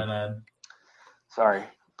on. Sorry.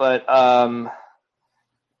 But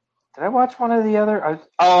did I watch one of the other?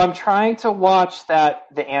 I'm trying to watch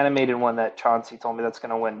the animated one that Chauncey told me that's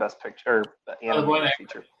going to win Best Picture or animated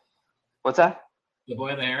feature. What's that? The Boy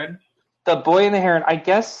and the Heron? The Boy and the Heron. I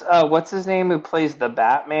guess what's his name who plays the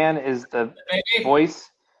Batman is the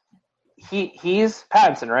voice. He's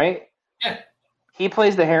Pattinson, right? Yeah. He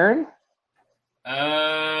plays the Heron?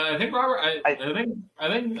 I think Robert. I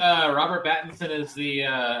think Robert Pattinson is the.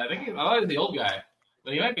 I thought he's the old guy,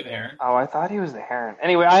 but he might be the Heron. Oh, I thought he was the Heron.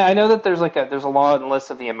 Anyway, I know that there's a long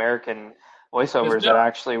list of the American voiceovers that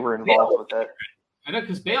actually were involved with it. I know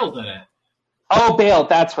because Bale's in it. Oh, Bale,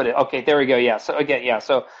 that's what it. Okay, there we go. Yeah. So again,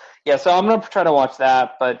 so I'm gonna try to watch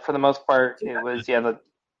that, but for the most part, it was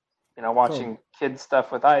watching kids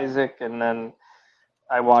stuff with Isaac, and then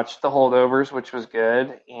I watched The Holdovers, which was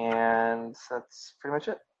good, and that's pretty much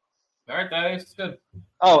it. All right, that is good.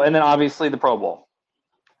 Oh, and then obviously the Pro Bowl.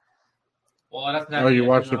 Well, that's you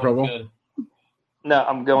watched the Pro Bowl? Good. No,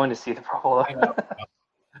 I'm going to see the Pro Bowl.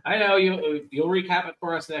 I know you'll recap it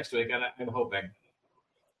for us next week. I'm hoping.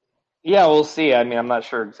 Yeah, we'll see. I mean, I'm not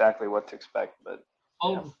sure exactly what to expect, but.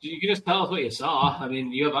 You can just tell us what you saw. I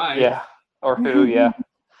mean, you have eyes. Yeah, or who? Yeah.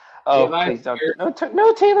 Oh, please don't.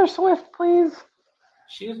 No Taylor Swift, please.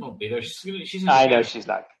 She won't be there. She's in I Japan. know she's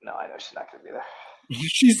not. No, I know she's not going to be there.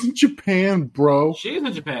 She's in Japan, bro. She is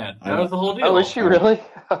in Japan. That was the whole deal. Oh, is she really?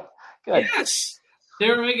 Good. Yes. They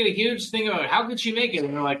were making a huge thing about how could she make it,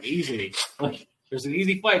 and they're like, easy. Like, there's an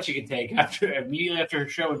easy flight she can take immediately after her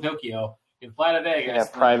show in Tokyo. You can fly to Vegas. Yeah,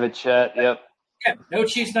 private jet. Yep. Yeah, no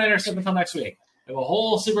Chiefs Niners until next week. We have a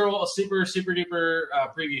whole super duper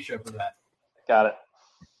preview show for that. Got it.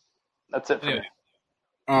 That's it for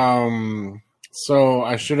me. So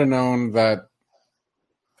I should have known that.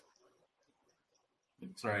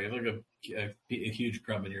 Sorry, you look a huge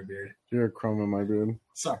crumb in your beard. You're a crumb in my beard.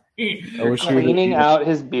 Sorry. I wish cleaning out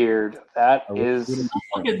his beard. That is.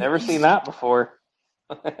 I've never seen that before.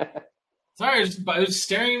 Sorry, it was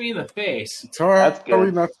staring at me in the face. It's all right. That's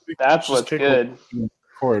good. That's what's good.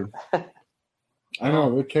 I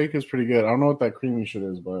know the cake is pretty good. I don't know what that creamy shit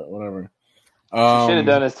is, but whatever. What you should have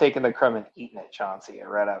done is taken the crumb and eaten it, Chauncey,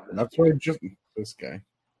 right out of it. That's why this guy.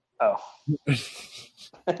 Oh.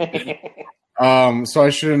 So I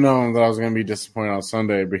should have known that I was gonna be disappointed on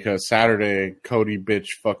Sunday because Saturday Cody bitch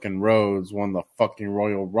fucking Rhodes won the fucking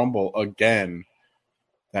Royal Rumble again.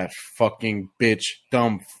 That fucking bitch,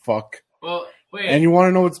 dumb fuck. Well, wait. And you want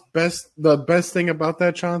to know what's the best thing about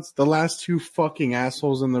that, Chance? The last two fucking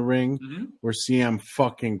assholes in the ring were CM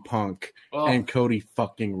fucking Punk and Cody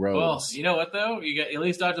fucking Rhodes. Well, you know what, though? You at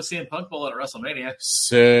least dodged a CM Punk bullet at WrestleMania.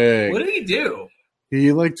 Sick. What did he do? He,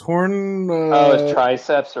 torn... his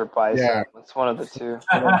triceps or bicep. Yeah. It's one of the two.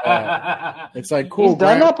 It's like, cool. He's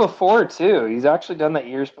done that before, too. He's actually done that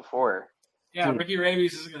years before. Yeah, dude. Ricky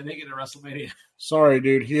Rabies isn't going to make it to WrestleMania. Sorry,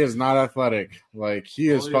 dude. He is not athletic. He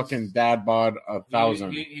is fucking dad bod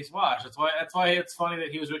 1,000. He's washed. That's why it's funny that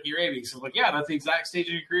he was Ricky Rabies. I'm like, yeah, that's the exact stage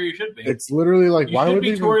of your career you should be. It's literally why would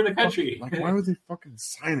they touring the country? Why would they fucking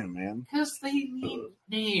sign him, man? Because they need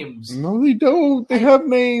names. No, they don't. They have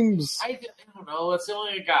names. I don't know. That's the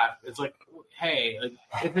only I got. It's like, hey,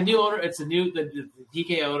 it's a new owner. It's the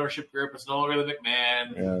TK ownership group. It's no longer the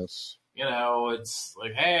McMahon. Yes. It's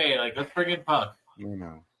like, hey, let's bring in Punk.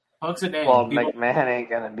 Punk's a name. Well, McMahon ain't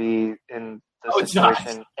going to be in this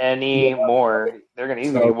situation anymore. They're going to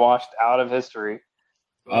easily be washed out of history.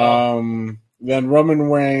 Then Roman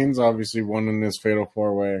Reigns obviously won in this Fatal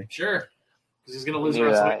 4-Way. Sure. Because he's going to lose the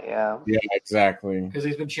rest of it. Yeah, exactly. Because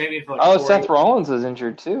he's been champion for Seth Rollins is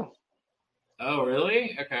injured too. Oh,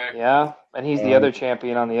 really? Okay. Yeah, and he's the other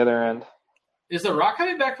champion on the other end. Is The Rock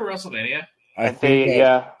coming back for WrestleMania? I think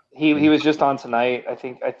He was just on tonight. I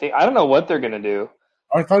think I don't know what they're gonna do.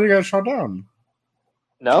 I thought he got shot down.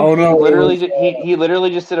 No, he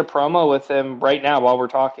literally just did a promo with him right now while we're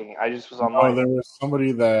talking. I just was online. Oh, there was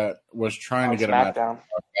somebody that was trying to get SmackDown.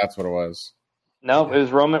 That's what it was. No, it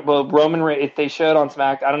was Roman. Well, Roman, if they showed on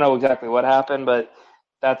SmackDown, I don't know exactly what happened, but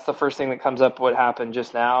that's the first thing that comes up. What happened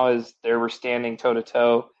just now is they were standing toe to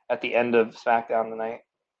toe at the end of SmackDown tonight.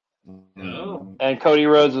 Oh. And Cody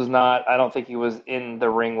Rhodes was not. I don't think he was in the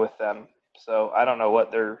ring with them. So I don't know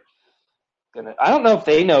what they're gonna. I don't know if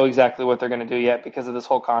they know exactly what they're gonna do yet because of this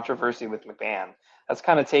whole controversy with McMahon. That's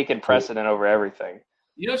kind of taken precedent over everything.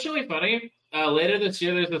 You know what's really funny? Later this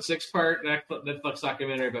year, there's a 6-part Netflix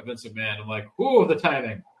documentary about Vince McMahon. I'm like, ooh, the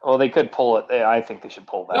timing. Well, they could pull it. I think they should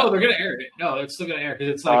pull that. No, they're gonna air it. No, it's still gonna air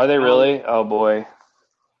because it's like. Are they really? Oh boy.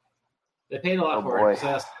 They paid a lot for it.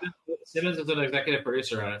 So Simmons is an executive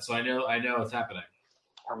producer on it, so I know it's happening.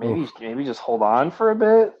 Or maybe just hold on for a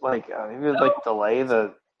bit, like maybe delay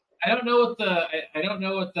the. I don't know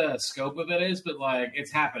what the scope of it is, but like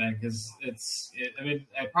it's happening because I mean,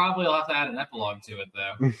 I probably will have to add an epilogue to it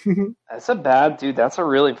though. That's a bad dude. That's a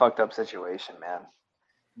really fucked up situation, man.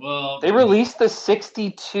 Well, they released the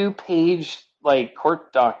 62-page like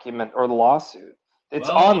court document or the lawsuit. It's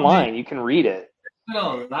online. You can read it.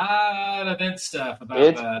 There's been a lot of that stuff about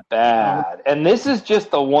it's that. Bad. And this is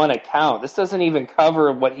just the one account. This doesn't even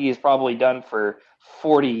cover what he has probably done for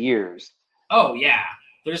 40 years. Oh yeah.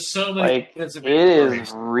 There's so many. It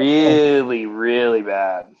is really, really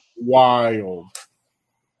bad. Wild.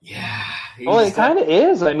 Yeah. Well, it kind of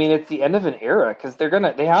is. I mean, it's the end of an era because they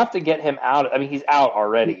have to get him out. I mean, he's out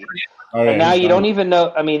already, and now you don't even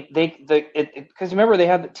know. I mean, because remember they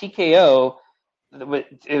had the TKO.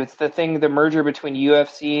 It's the thing, the merger between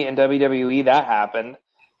UFC and WWE that happened.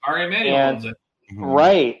 Ari Emanuel owns it.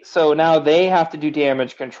 Right. So now they have to do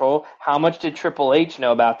damage control. How much did Triple H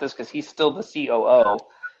know about this? Because he's still the COO.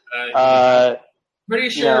 Pretty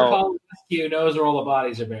sure Paul Levesque knows where all the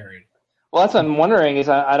bodies are buried. Well, that's what I'm wondering is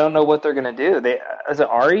I don't know what they're going to do. Is it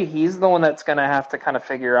Ari? He's the one that's going to have to kind of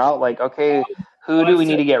figure out, like, okay, who do we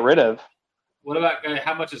need to get rid of? What about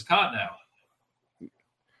how much is caught now?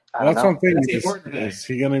 That's one thing. Is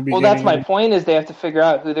he going to be? Well, that's my point. Is they have to figure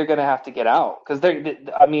out who they're going to have to get out because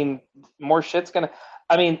I mean, more shit's going to.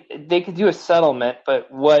 I mean, they could do a settlement,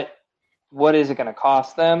 but what is it going to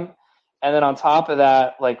cost them? And then on top of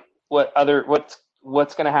that, like, what's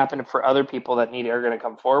going to happen for other people that are going to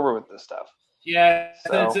come forward with this stuff? Yeah,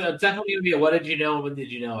 so it's definitely going to be a what did you know and when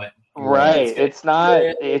did you know it? Right. It's not.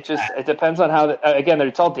 It depends on how. Again,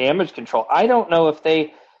 it's all damage control. I don't know if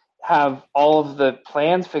they have all of the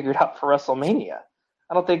plans figured out for WrestleMania.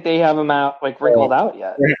 I don't think they have them out wrinkled out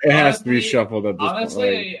yet. It has to be shuffled at this point.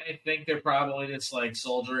 Honestly, I think they're probably just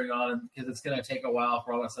soldiering on because it's going to take a while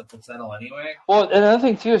for all that stuff to settle anyway. Well, another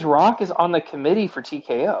thing too is Rock is on the committee for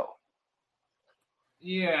TKO.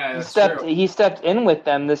 Yeah, he stepped in with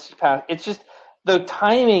them this past. It's just the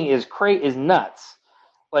timing is nuts.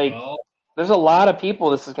 There's a lot of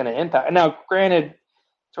people this is going to impact. Now, granted,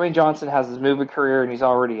 Dwayne Johnson has his movie career and he's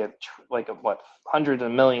already hundreds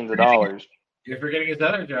of millions of dollars. You're forgetting his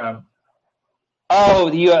other job. Oh,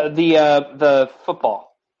 the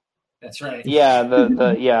football. That's right. Yeah, the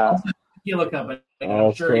tequila company.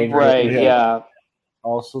 Yeah.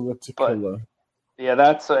 Also the tequila. Yeah,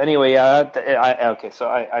 that's anyway. Yeah, okay. So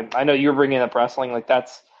I know you're bringing up wrestling. Like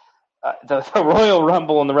that's the Royal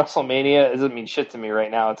Rumble and the WrestleMania doesn't mean shit to me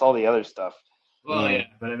right now. It's all the other stuff. Well, yeah,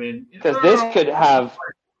 but I mean, because this could have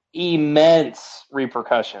immense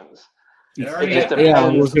repercussions. It just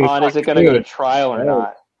depends on is it going to go to trial or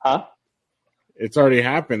not, huh? It's already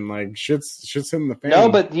happened. Like shit's in the fan. No,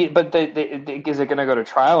 but is it going to go to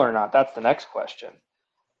trial or not? That's the next question.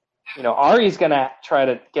 Ari's going to try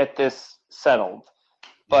to get this settled,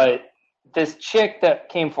 but this chick that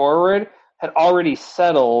came forward had already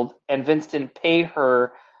settled, and Vince didn't pay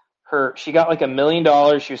her. She got $1 million.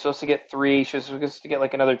 She was supposed to get 3. She was supposed to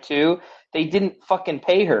get another 2. They didn't fucking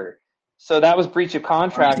pay her. So that was breach of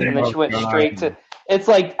contract, and then she went straight to. It's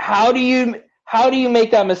like, how do you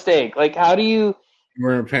make that mistake? Like, how do you?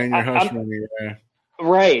 We're paying your hush money, yeah.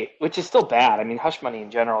 Right, which is still bad. I mean, hush money in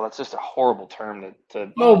general, that's just a horrible term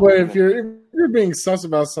to. No, but if you're being sus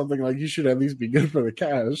about something, you should at least be good for the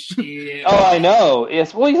cash. Yeah. Oh, I know.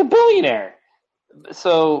 Yes, well, he's a billionaire.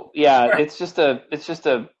 So yeah, it's just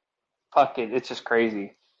a fucking. It's just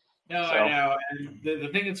crazy. No, I know. And the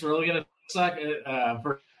thing that's really gonna suck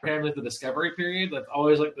for him is the discovery period. That's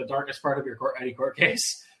always the darkest part of your any court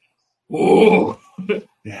case. Ooh.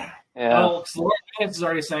 Yeah. Well, Lauren Nights is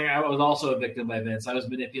already saying I was also a victim by Vince. I was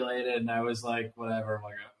manipulated, and I was whatever.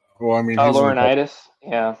 I'm well, I mean, Laurinaitis,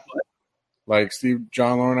 yeah. Like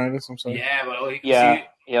John Laurinaitis, I'm sorry. Yeah, but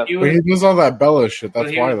Yep. But he does all that Bella shit.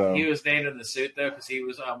 That's why, though. He was named in the suit though because he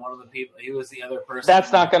was one of the people. He was the other person.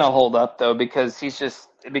 That's not going to hold up though because he was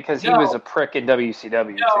a prick in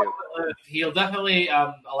WCW too. He'll definitely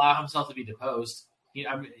allow himself to be deposed. He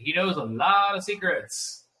knows a lot of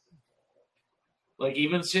secrets. Like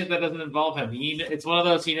even shit that doesn't involve him. It's one of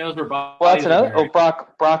those he knows where. Well, that's another. Oh,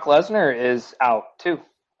 Brock Lesnar is out too.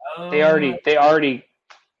 They already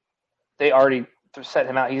set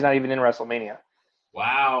him out. He's not even in WrestleMania.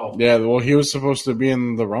 Wow. Yeah, well, he was supposed to be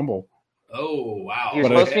in the Rumble. Oh, wow. He was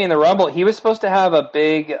supposed to be in the Rumble. He was supposed to have a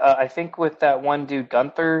big, I think, with that one dude,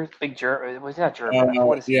 Gunther, big German. Was he not German?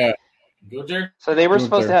 What is he? Yeah. Gunther? So they were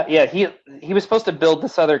supposed to have, he was supposed to build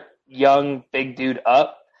this other young, big dude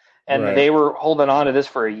up, and they were holding on to this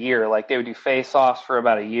for a year. Like, they would do face-offs for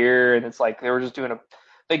about a year, and it's like they were just doing a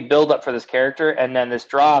big build-up for this character, and then this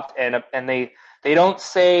dropped, and they don't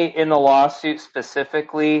say in the lawsuit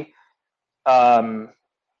specifically Brock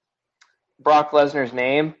Lesnar's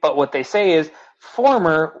name, but what they say is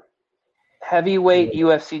former heavyweight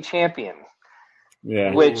UFC champion.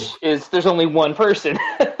 Yeah. Which is there's only one person.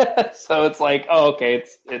 So it's like, oh, okay,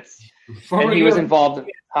 it's and he was involved in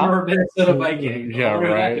former Minnesota Viking. Yeah,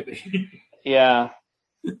 right. Yeah.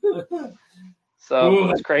 So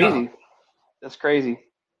it's crazy. That's crazy.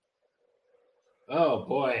 Oh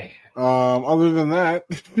boy. Other than that,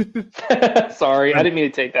 sorry, I didn't mean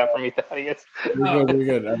to take that from you, Thaddeus. You're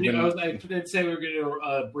good. I did say we were going to do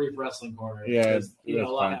a brief wrestling corner. Yeah, a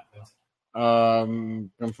lot happens.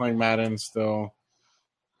 I'm playing Madden still.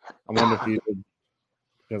 I'm undefeated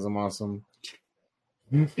because I'm awesome,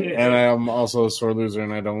 and I am also a sore loser,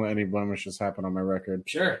 and I don't let any blemishes happen on my record.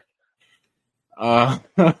 Sure. Talk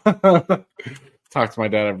to my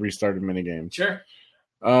dad. I've restarted many games. Sure.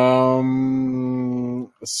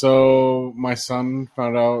 So my son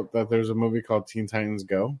found out that there's a movie called Teen Titans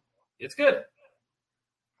Go. It's good.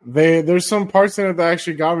 There's some parts in it that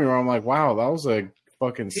actually got me where I'm like, wow, that was a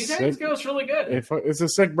fucking Teen sick. Titans Go is really good. It's a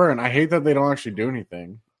sick burn. I hate that they don't actually do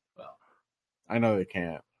anything. Well, I know they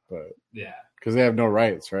can't, but yeah, because they have no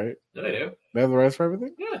rights, right? Yeah, they do. They have the rights for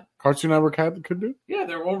everything. Yeah. Cartoon Network could do. Yeah,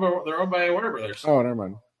 they're owned by Warner Brothers. Oh, never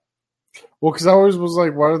mind. Well, because I always was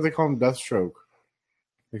like, why do they call him Deathstroke?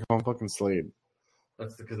 They call him fucking Slade.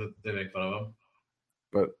 That's because they make fun of him.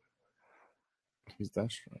 But he's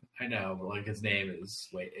Deathstroke. I know, but like his name is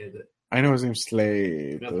I know his name's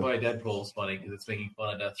Slade. That's why Deadpool is funny because it's making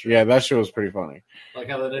fun of Deathstroke. Yeah, that show was pretty funny. Like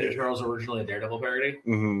how the Ninja Turtles were originally a Daredevil parody,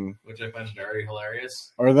 mm-hmm. which I find very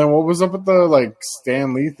hilarious. Or then what was up with the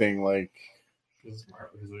Stan Lee thing? Because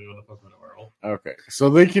we want to fuck with Marvel. Okay, so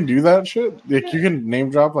they can do that shit. Like you can name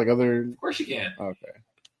drop other. Of course you can. Okay.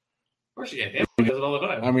 Of course you can. Daredevil does it all the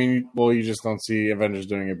time. I mean, well, you just don't see Avengers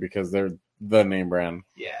doing it because they're the name brand.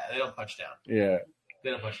 Yeah, they don't punch down. Yeah. They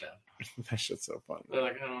don't punch down. That shit's so fun. They're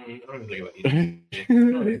like, I don't even think about you. I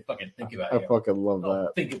don't even fucking think about you. I fucking love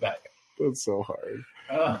that. Think about it. That's so hard.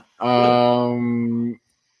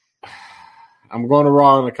 I'm going to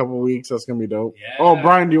Raw in a couple weeks. That's gonna be dope. Yeah. Oh,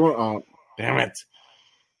 Brian, do you want? Oh, damn it!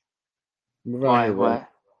 Why?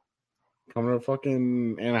 Coming to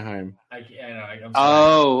fucking Anaheim. I'm sorry.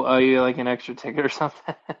 Oh, you like an extra ticket or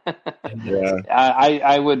something? Yeah.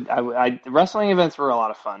 I would. Wrestling events were a lot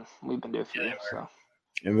of fun. We've been doing a few. Yeah, So.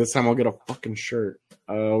 And this time I'll get a fucking shirt.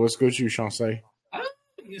 Let's go to you, Chancey.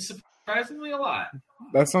 Surprisingly a lot.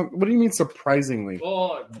 That's not. What do you mean surprisingly?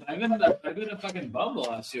 Well, I've been a fucking bum the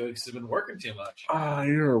last 2 weeks. I've been working too much. Ah,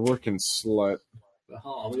 you're a working slut.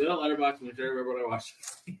 I'll do that Letterboxd and try to remember what I watched.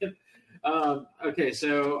 Okay,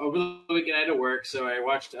 so over the weekend I had to work, so I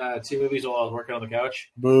watched 2 movies while I was working on the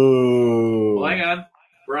couch. Boo. Well, hang on.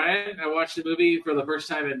 Brian, I watched a movie for the first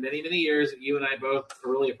time in many, many years that you and I both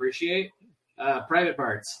really appreciate. Private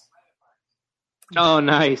Parts. Oh,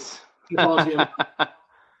 nice. Fucking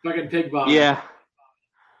pig bomb. Yeah.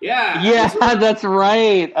 Yeah. That's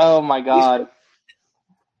right. Oh my god.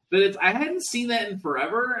 But I hadn't seen that in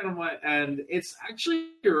forever, and I'm like, and it's actually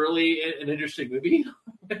really an interesting movie.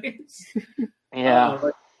 Yeah.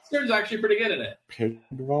 Stern's actually pretty good in it. Pig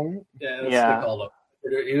vomit? Yeah, that's what they called him.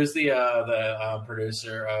 He was the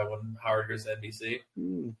producer when Howard goes to NBC.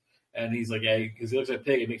 And he's like, yeah, because he looks like a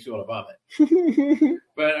pig, it makes me want to vomit.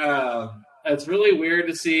 But it's really weird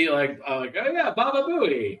to see, oh yeah, Baba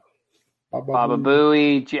Booey. Baba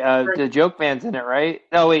Booey. The Joke Man's in it, right?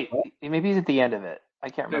 No, wait. Maybe he's at the end of it. I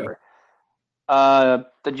can't remember.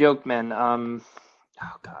 The Joke Man. Oh,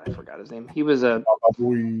 God, I forgot his name. He was a...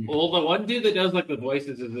 Well, the one dude that does, the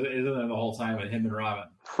voices isn't there the whole time, and him and Robin.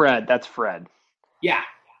 Fred. That's Fred. Yeah.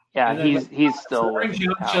 Yeah, he's still.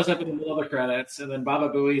 Shows up in the middle of the credits, and then Baba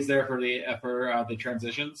Booey's there for the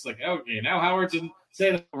transitions. Like, okay, now Howard's in.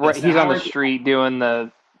 Say right, he's on the street doing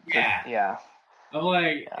the Yeah. I'm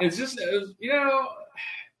like, it's just,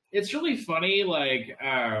 it's really funny. Like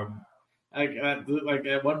at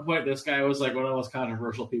one point, this guy was like one of the most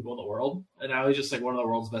controversial people in the world, and now he's just like one of the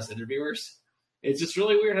world's best interviewers. It's just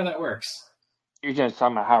really weird how that works. You're just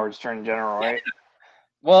talking about Howard Stern in general, right?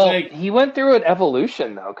 Well, he went through an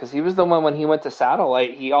evolution though, because he was the one when he went to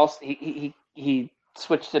satellite. He also he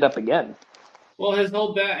switched it up again. Well, his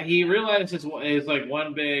whole he realized his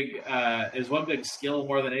one big skill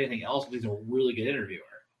more than anything else. He's a really good interviewer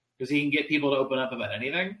because he can get people to open up about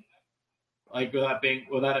anything, like without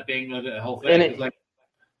it being the whole thing. And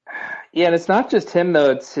and it's not just him though;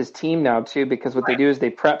 it's his team now too. Because what they do is they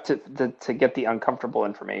prep to get the uncomfortable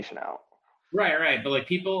information out. Right. But like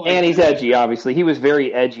people, and he's edgy. Obviously, he was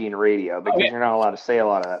very edgy in radio because you're not allowed to say a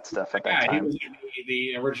lot of that stuff at that time. He was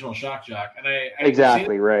the original shock jock, and I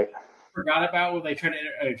exactly right. Forgot about when they tried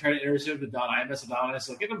to introduce him to Don Imus, and Don Imus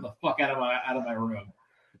like, get him the fuck out of my room.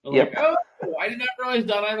 I'm like, oh, I did not realize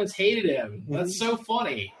Don Imus hated him. That's so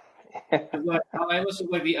funny. Like, Don Imus was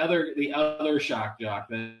like the other shock jock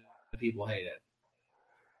that people hated.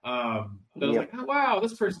 But I was like, oh wow,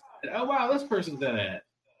 this person's in it.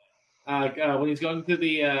 When he's going to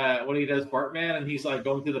the when he does Bartman, and he's like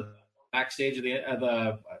going to the backstage of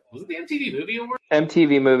the was it the MTV Movie Awards?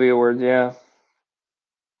 MTV Movie Awards, yeah.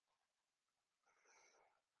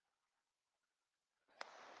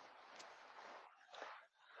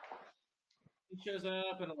 He shows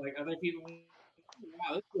up, and like other people,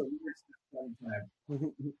 wow, this is a weird stuff time.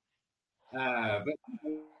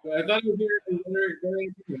 But I thought it was very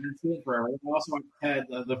interesting forever. I also had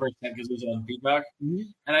the first 10 because it was on Peacock,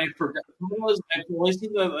 and I forgot. I've only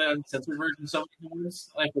seen the uncensored version so many times.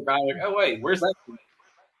 I forgot, like, oh wait, where's that?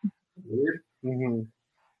 Weird. Mm-hmm.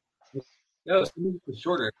 No, it's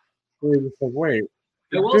shorter. We're just like, wait.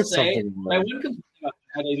 I will say, I wouldn't complain about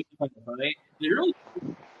how they do find it funny. They really.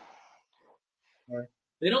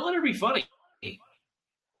 They don't let her be funny.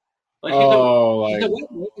 Like, like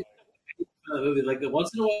the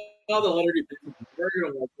once in a while they'll let her do bits.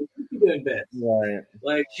 Like, doing bits. Right.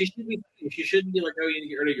 Like she shouldn't be like, oh, you need to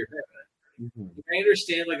get rid of your hair. Mm-hmm. I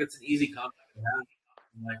understand, like it's an easy compliment to have.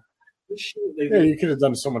 I'm like, you could have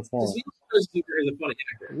done so much more. Is a funny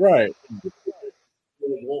actor, right?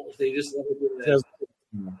 They just let her do that.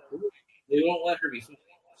 They won't let her be funny.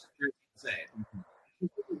 It's insane.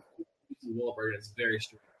 Wahlberg is very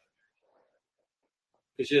strange.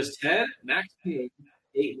 Because she has Ted, Max Payne,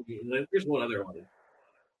 8, and then there's one other one.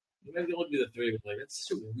 You might be able to do the three, but like that's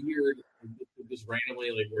so weird. Just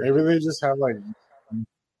randomly, like maybe they just have like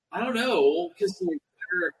I don't know, because like,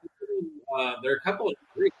 there are a couple of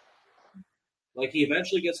three. Like he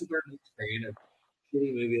eventually gets with her on the screen, a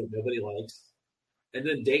shitty movie that nobody likes, and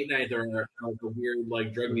then date night they're like a weird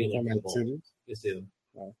like drug dealer. You see them.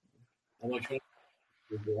 Oh. I'm like trying.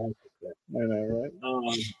 I know, right?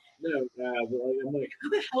 No, but I'm like, how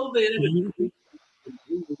the hell did they end up?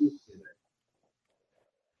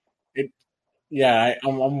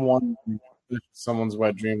 I'm wondering if someone's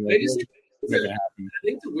wet dream. Like, make it happen. I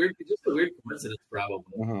think it's just a weird coincidence,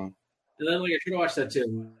 probably. Uh-huh. And then, like, I should have watched that too.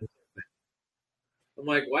 I'm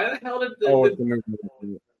like, why the hell did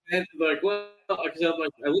and like, well, because I'm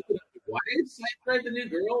like, I looked at it, why is Cypher the new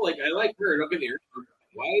girl? Like, I like her. Don't get me wrong.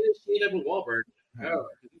 Why did she end up with Wahlberg? Oh,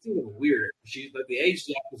 it's even weirder. She's like the age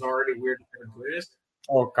gap was already weird and twist.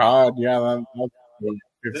 Oh God, yeah, that's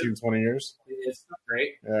 15, 20 years. It's not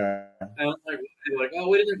great. Yeah. And I'm like, oh,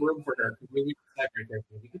 we didn't have room for her. We need to right there.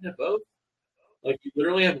 You can have both. Like you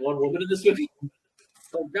literally have one woman in this movie.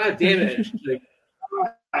 Oh God damn it! Like,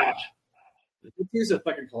 it's a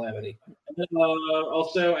fucking calamity. And then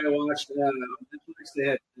also I watched Netflix. They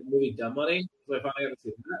had the movie Dumb Money, so I finally got to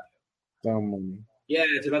see that. Dumb Money. Yeah,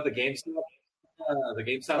 it's about the GameStop. The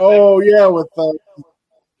GameStop. Oh thing. Yeah, with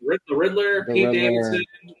the Riddler, Pete Davidson,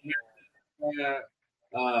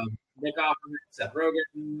 Nick Offerman, Seth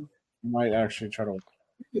Rogen. Might actually try to.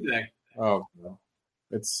 Oh,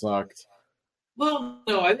 it sucked. Well,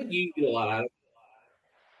 no, I think you get a lot out of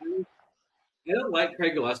it. I don't like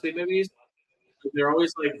Craig Gillespie movies. They're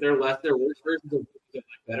always like their worst versions of like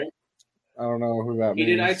better. I don't know who that. He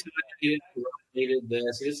means. He did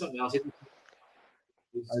this. He did something else.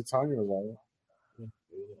 I'm talking about it.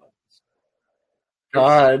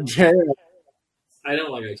 God damn. I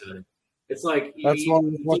don't like Italian. It's like that's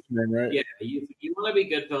one name, right? Yeah, you want to be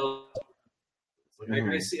good, fellas.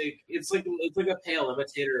 I see. It's like a pale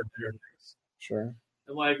imitator of better things. Sure.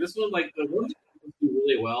 And like this one, like the one that do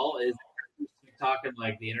really well is talking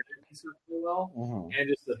like the internet stuff really well, and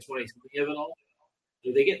just the 2020 of it all.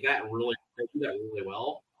 So they get that really, they do that really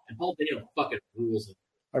well. And Paul Dano fucking rules it.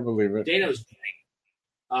 I believe it. Dano's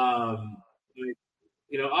great.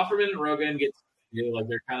 Offerman and Rogan get like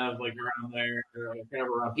they're kind of like around there, they're kind of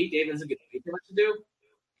around. Pete Davidson gets way too much to do.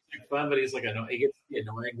 It's fun, but he's like he gets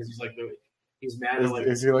annoying because he's like he's mad at like.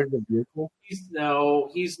 Is he like the vehicle? He's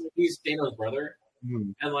Dano's brother,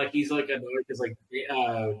 and like he's like annoyed because like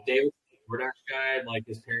David's a DoorDash guy, and like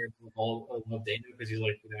his parents all love Dano because he's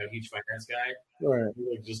like a huge finance guy. Right. He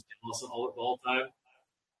like just listen all the time.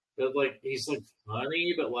 But like he's like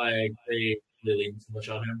funny, but like they lean too much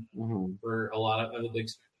on him for a lot of the big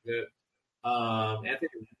stuff. Anthony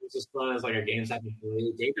was just fun as like a games happen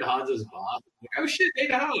play. David Hahn's his boss. Like, oh shit,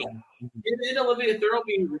 David Hahn. Him and Olivia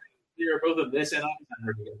Thirlby, they're both in this and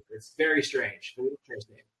Oppenheimer together. It's very strange. We don't trust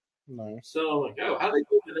him. Nice. So like, how they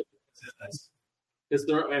do this? Because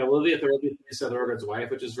Olivia Thirlby is Seth Rogen's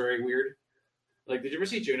wife, which is very weird. Like, did you ever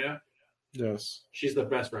see Juno? Yes. She's the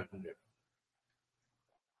best friend from Juno.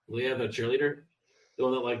 Leah, the cheerleader, the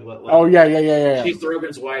one that like oh yeah. She's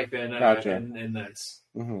Rogen's wife, and gotcha. and that's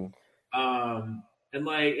and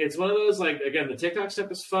like it's one of those like again the TikTok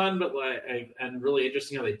stuff is fun, but like and really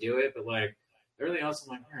interesting how they do it, but like everything else I'm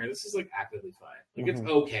like, all right, this is like actively fine. Like it's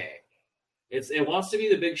okay. It wants to be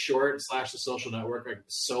The Big Short / The Social Network like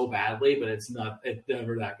so badly, but it's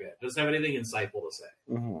never that good. It doesn't have anything insightful to say,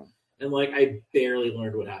 and like I barely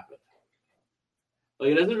learned what happened.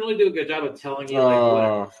 Like, it doesn't really do a good job of telling you, like, what, you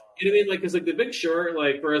know what I mean? Like, because, like, The Big Short,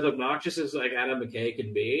 like, for as obnoxious as, like, Adam McKay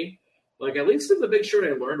can be, like, at least in The Big Short,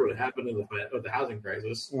 I learned what happened with the housing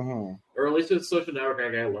crisis. Or at least with Social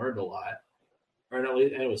Network, I learned a lot. Or at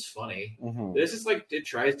least, and it was funny. This is, like, it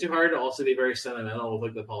tries too hard to also be very sentimental with,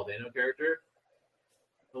 like, the Paul Dano character.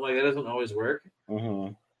 And, like, that doesn't always work.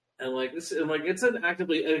 And, like, it's an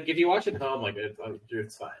actively, like, if you watch it at home, like,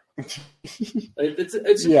 it's fine. It's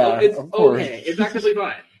okay. It's actively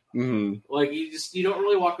fine. Like you don't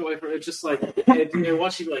really walk away from it. It's just like you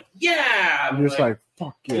watch you be like, yeah. You're just like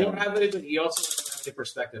fuck yeah. You don't have anything. You also have a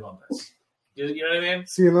perspective on this. You know what I mean?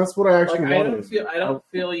 See, and that's what I actually wanted. I don't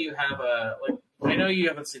feel you have a like. I know you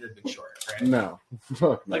haven't seen The Big Short, right? No.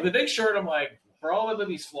 Like The Big Short, I'm like, for all of the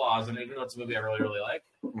movie's flaws, and even though it's a movie I really, really like,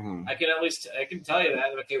 I can tell you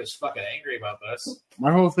that McKay was fucking angry about this.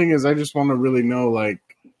 My whole thing is I just want to really know like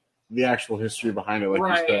the actual history behind it, like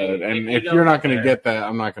you said. And if you're not going to get that,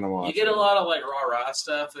 I'm not going to watch. You get a lot of like rah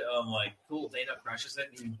stuff. Like cool, Dana crushes it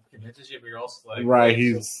and he convinces you, but you're also like right.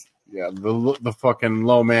 He's the fucking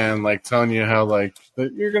low man, like telling you how like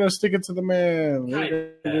you're going to stick it to the man. You're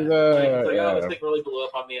gonna do that. Like, this thing really blew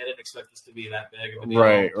up on me. I didn't expect this to be that big of a deal.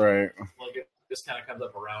 Right. Like it just kind of comes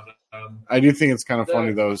up around. I do think it's kind of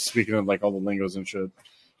funny though. Speaking of like all the lingos and shit.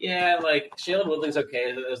 Yeah, like Shailene Woodley's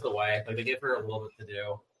okay as the wife. Like they give her a little bit to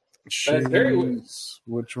do.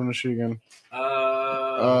 Which one is she again?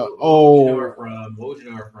 What would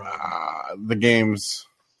you know her from? The games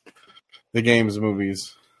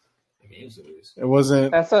movies. The games movies. It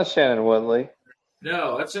wasn't. That's not Shannon Woodley.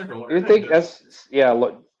 No, that's Jennifer Lawrence. You think that's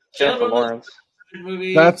Jennifer Lawrence?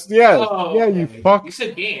 Movie. That's you fuck. You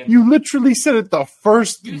said games. You literally said it the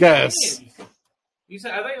first guess. You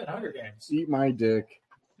said I think the Hunger Games. Eat my dick.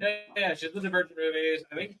 Yeah, she was in the Virgin movies.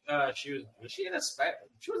 I think she was in a Spider.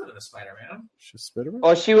 She wasn't in a Spider-Man. She's Spider-Man.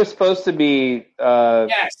 Well, she was supposed to be.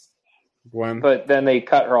 Yes. Gwen. But then they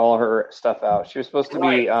cut all her stuff out. She was supposed to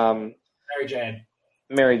be Mary Jane.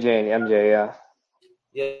 Mary Jane, MJ.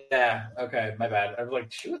 Yeah. Yeah. Okay, my bad. I was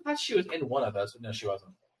like, thought she was in one of those, but no, she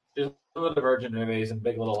wasn't. She was in the Virgin movies and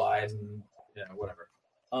Big Little Lies and whatever.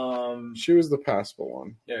 She was the passable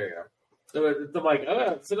one. There you go. So I'm like,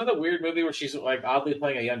 it's another weird movie where she's like oddly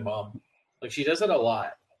playing a young mom. Like she does it a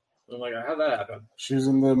lot. I'm like, how'd that happen? She's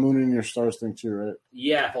in the Moon and Your Stars thing too, right?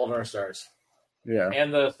 Yeah, Fault in Our Stars. Yeah.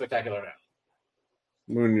 And the Spectacular Now.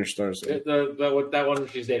 Moon and Your Stars. Yeah. That one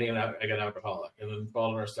she's dating an alcoholic, and then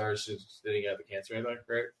Fault in Our Stars she's dating the cancer. I think,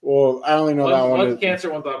 right? Well, I only know that one. One's cancer,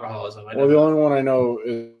 one's alcoholism. The only one I know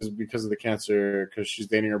is because of the cancer, because she's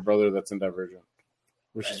dating her brother that's in Divergent,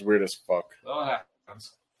 which is weird as fuck. Oh, that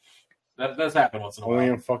happens. That does happen once in a while.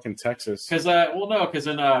 Only in fucking Texas. Because in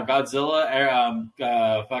Godzilla,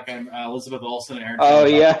 fucking Elizabeth Olsen and Aaron. Oh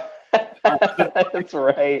yeah, that's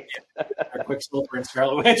right. Quicksilver and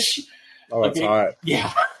Scarlet Witch. Oh, that's hot.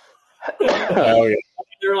 Yeah. Oh yeah.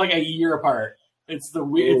 They're like a year apart. It's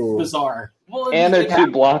it's bizarre. Well, and they're two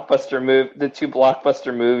blockbuster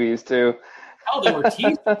movies too. Hell, they were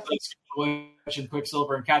teased like Witch and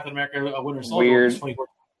Quicksilver and Captain America: Winter Soldier. Weird. 24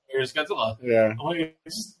 years Godzilla. Yeah.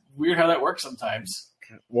 It's just weird how that works sometimes.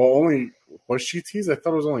 Well, was she teased? I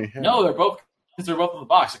thought it was only him. No, they're both in the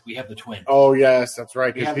box. Like we have the twins. Oh yes, that's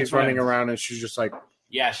right. Because he's running around and she's just like,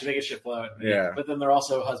 yeah, she makes shit float. Yeah, but then they're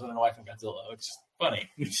also husband and wife in Godzilla, which is funny.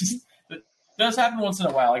 does happen once in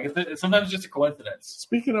a while. Like it's sometimes just a coincidence.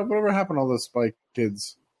 Speaking of, whatever happened to all those Spy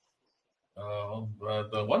Kids?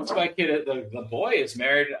 The one Spy Kid, the boy is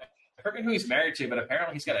married. I forget who he's married to, but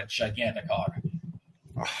apparently he's got a gigantic hog.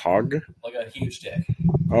 A hog? Like a huge dick.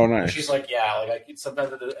 Oh, nice. And she's like, yeah, like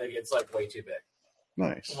sometimes it's like way too big.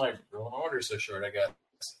 Nice. I'm like, no wonder so short, I guess.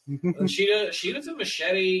 And she does a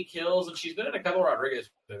machete kills, and she's been in a couple of Rodriguez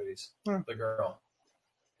movies. The girl.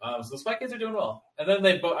 So the Spy Kids are doing well. And then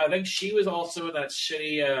I think she was also in that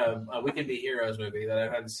shitty We Can Be Heroes movie that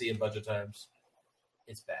I've had to see a bunch of times.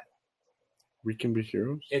 It's bad. We Can Be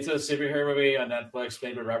Heroes? It's a superhero movie on Netflix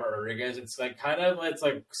made by Robert Rodriguez. It's like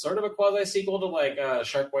sort of a quasi sequel to like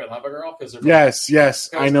Shark Boy and Lava Girl because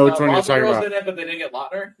yes, I know which one you're talking about. In it, but they didn't get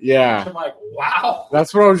Lautner. Yeah, I'm like, wow.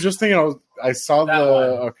 That's what I was just thinking. I saw that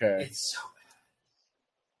one. Okay.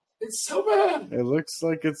 It's so bad. It looks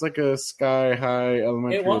like it's like a Sky High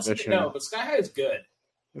Elementary edition. No, but Sky High is good.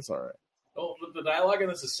 It's all right. Oh, the dialogue in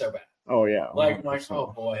this is so bad. Oh yeah, like oh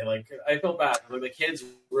boy, like I feel bad. Like the kids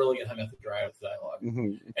really get hung up to dry with the dialogue.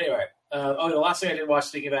 Mm-hmm. Anyway, the last thing I did watch,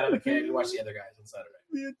 speaking of that, I did watch The Other Guys on Saturday.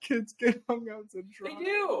 The kids get hung out to dry. They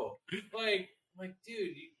do. Like,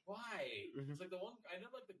 dude, why? It's like the one I know,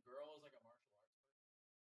 like the girl